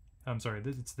sorry,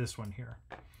 it's this one here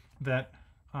that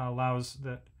allows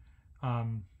that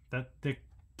that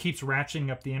keeps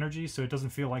ratcheting up the energy, so it doesn't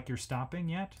feel like you're stopping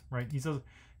yet, right?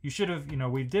 You should have,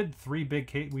 we've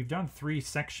done 3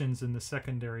 sections in the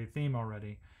secondary theme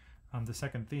already, the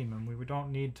second theme, and we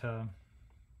don't need to.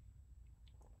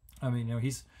 I mean,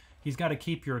 he's got to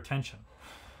keep your attention.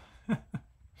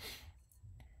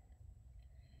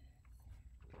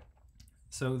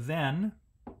 So then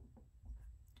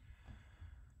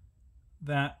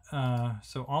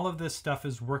so all of this stuff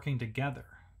is working together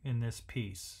in this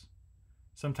piece,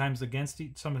 sometimes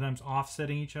sometimes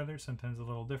offsetting each other, sometimes a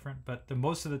little different, but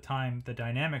most of the time the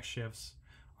dynamic shifts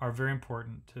are very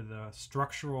important to the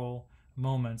structural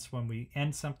moments when we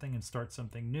end something and start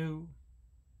something new.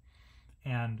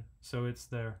 And so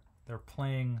they're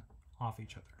playing off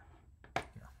each other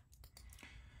here.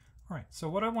 All right, so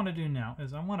what I want to do now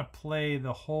is I want to play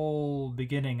the whole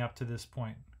beginning up to this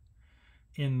point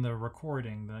in the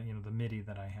recording, the MIDI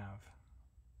that I have.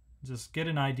 Just get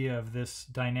an idea of this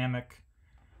dynamic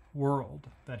world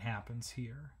that happens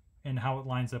here and how it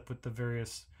lines up with the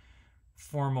various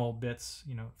formal bits,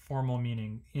 formal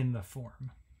meaning in the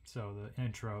form. So the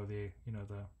intro, the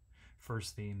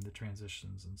first theme, the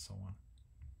transitions, and so on.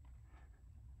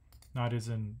 Not as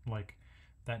in like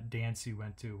that dance you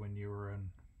went to when you were in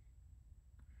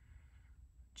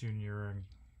junior and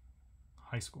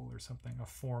high school or something, a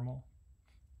formal.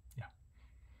 Yeah.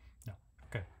 No.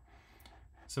 Okay.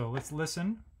 So let's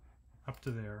listen up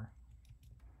to there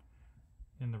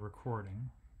in the recording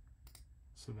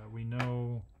so that we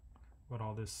know what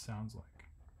all this sounds like.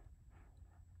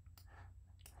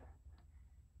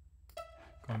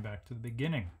 Going back to the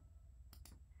beginning.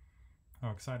 Oh,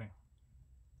 exciting.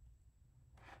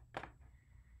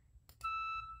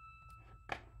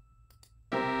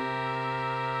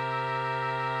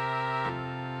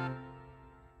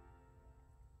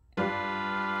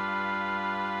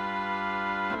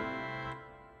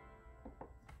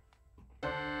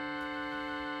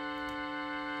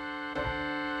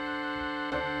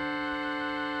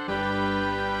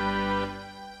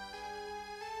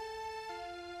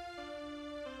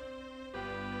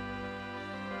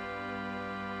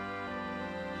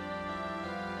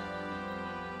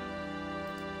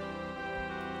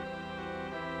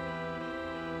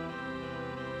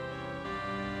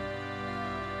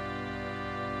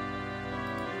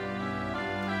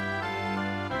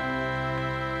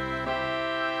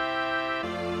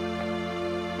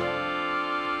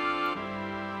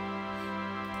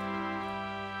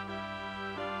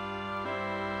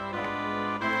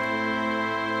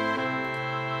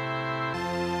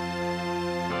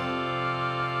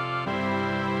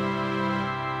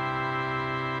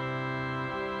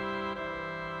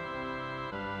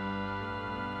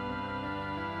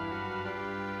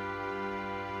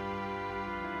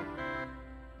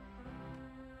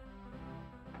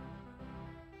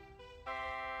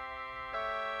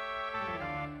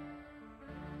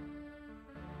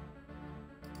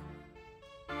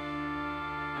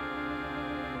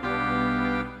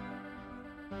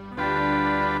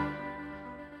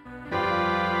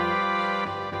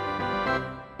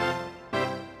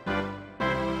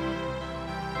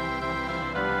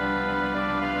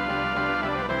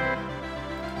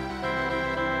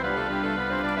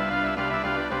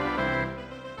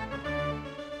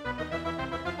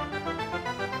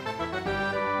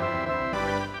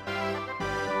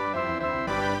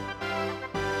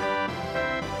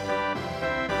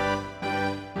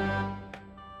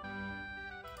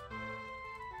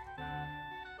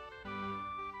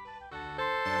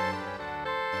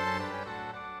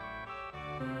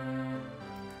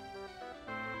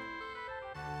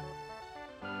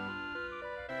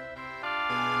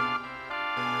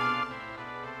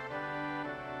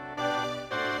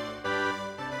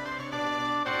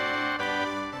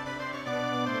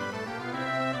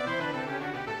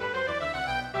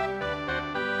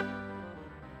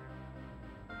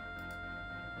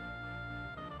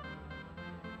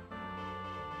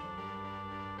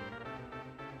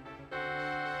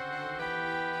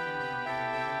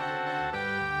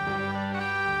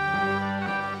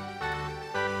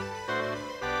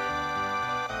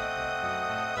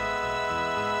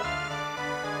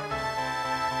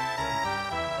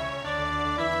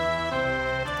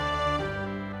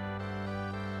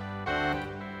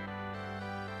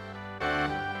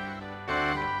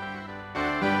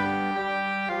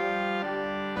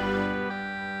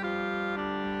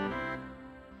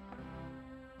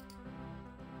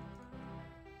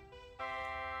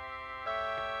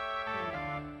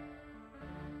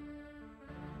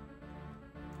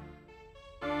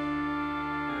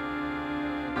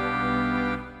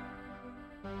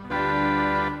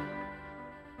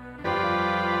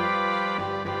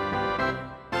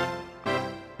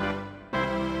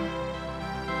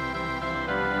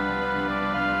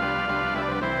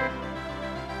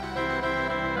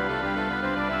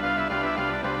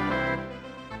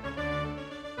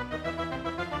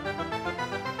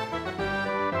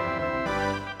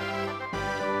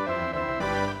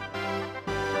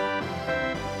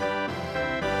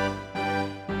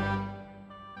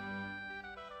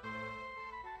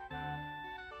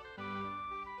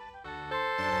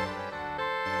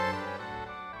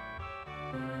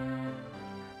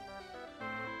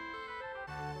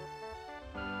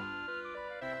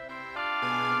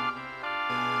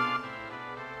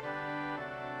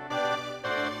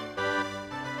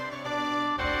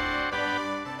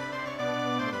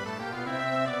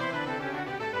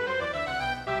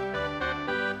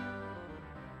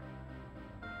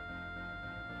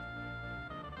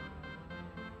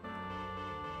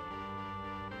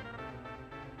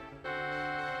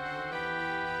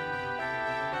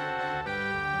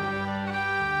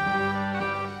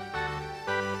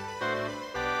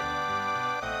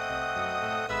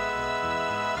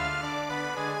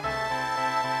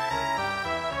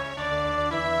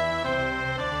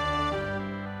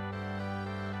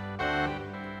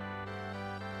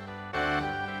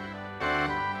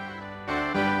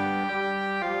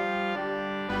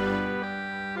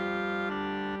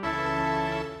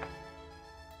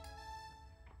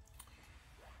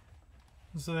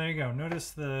 So there you go.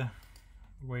 Notice the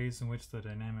ways in which the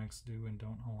dynamics do and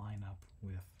don't align up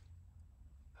with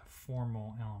the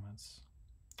formal elements.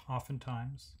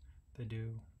 Oftentimes they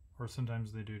do, or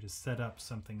sometimes they do to set up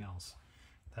something else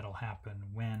that'll happen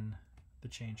when the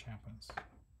change happens.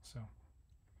 So,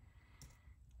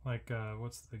 like,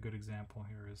 what's the good example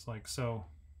here? Is like, so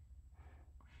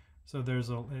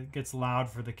it gets loud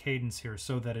for the cadence here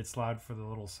so that it's loud for the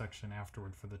little section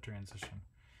afterward for the transition.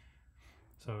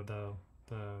 So the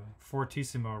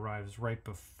fortissimo arrives right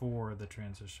before the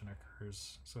transition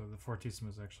occurs. So the fortissimo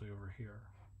is actually over here.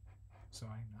 So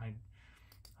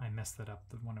I messed that up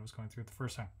when I was going through it the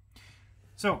first time.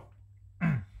 So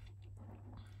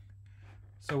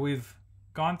so we've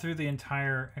gone through the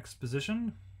entire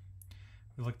exposition.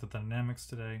 We looked at the dynamics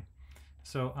today.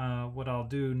 So what I'll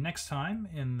do next time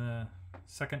in the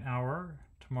second hour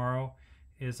tomorrow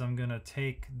is I'm gonna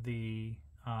take the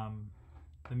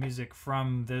music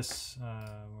from this,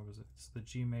 what was it? It's the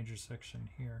G major section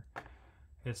here.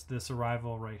 It's this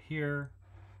arrival right here.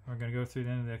 We're going to go through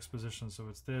the end of the exposition. So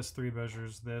it's this, 3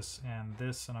 measures, this, and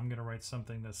I'm going to write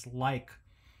something that's like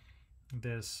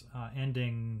this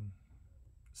ending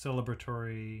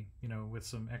celebratory, you know, with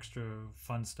some extra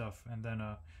fun stuff, and then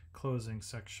a closing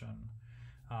section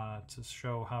to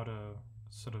show how to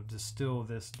sort of distill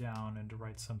this down and to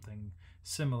write something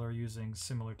similar using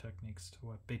similar techniques to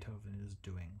what Beethoven is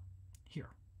doing here.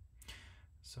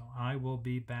 So I will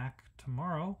be back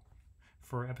tomorrow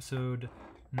for episode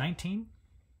 19.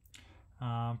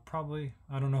 Probably,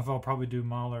 I don't know if I'll probably do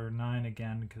Mahler 9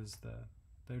 again because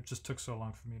it just took so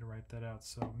long for me to write that out.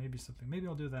 So maybe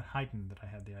I'll do that Haydn that I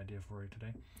had the idea for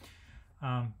today.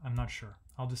 I'm not sure.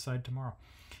 I'll decide tomorrow.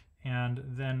 And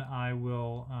then I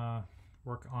will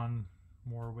work on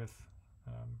more with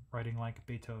writing like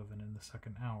Beethoven in the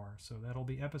second hour. So that'll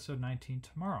be episode 19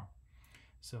 tomorrow.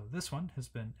 So this one has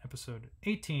been episode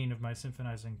 18 of my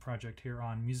Symphonizing project here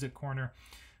on Music Corner.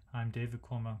 I'm David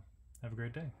Kulma. Have a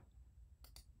great day.